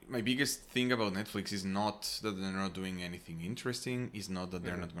 my my biggest thing about Netflix is not that they're not doing anything interesting. It's not that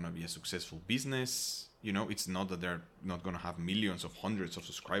they're not going to be a successful business. You know, it's not that they're not going to have millions of hundreds of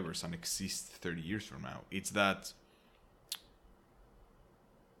subscribers and exist 30 years from now. It's that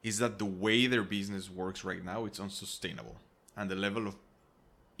the way their business works right now, it's unsustainable. And the level of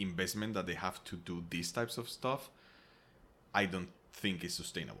investment that they have to do these types of stuff, I don't think is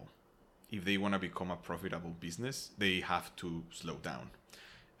sustainable. If they want to become a profitable business, they have to slow down.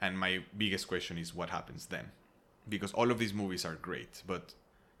 And my biggest question is what happens then? Because all of these movies are great, but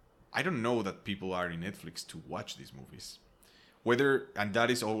I don't know that people are in Netflix to watch these movies. And that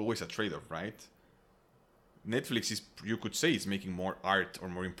is always a trade-off, right? Netflix is, you could say, is making more art or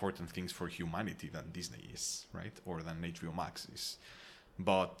more important things for humanity than Disney is, right? Or than HBO Max is.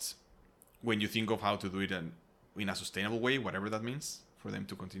 But when you think of how to do it in a sustainable way, whatever that means, for them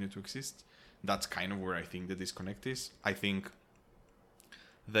to continue to exist, that's kind of where I think the disconnect is. I think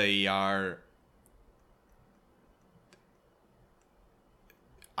I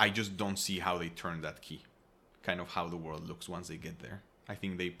just don't see how they turn that key, kind of how the world looks once they get there. I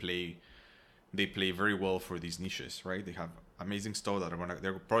think they play very well for these niches, right? They have amazing stuff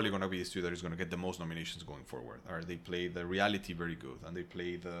they're probably gonna be the studio that is gonna get the most nominations going forward. Or they play the reality very good, and they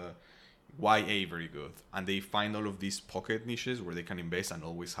play the YA very good, and they find all of these pocket niches where they can invest and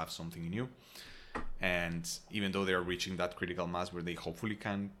always have something new. And even though they are reaching that critical mass where they hopefully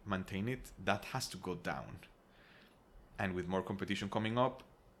can maintain it, that has to go down. And with more competition coming up,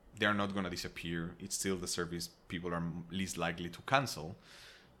 they're not going to disappear. It's still the service people are least likely to cancel.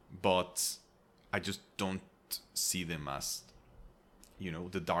 But I just don't see them as,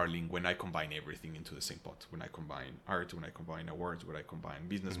 the darling when I combine everything into the same pot. When I combine art, when I combine awards, when I combine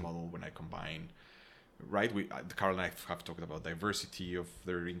business model, when I combine... Right? Carl and I have talked about diversity of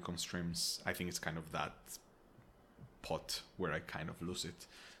their income streams. I think it's kind of that pot where I kind of lose it.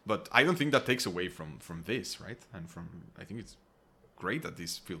 But I don't think that takes away from this, right? And I think it's great that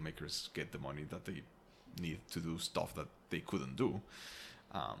these filmmakers get the money that they need to do stuff that they couldn't do.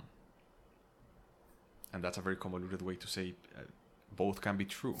 And that's a very convoluted way to say both can be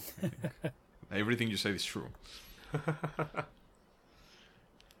true. I think. Everything you said is true.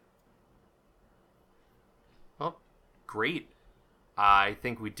 Well, great. I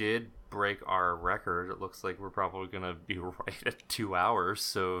think we did break our record. It looks like we're probably going to be right at 2 hours.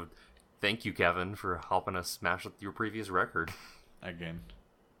 So thank you, Kevin, for helping us smash your previous record. Again.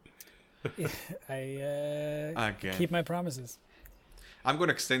 I keep my promises. I'm going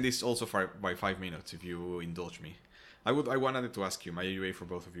to extend this also by 5 minutes if you indulge me. I wanted to ask you, my AUA for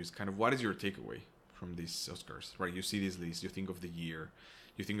both of you is kind of what is your takeaway from these Oscars, right? You see this list, you think of the year,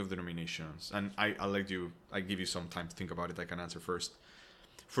 you think of the nominations, and I give you some time to think about it. I can answer first.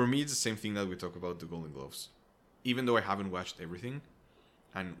 For me, it's the same thing that we talk about the Golden Globes. Even though I haven't watched everything,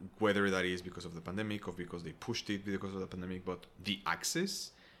 and whether that is because of the pandemic or because they pushed it because of the pandemic, but the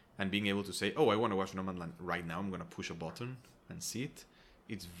access and being able to say, oh, I want to watch Nomadland right now, I'm going to push a button and see it.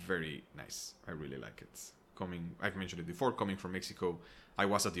 It's very nice. I really like it. I've mentioned it before, coming from Mexico, I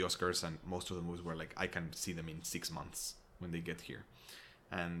was at the Oscars and most of the movies were like, I can see them in 6 months when they get here.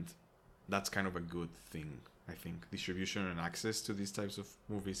 And that's kind of a good thing, I think. Distribution and access to these types of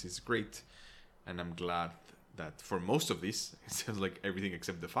movies is great. And I'm glad that for most of this, it sounds like everything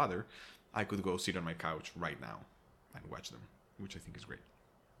except The Father, I could go sit on my couch right now and watch them, which I think is great.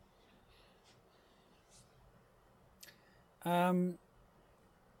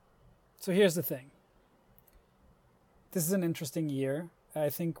 So here's the thing. This is an interesting year. I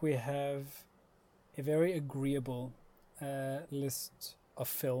think we have a very agreeable list of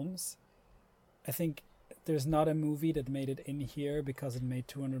films. I think there's not a movie that made it in here because it made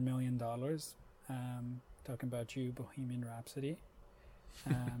 $200 million. Talking about you, Bohemian Rhapsody.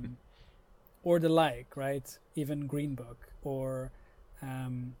 Or the like, right? Even Green Book. Or I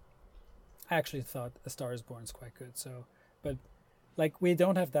actually thought A Star is Born is quite good. But like we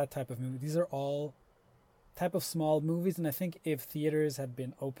don't have that type of movie. These are all type of small movies, and I think if theaters had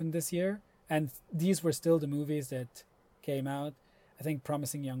been open this year and these were still the movies that came out, I think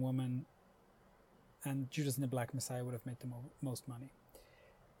Promising Young Woman and Judas and the Black Messiah would have made the most money.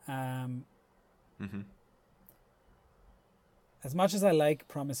 As much as I like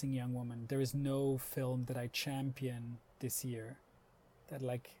Promising Young Woman, there is no film that I champion this year that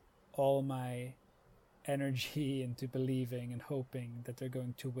like all my energy into believing and hoping that they're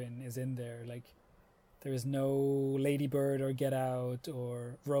going to win is in there. Like there is no Lady Bird or Get Out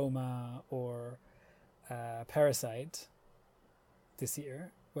or Roma or Parasite this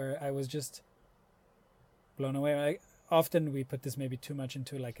year, where I was just blown away. Often we put this maybe too much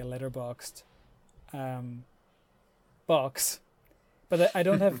into like a letterboxed box, But I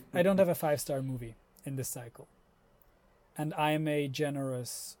don't have a 5-star movie in this cycle, and I am a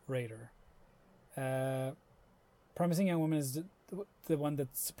generous rater. Promising Young Woman is the one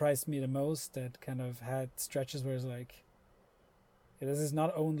that surprised me the most. That kind of had stretches where it's like, this is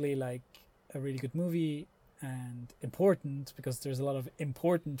not only like a really good movie and important, because there's a lot of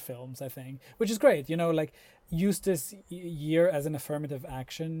important films, I think, which is great. You know, like, use this year as an affirmative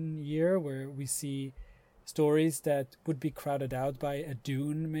action year where we see stories that would be crowded out by a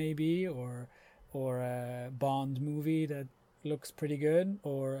Dune maybe, or a Bond movie that looks pretty good,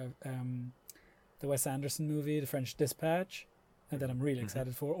 or the Wes Anderson movie, The French Dispatch, that I'm really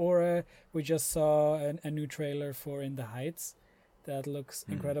excited for, or we just saw a new trailer for In the Heights that looks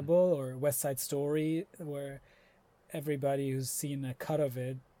incredible, or West Side Story, where everybody who's seen a cut of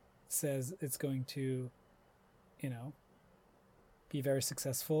it says it's going to, be very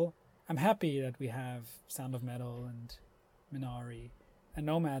successful. I'm happy that we have Sound of Metal and Minari and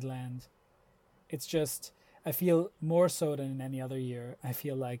Nomadland. It's just, I feel more so than in any other year, I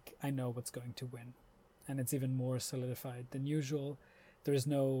feel like I know what's going to win. And it's even more solidified than usual. There is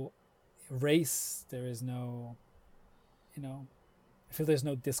no race. There is no, I feel there's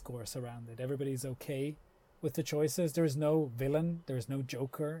no discourse around it. Everybody's okay with the choices. There is no villain. There is no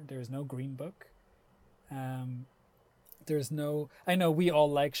Joker. There is no Green Book. There's no... I know we all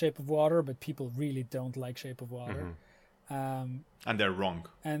like Shape of Water, but people really don't like Shape of Water. And they're wrong.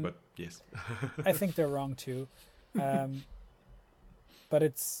 But yes. I think they're wrong too. But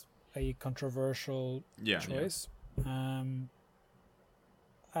it's a controversial choice. Yeah.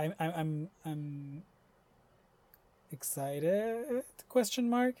 I'm excited? ?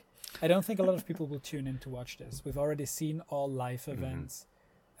 I don't think a lot of people will tune in to watch this. We've already seen all live events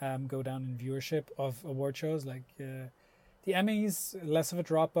go down in viewership of award shows, like the Emmys, less of a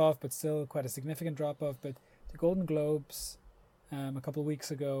drop-off, but still quite a significant drop-off. But the Golden Globes a couple of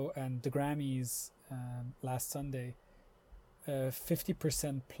weeks ago, and the Grammys last Sunday,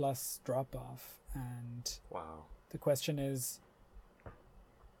 50% plus drop-off. And wow. The question is,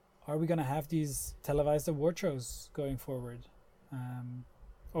 are we going to have these televised award shows going forward?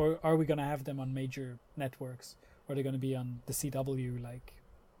 Or are we going to have them on major networks? Or are they going to be on the CW, like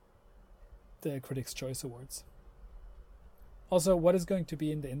the Critics' Choice Awards? Also, what is going to be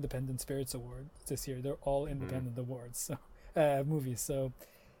in the Independent Spirits Award this year? They're all independent awards, so movies. So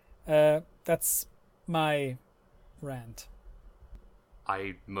that's my rant.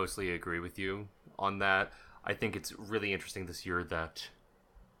 I mostly agree with you on that. I think it's really interesting this year that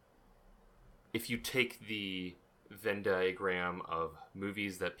if you take the Venn diagram of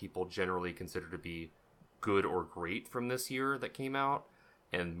movies that people generally consider to be good or great from this year that came out,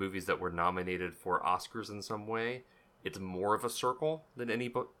 and movies that were nominated for Oscars in some way, it's more of a circle than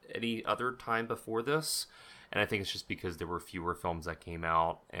any other time before this. And I think it's just because there were fewer films that came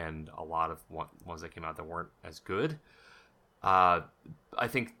out, and a lot of ones that came out that weren't as good. I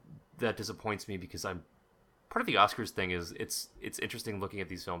think that disappoints me, because part of the Oscars thing is it's interesting looking at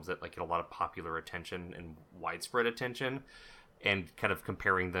these films that like get a lot of popular attention and widespread attention, and kind of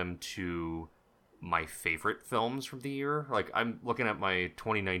comparing them to my favorite films from the year. Like, I'm looking at my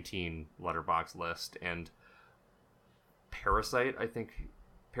 2019 Letterboxd list, and Parasite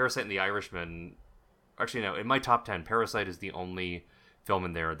and The Irishman. Actually, no, in my top 10, Parasite is the only film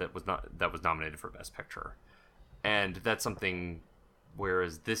in there that was nominated for Best Picture. And that's something,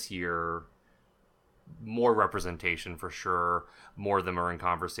 whereas this year, more representation for sure, more of them are in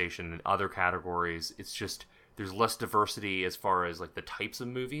conversation in other categories. It's just, there's less diversity as far as like the types of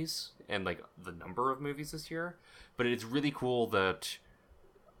movies and like the number of movies this year. But it's really cool that,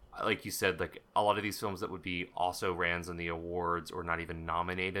 like you said, like a lot of these films that would be also rans in the awards or not even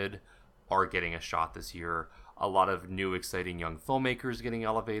nominated are getting a shot this year. A lot of new exciting young filmmakers getting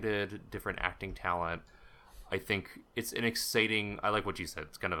elevated, different acting talent. I think it's an exciting, I like what you said,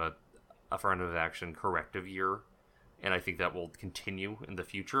 it's kind of a affirmative action corrective year, and I think that will continue in the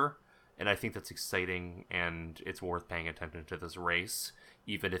future. And I think that's exciting, and it's worth paying attention to this race,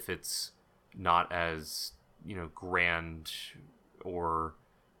 even if it's not as, grand, or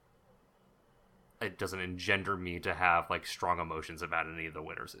it doesn't engender me to have like strong emotions about any of the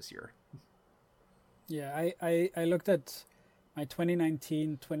winners this year. Yeah, I looked at my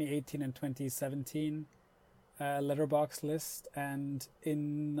 2019, 2018, and 2017 Letterboxd list, and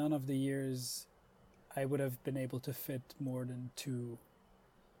in none of the years I would have been able to fit more than 2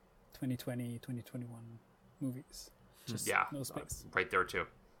 2020, 2021 movies. Just no space. Right there too.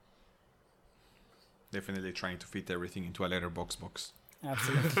 Definitely trying to fit everything into a Letterboxd box.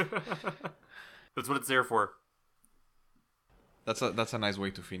 Absolutely. That's what it's there for. That's a nice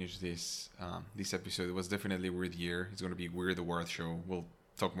way to finish this episode. It was definitely a weird year. It's going to be Weird Award show. We'll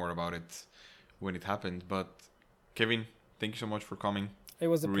talk more about it when it happened. But Kevin, thank you so much for coming. It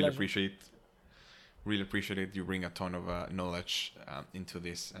was a pleasure. Really appreciate it. You bring a ton of knowledge into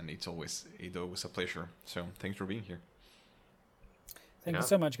this, and it's always a pleasure. So thanks for being here. Thank you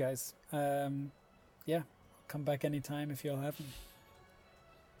so much, guys. Come back anytime if you'll have me.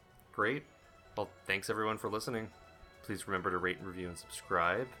 Great. Well, thanks everyone for listening. Please remember to rate, review, and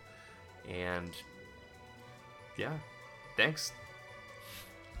subscribe. And yeah, thanks.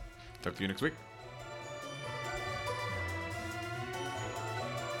 Talk to you next week.